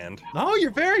out his hand. Oh, you're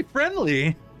very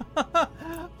friendly.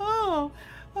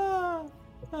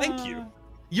 Thank you.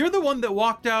 You're the one that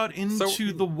walked out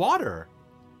into the water.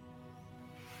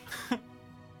 I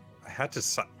had to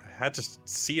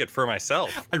see it for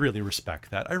myself. I really respect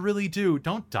that. I really do.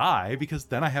 Don't die, because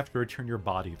then I have to return your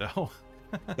body, though.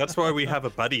 That's why we have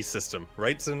a buddy system,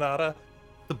 right, Zanata?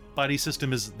 The buddy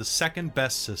system is the second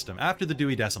best system after the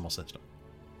Dewey Decimal System.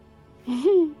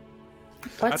 What's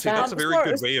Actually, that? that's a very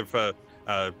good way of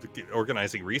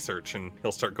organizing research, and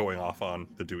he'll start going off on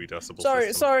the Dewey Decimal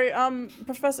System. Sorry,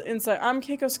 Professor Insight. I'm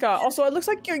Keiko Scott. Also, it looks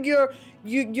like your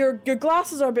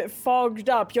glasses are a bit fogged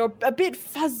up. You're a bit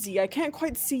fuzzy. I can't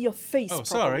quite see your face. Oh,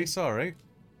 properly. sorry.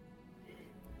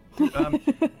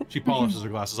 She polishes her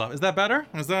glasses off. Is that better?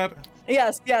 Is that?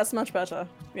 Yes, much better.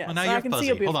 Yes. Well, now I you're can fuzzy. see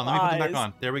your Hold beautiful on, let me put them eyes. back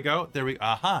on. There we go.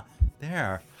 Aha.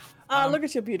 There. Look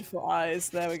at your beautiful eyes.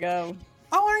 There we go.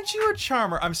 Oh, aren't you a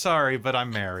charmer? I'm sorry, but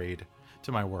I'm married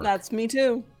to my work. That's me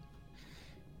too.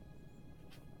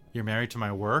 You're married to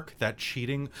my work? That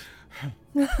cheating?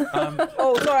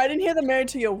 Oh, sorry, I didn't hear the married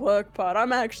to your work part.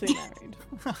 I'm actually married.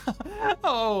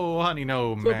 Oh, honey,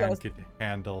 no So man fast. could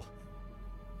handle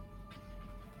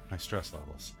my stress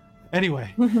levels.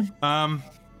 Anyway,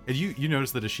 and you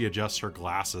notice that as she adjusts her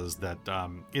glasses, that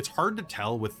it's hard to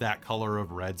tell with that color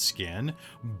of red skin,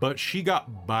 but she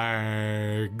got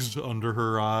bags under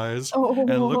her eyes, and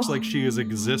it looks like she is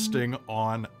existing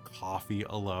on coffee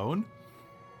alone.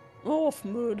 Off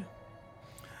mood.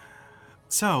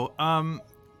 So,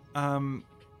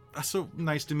 so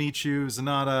nice to meet you,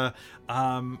 Zanata.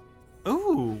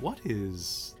 Ooh, what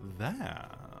is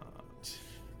that?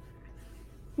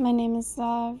 My name is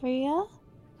Ria.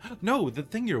 No, the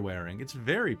thing you're wearing. It's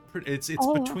very pretty. It's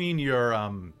Oh. between your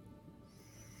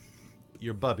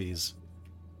bubbies.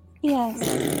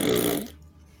 Yes.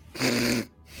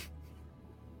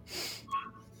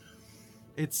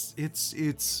 It's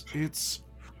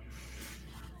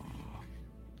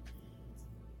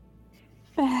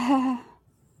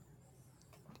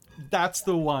that's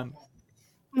the one.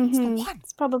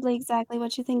 It's probably exactly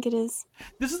what you think it is.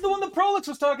 This is the one that Prolix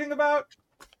was talking about.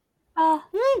 I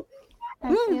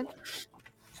see it.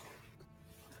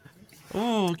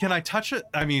 Oh, can I touch it?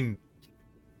 I mean,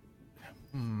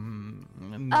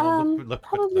 no, look,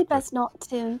 Probably best not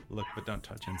to. Look, but don't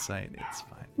touch insight. It's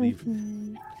fine.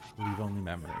 Mhm. Leave only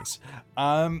memories.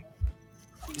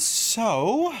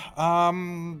 So,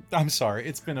 I'm sorry.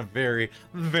 It's been a very,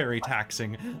 very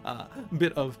taxing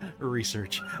bit of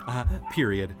research.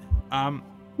 Period.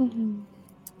 Mhm.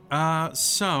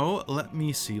 So let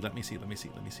me see.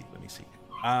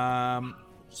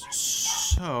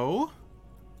 So,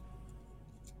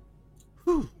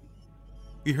 whew,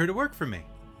 you're here to work for me.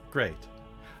 Great.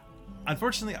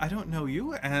 Unfortunately, I don't know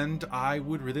you, and I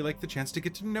would really like the chance to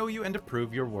get to know you and to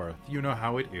prove your worth. You know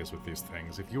how it is with these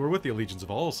things. If you were with the Allegiance of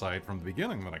Allsight from the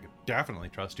beginning, then I could definitely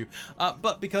trust you.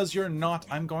 But because you're not,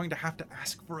 I'm going to have to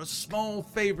ask for a small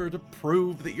favor to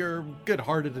prove that you're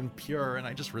good-hearted and pure, and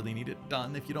I just really need it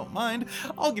done. If you don't mind,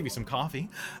 I'll give you some coffee.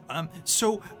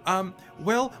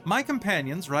 Well, my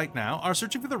companions right now are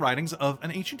searching for the writings of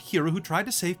an ancient hero who tried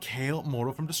to save Kael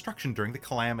Morrow from destruction during the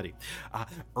Calamity.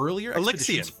 Earlier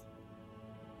expeditions...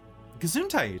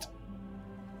 Gesundheit.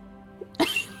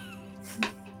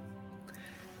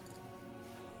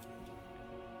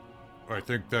 I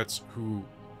think that's who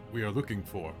we are looking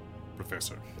for,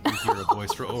 Professor. You hear a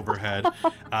voice from overhead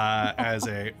as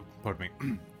a... Pardon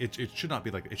me. It should not be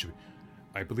like... It should be...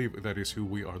 I believe that is who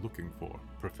we are looking for,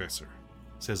 Professor.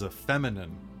 Says a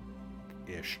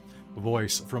feminine-ish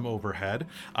voice from overhead.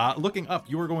 Looking up,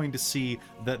 you are going to see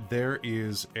that there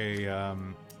is a...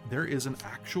 there is an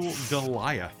actual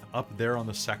Goliath up there on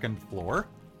the second floor,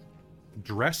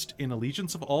 dressed in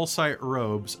Allegiance of Allsight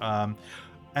robes.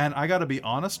 And I gotta be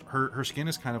honest, her skin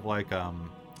is kind of like a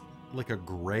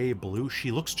gray blue. She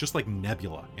looks just like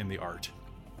Nebula in the art.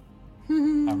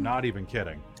 I'm not even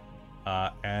kidding.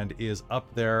 And is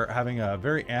up there having a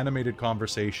very animated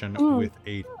conversation with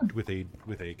a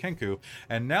Kenku.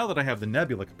 And now that I have the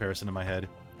Nebula comparison in my head,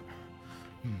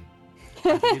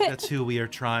 I believe that's who we are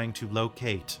trying to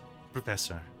locate,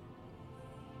 Professor.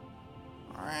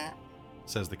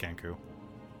 Says the Kenku.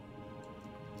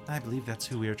 I believe that's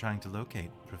who we are trying to locate,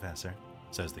 Professor,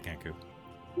 says the Kenku.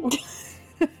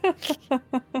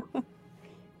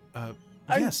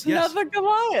 Yes. Another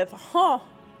Goliath, huh?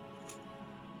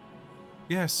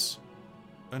 Yes,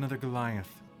 another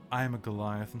Goliath. I am a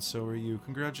Goliath, and so are you.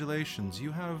 Congratulations,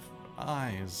 you have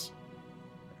eyes.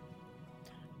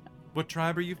 What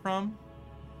tribe are you from?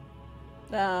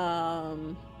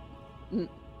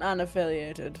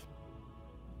 Unaffiliated.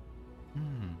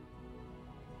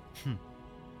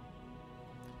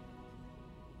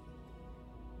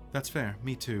 That's fair.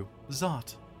 Me too.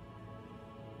 Zot.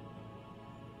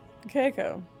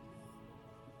 Keiko.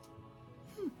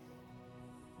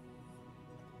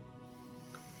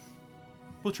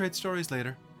 We'll trade stories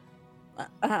later.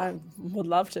 I would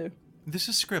love to. This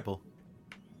is Scribble.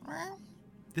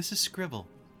 This is Scribble,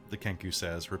 the Kenku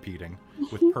says, repeating,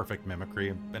 with perfect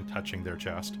mimicry and touching their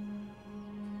chest.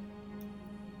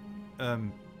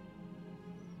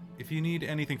 If you need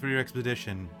anything for your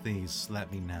expedition, please let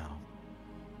me know.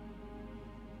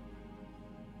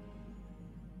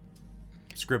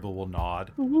 Scribble will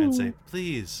nod and say,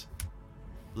 please,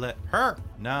 let her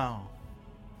know.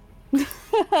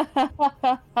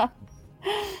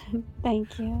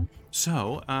 Thank you.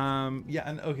 So, yeah,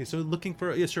 and okay, so looking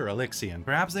for, yeah, sure, Alexian.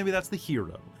 Perhaps maybe that's the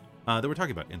hero that we're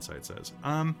talking about, Insight says.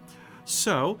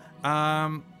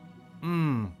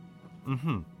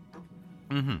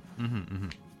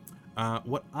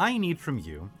 What I need from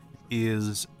you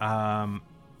is,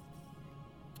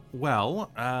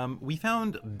 we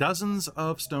found dozens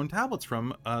of stone tablets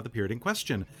from the period in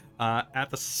question at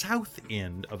the south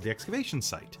end of the excavation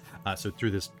site. So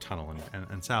through this tunnel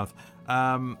and south.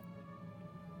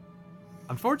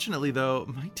 Unfortunately, though,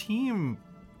 my team,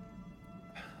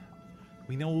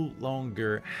 we no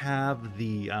longer have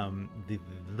the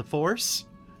force.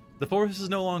 The force is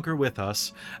no longer with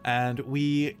us, and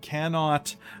we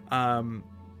cannot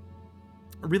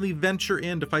really venture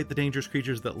in to fight the dangerous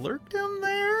creatures that lurk down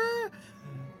there.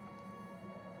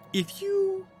 If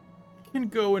you can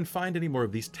go and find any more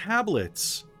of these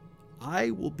tablets,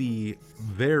 I will be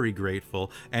very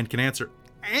grateful and can answer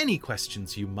any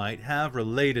questions you might have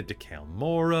related to Kael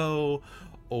Morrow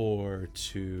or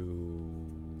to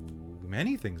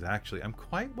many things, actually. I'm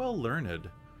quite well learned.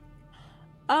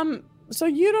 So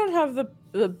you don't have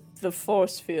the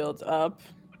force field up.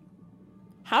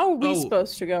 How are we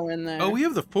supposed to go in there? Oh, we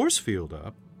have the force field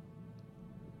up.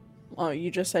 Oh,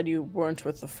 you just said you weren't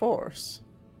with the force.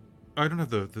 I don't have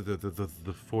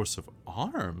the force of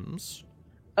arms.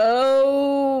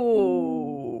 Oh.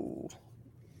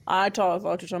 I thought you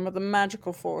were talking about the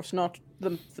magical force, not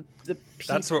the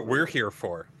That's what we're here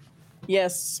for.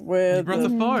 Yes, You with brought the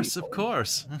the force, of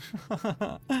course.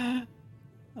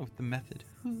 With the method.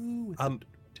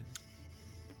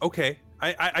 Okay,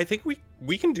 I think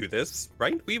we can do this,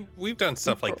 right? We've done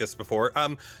stuff like this before.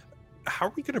 How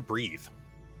are we gonna breathe?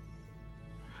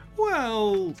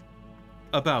 Well,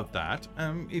 about that,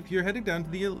 if you're heading down to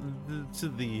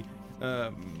the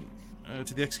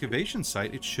excavation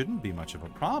site, it shouldn't be much of a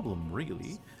problem,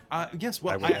 really. Yes,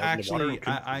 well,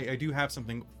 I do have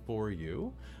something for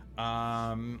you.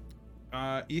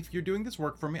 If you're doing this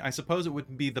work for me, I suppose it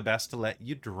wouldn't be the best to let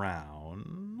you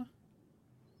drown.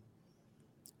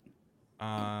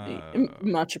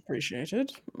 much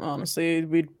appreciated. Honestly,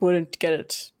 we wouldn't get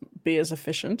it be as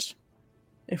efficient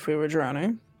if we were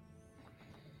drowning.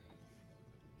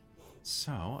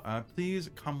 So, please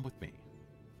come with me.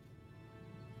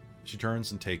 She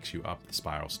turns and takes you up the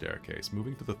spiral staircase,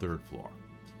 moving to the 3rd floor.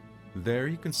 There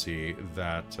you can see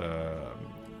that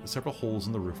several holes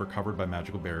in the roof are covered by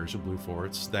magical barriers of blue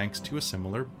forts, thanks to a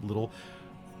similar little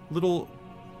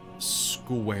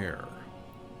square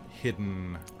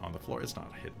hidden on the floor. It's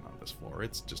not hidden on this floor,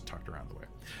 it's just tucked around the way.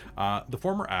 The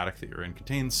former attic that you're in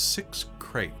contains 6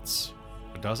 crates,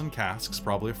 a dozen casks,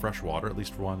 probably of fresh water, at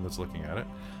least one that's looking at it,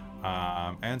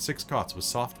 and 6 cots with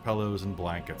soft pillows and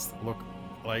blankets that look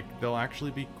like they'll actually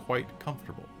be quite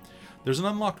comfortable. There's an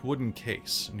unlocked wooden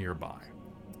case nearby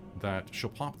that she'll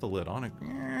pop the lid on it.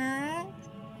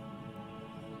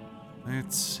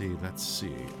 Let's see.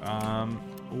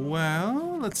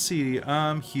 Well, let's see.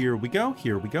 Here we go.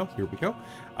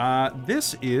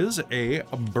 This is a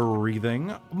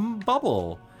breathing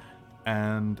bubble.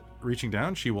 And reaching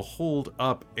down, she will hold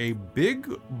up a big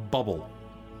bubble.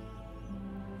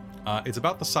 It's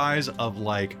about the size of,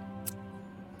 like,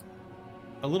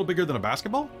 a little bigger than a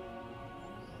basketball.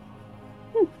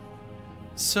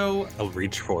 So I'll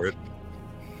reach for it.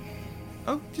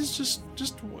 Oh, just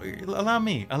allow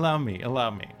me.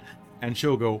 And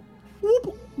she'll go,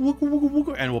 whoop, whoop, whoop,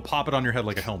 whoop, and we'll pop it on your head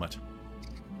like a helmet.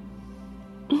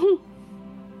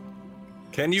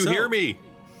 Can you hear me?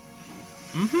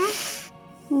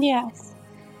 Mm-hmm. Yes.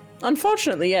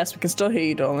 Unfortunately, yes, we can still hear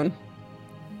you, Dolan.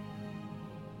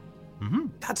 Mm-hmm.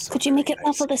 Could you make it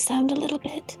muffle the sound a little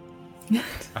bit?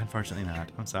 Unfortunately not.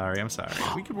 I'm sorry.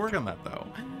 We could work on that, though.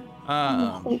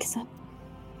 I think so.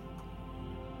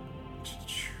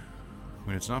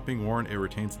 When it's not being worn, it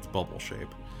retains its bubble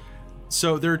shape.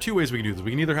 So there are 2 ways we can do this.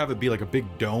 We can either have it be like a big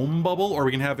dome bubble, or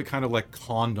we can have it kind of like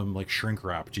condom, like shrink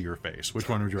wrap to your face. Which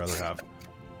one would you rather have?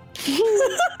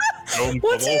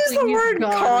 Let's use the word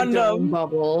condom.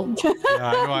 Bubble. Yeah,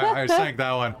 I know. I sank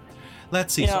that one.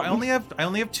 Let's see. Yeah. So I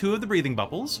only have 2 of the breathing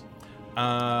bubbles.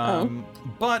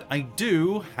 But I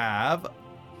do have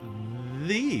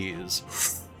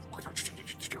these.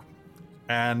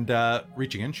 And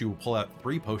reaching in, she will pull out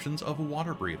 3 potions of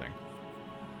water breathing.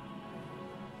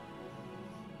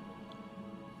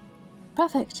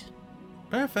 Perfect.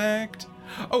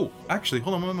 Oh, actually,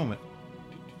 hold on one moment.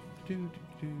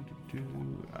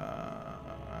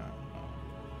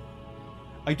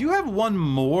 I do have 1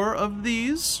 more of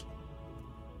these.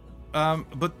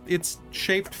 But it's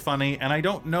shaped funny, and I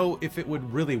don't know if it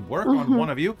would really work on one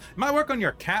of you. It might work on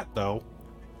your cat, though.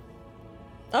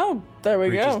 Oh, there we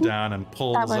Reaches go. down and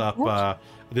pulls up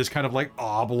this kind of like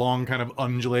oblong, kind of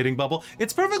undulating bubble.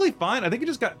 It's perfectly fine. I think it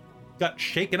just got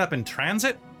shaken up in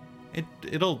transit.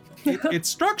 It's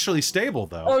structurally stable,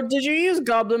 though. Oh, did you use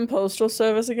Goblin Postal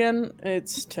Service again?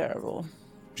 It's terrible.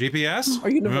 GPS? Or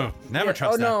Never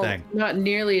trust that thing. Not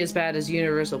nearly as bad as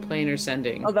Universal Planar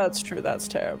Sending. Oh, that's true. That's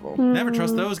terrible. Never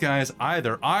trust those guys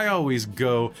either. I always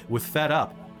go with Fed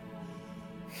Up.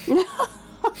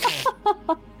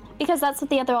 Because that's what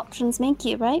the other options make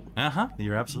you, right?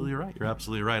 You're absolutely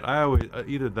right. I always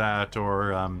either that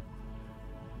or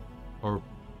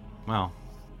well,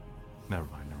 never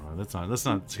mind. Let's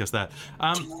not discuss that.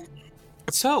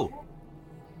 So,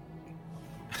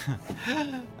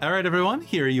 all right, everyone,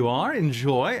 here you are.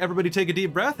 Enjoy. Everybody, take a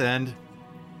deep breath. And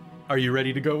are you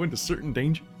ready to go into certain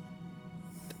danger?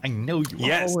 I know you are.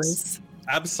 Yes, Always.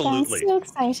 absolutely. That's so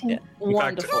exciting. Yeah.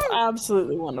 Wonderful.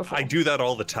 Absolutely wonderful. I do that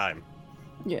all the time.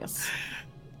 Yes.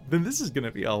 Then this is going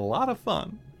to be a lot of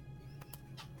fun.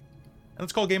 And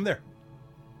let's call game there.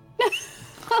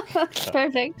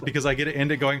 Perfect. Because I get to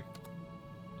end it going.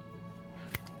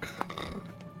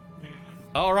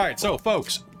 All right, so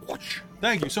folks,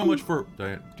 thank you so much for... Did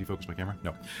I defocus my camera?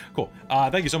 No. Cool.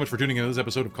 Thank you so much for tuning in to this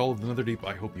episode of Call of the Netherdeep.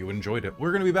 I hope you enjoyed it.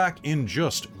 We're going to be back in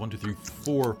just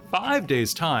 5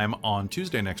 days' time on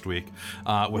Tuesday next week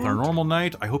with our normal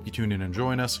night. I hope you tune in and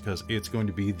join us because it's going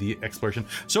to be the exploration.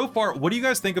 So far, what do you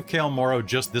guys think of Kael Morrow,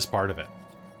 just this part of it?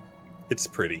 It's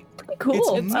pretty.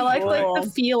 Cool. It's I like cool. the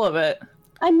feel of it.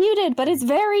 I'm muted, but it's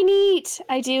very neat.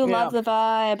 I do love the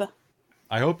vibe.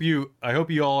 I hope you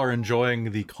all are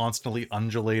enjoying the constantly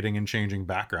undulating and changing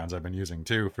backgrounds I've been using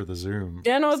too for the Zoom.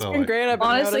 Yeah, no, it's So, been like, great. I've been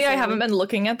Honestly, I noticing. haven't been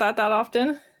looking at that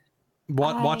often.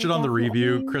 Watch it on the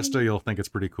review, definitely- Krista. You'll think it's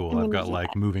pretty cool. I'm I've gonna got do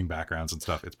like that. moving backgrounds and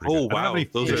stuff. It's pretty Oh good. I don't have wow, any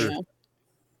those issues. are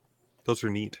those are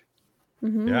neat.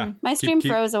 Mhm. Yeah. My Keep- stream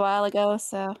keep- froze a while ago,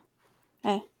 so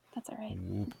that's all right.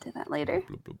 Whoop, Do that later.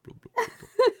 bloop, bloop, bloop,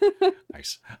 bloop, bloop.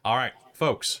 Nice. All right,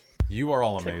 folks, you are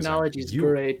all amazing. Technology's You-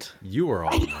 great. You are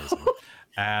all amazing.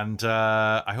 And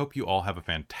I hope you all have a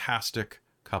fantastic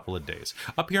couple of days.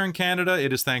 Up here in Canada,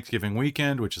 it is Thanksgiving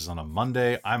weekend, which is on a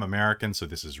Monday. I'm American, so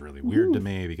this is really weird to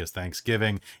me because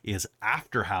Thanksgiving is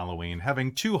after Halloween.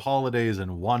 Having 2 holidays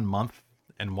in 1 month,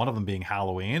 and one of them being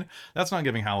Halloween, that's not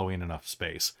giving Halloween enough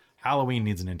space. Halloween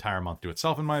needs an entire month to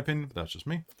itself, in my opinion, but that's just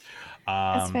me.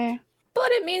 That's fair.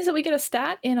 But it means that we get a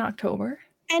stat in October.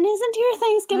 And isn't your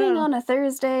Thanksgiving Yeah. on a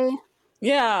Thursday?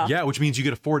 Yeah. Yeah, which means you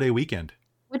get a 4-day weekend.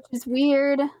 Which is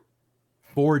weird.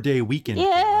 4-day weekend.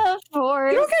 Yeah, for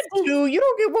You don't get two. You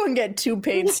don't get one. Get two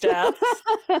paid stats.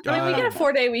 I mean, we get a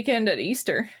 4-day weekend at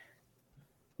Easter.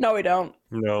 No, we don't.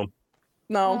 No,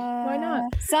 No. Why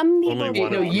not? Some people Only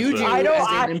one do. of them is a- I don't.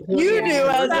 as an employee You at do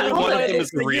as university. a One of them it's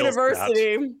is a the real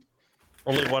university.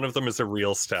 only one of them is a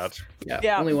real stat. Yeah,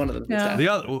 Yeah. only one of them. Yeah.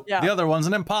 The other one's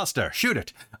an imposter. Shoot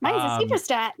it. Mine's a super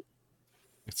stat.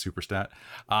 It's super stat.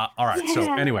 All right. So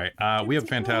Yeah. anyway, we have a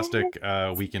fantastic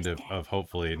weekend of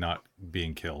hopefully not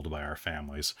being killed by our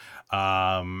families,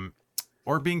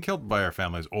 or being killed by our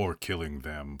families, or killing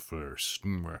them first.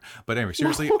 But anyway,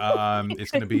 seriously,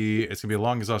 it's gonna be a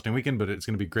long, exhausting weekend, but it's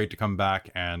gonna be great to come back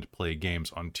and play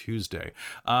games on Tuesday.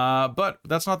 But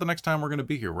that's not the next time we're gonna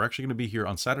be here. We're actually gonna be here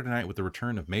on Saturday night with the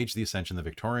return of Mage the Ascension, the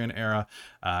Victorian era.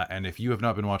 And if you have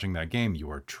not been watching that game, you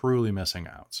are truly missing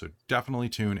out. So definitely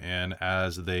tune in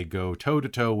as they go toe to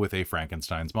toe with a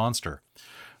Frankenstein's monster.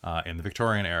 In the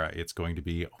Victorian era. It's going to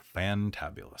be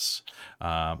fantabulous.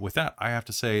 With that, I have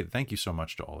to say thank you so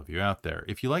much to all of you out there.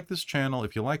 If you like this channel,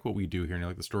 if you like what we do here, and you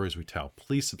like the stories we tell,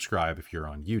 please subscribe if you're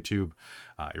on YouTube.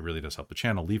 It really does help the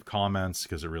channel. Leave comments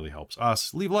because it really helps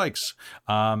us. Leave likes.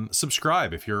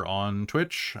 Subscribe if you're on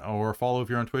Twitch, or follow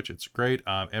if you're on Twitch. It's great.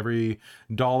 Every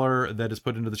dollar that is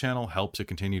put into the channel helps it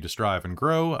continue to strive and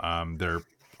grow. There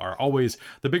are always,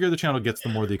 the bigger the channel gets, the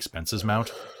more the expenses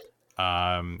mount.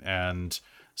 And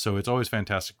so it's always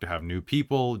fantastic to have new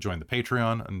people join the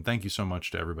Patreon, and thank you so much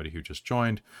to everybody who just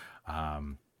joined.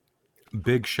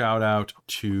 Big shout out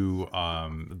to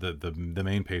the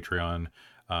main Patreon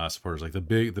supporters, like the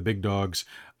big dogs.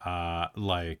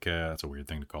 That's a weird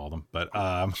thing to call them, but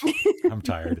I'm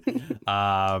tired.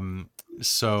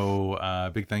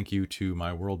 So big thank you to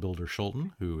my world builder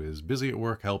Shulton, who is busy at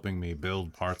work helping me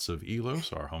build parts of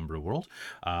Elos, our homebrew world.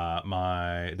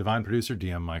 My divine producer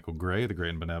DM Michael Gray, the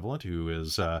Great and Benevolent, who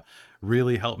is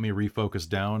really helped me refocus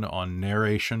down on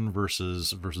narration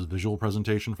versus visual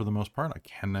presentation for the most part. I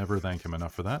can never thank him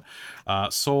enough for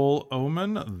that. Soul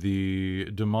Omen,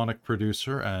 the demonic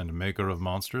producer and maker of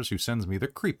monsters, who sends me the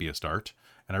creepiest art.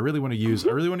 And I really want to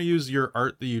use your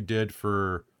art that you did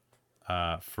for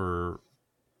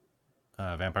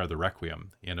Vampire the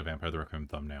Requiem, the end of Vampire the Requiem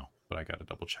thumbnail. But I gotta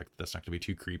double check that's not gonna be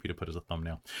too creepy to put as a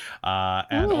thumbnail.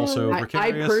 And also I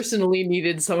Precarious. personally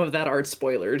needed some of that art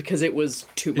spoilered because it was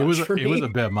too much for me. It was a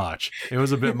bit much. It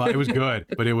was a bit much. It was good,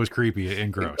 but it was creepy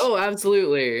and gross. Oh,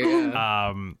 absolutely.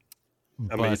 Yeah.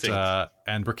 Amazing.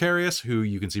 And Precarious, who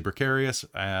you can see Precarious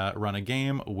run a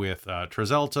game with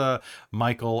Trezelta,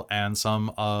 Michael, and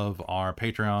some of our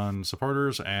Patreon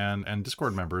supporters and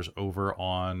Discord members over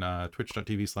on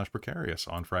twitch.tv/Precarious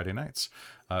on Friday nights,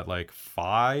 like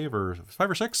 5 or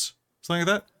 6, something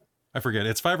like that. I forget.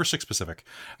 It's 5 or 6 Pacific,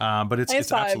 but it's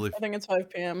 5. absolutely. I think it's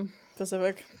 5 p.m.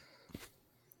 Pacific.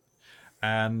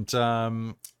 And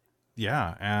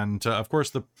yeah, and of course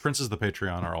the princes of the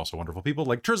Patreon are also wonderful people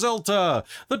like Trezelta,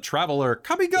 the Traveler,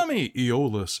 Kabigami,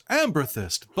 Aeolus,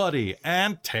 Amberthist, Buddy,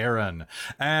 and Terran.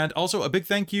 And also a big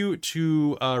thank you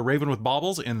to Raven with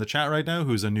Baubles in the chat right now,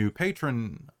 who's a new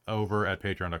patron over at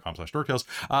patreon.com/dorktales,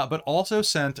 but also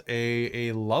sent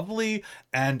a lovely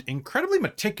and incredibly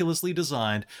meticulously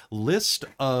designed list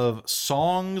of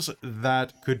songs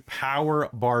that could power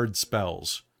bard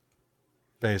spells,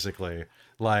 basically.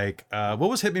 Like, what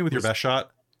was Hit Me With Your Best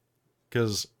Shot?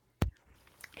 Because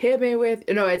Hit me with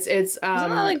it's Isn't that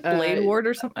like Blade Ward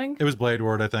or something? It was Blade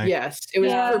Ward, I think. Yes, it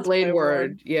was Yeah, for it's Blade Blade Ward.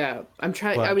 Ward. Yeah, I'm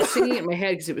trying. But- I was singing it in my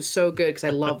head because it was so good because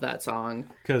I love that song.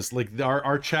 Because like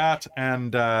our chat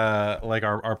and like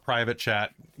our private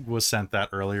chat was sent that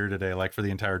earlier today, like for the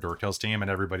entire Dorktales team,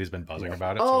 and everybody's been buzzing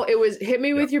about it. Oh, so- it was hit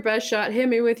me with your best shot. Hit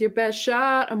me with your best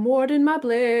shot. I'm warding my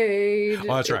blade.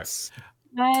 Oh, that's right. It's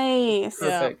Nice.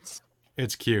 perfect.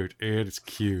 It's cute. It's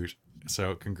cute.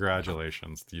 So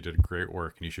congratulations. You did great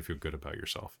work and you should feel good about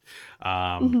yourself.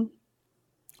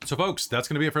 So folks, that's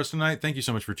going to be it for us tonight. Thank you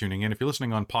so much for tuning in. If you're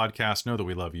listening on podcast, know that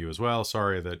we love you as well.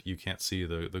 Sorry that you can't see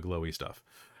the glowy stuff.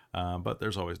 But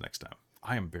there's always next time.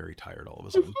 I am very tired all of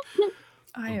a sudden.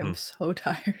 I am so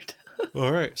tired.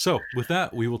 All right. So with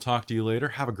that, we will talk to you later.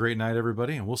 Have a great night,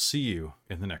 everybody, and we'll see you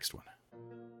in the next one.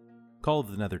 Call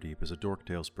of the Netherdeep is a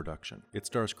Dorktales production. It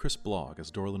stars Chris Blogg as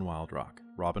Dorlin Wildrock,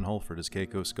 Robin Holford as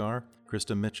Keiko Scar,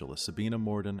 Krista Mitchell as Sabina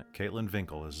Morden, Caitlin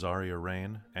Vinkel as Zarya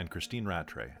Rain, and Christine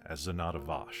Rattray as Zanata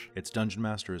Vosh. Its Dungeon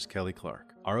Master is Kelly Clark.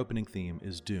 Our opening theme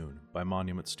is Dune by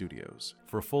Monument Studios.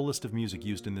 For a full list of music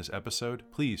used in this episode,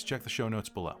 please check the show notes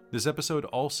below. This episode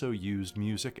also used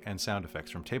music and sound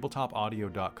effects from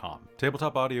tabletopaudio.com.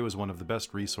 Tabletop Audio is one of the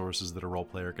best resources that a role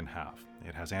player can have.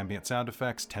 It has ambient sound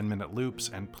effects, 10-minute loops,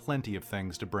 and plenty of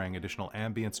things to bring additional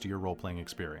ambience to your role-playing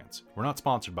experience. We're not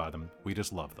sponsored by them, we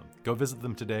just love them. Go visit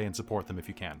them today and support them if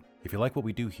you can. If you like what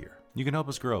we do here, you can help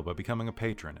us grow by becoming a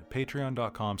patron at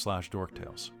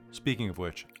patreon.com/dorktales. Speaking of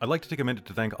which, I'd like to take a minute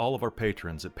to thank all of our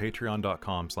patrons at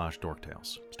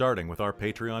patreon.com/dorktales, starting with our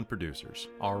Patreon producers.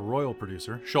 Our royal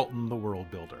producer, Shulton the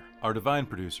World Builder. Our divine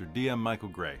producer, DM Michael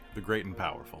Gray, the great and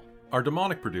powerful. Our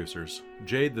demonic producers,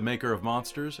 Jade the Maker of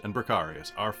Monsters, and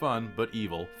Bricarius, our fun but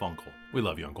evil Funkel. We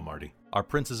love you, Uncle Marty. Our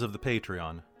princes of the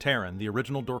Patreon, Taryn, the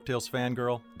original Dorktales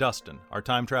fangirl, Dustin, our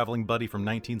time-traveling buddy from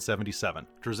 1977,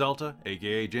 Trizelta,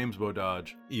 aka James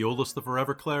Bododge, Aeolus the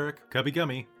Forever Cleric, Cubby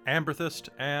Gummy, Amberthist,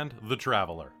 and The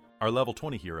Traveler. Our level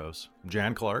 20 heroes,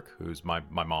 Jan Clark, who's my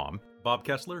mom, Bob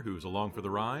Kessler, who's along for the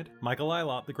ride, Michael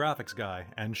Ilott, the graphics guy,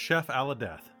 and Chef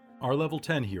Aladeth. Our level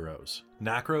 10 heroes,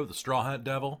 Nacro, the Straw Hat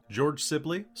Devil, George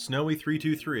Sibley,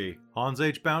 Snowy323, Hans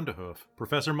H. Boundahoof,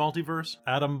 Professor Multiverse,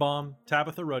 Adam Bomb,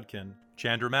 Tabitha Rudkin,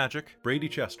 Chandra Magic, Brady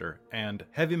Chester, and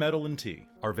Heavy Metal and Tea,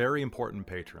 our very important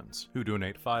patrons, who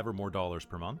donate $5 or more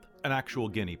per month. An actual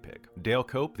guinea pig. Dale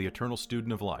Cope, the eternal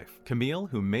student of life. Camille,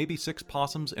 who may be 6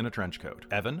 possums in a trench coat.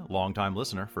 Evan, longtime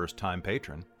listener, first-time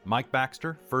patron. Mike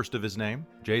Baxter, first of his name.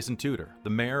 Jason Tudor, the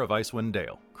mayor of Icewind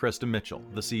Dale. Krista Mitchell,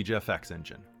 the Siege FX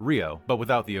engine. Rio, but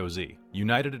without the OZ.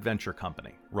 United Adventure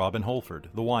Company. Robin Holford,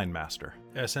 the wine master.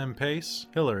 SM Pace,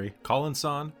 Hillary, Colin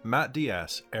Son, Matt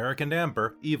Diaz, Eric and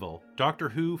Amber, Evil, Doctor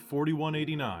Who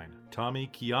 4189, Tommy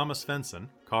Kiyama Svensson,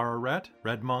 Kara Rhett,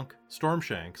 Red Monk,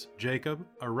 Stormshanks, Jacob,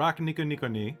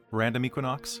 Arachnikoni, Random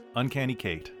Equinox, Uncanny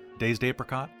Kate, Dazed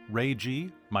Apricot, Ray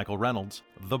G, Michael Reynolds,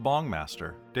 The Bong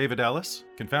Master, David Ellis,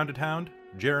 Confounded Hound,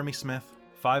 Jeremy Smith,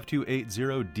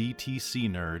 5280DTC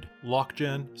Nerd,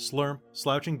 Lockgen, Slurp,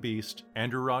 Slouching Beast,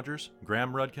 Andrew Rogers,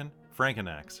 Graham Rudkin,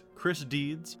 Frankenax, Chris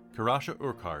Deeds, Karasha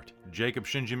Urquhart, Jacob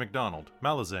Shinji McDonald,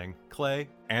 Malazing, Clay,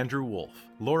 Andrew Wolf,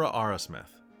 Laura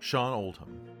Arasmith, Sean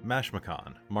Oldham,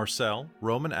 Mashmakan, Marcel,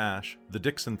 Roman Ash, The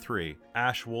Dixon 3,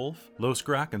 Ash Wolf,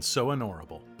 Losgrak and So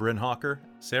Honorable, Bryn Hawker,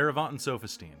 Sarah Vaughton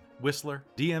Sophistine, Whistler,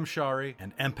 DM Shari,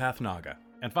 and Empath Naga.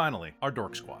 And finally, our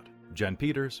Dork Squad. Jen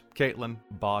Peters, Caitlin,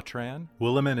 Ba Tran,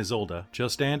 Willem and Isolda,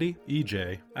 Just Andy,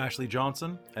 EJ, Ashley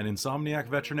Johnson, an Insomniac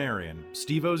Veterinarian,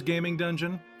 Steve-O's Gaming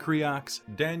Dungeon, Creox,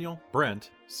 Daniel,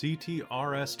 Brent,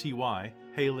 CTRSTY,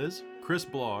 Hayliz, Chris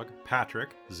Blogg,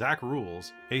 Patrick, Zach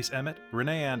Rules, Ace Emmett,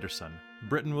 Renee Anderson,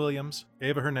 Britton Williams,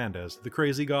 Ava Hernandez, The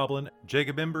Crazy Goblin,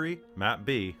 Jacob Embry, Matt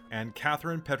B., and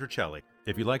Catherine Petricelli.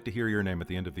 If you'd like to hear your name at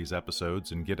the end of these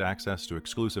episodes and get access to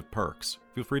exclusive perks,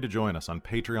 feel free to join us on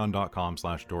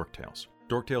patreon.com/dorktales.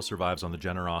 Dorktales survives on the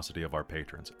generosity of our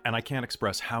patrons, and I can't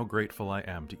express how grateful I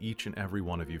am to each and every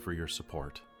one of you for your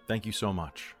support. Thank you so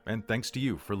much, and thanks to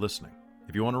you for listening.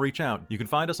 If you want to reach out, you can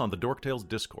find us on the Dorktales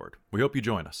Discord. We hope you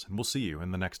join us, and we'll see you in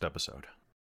the next episode.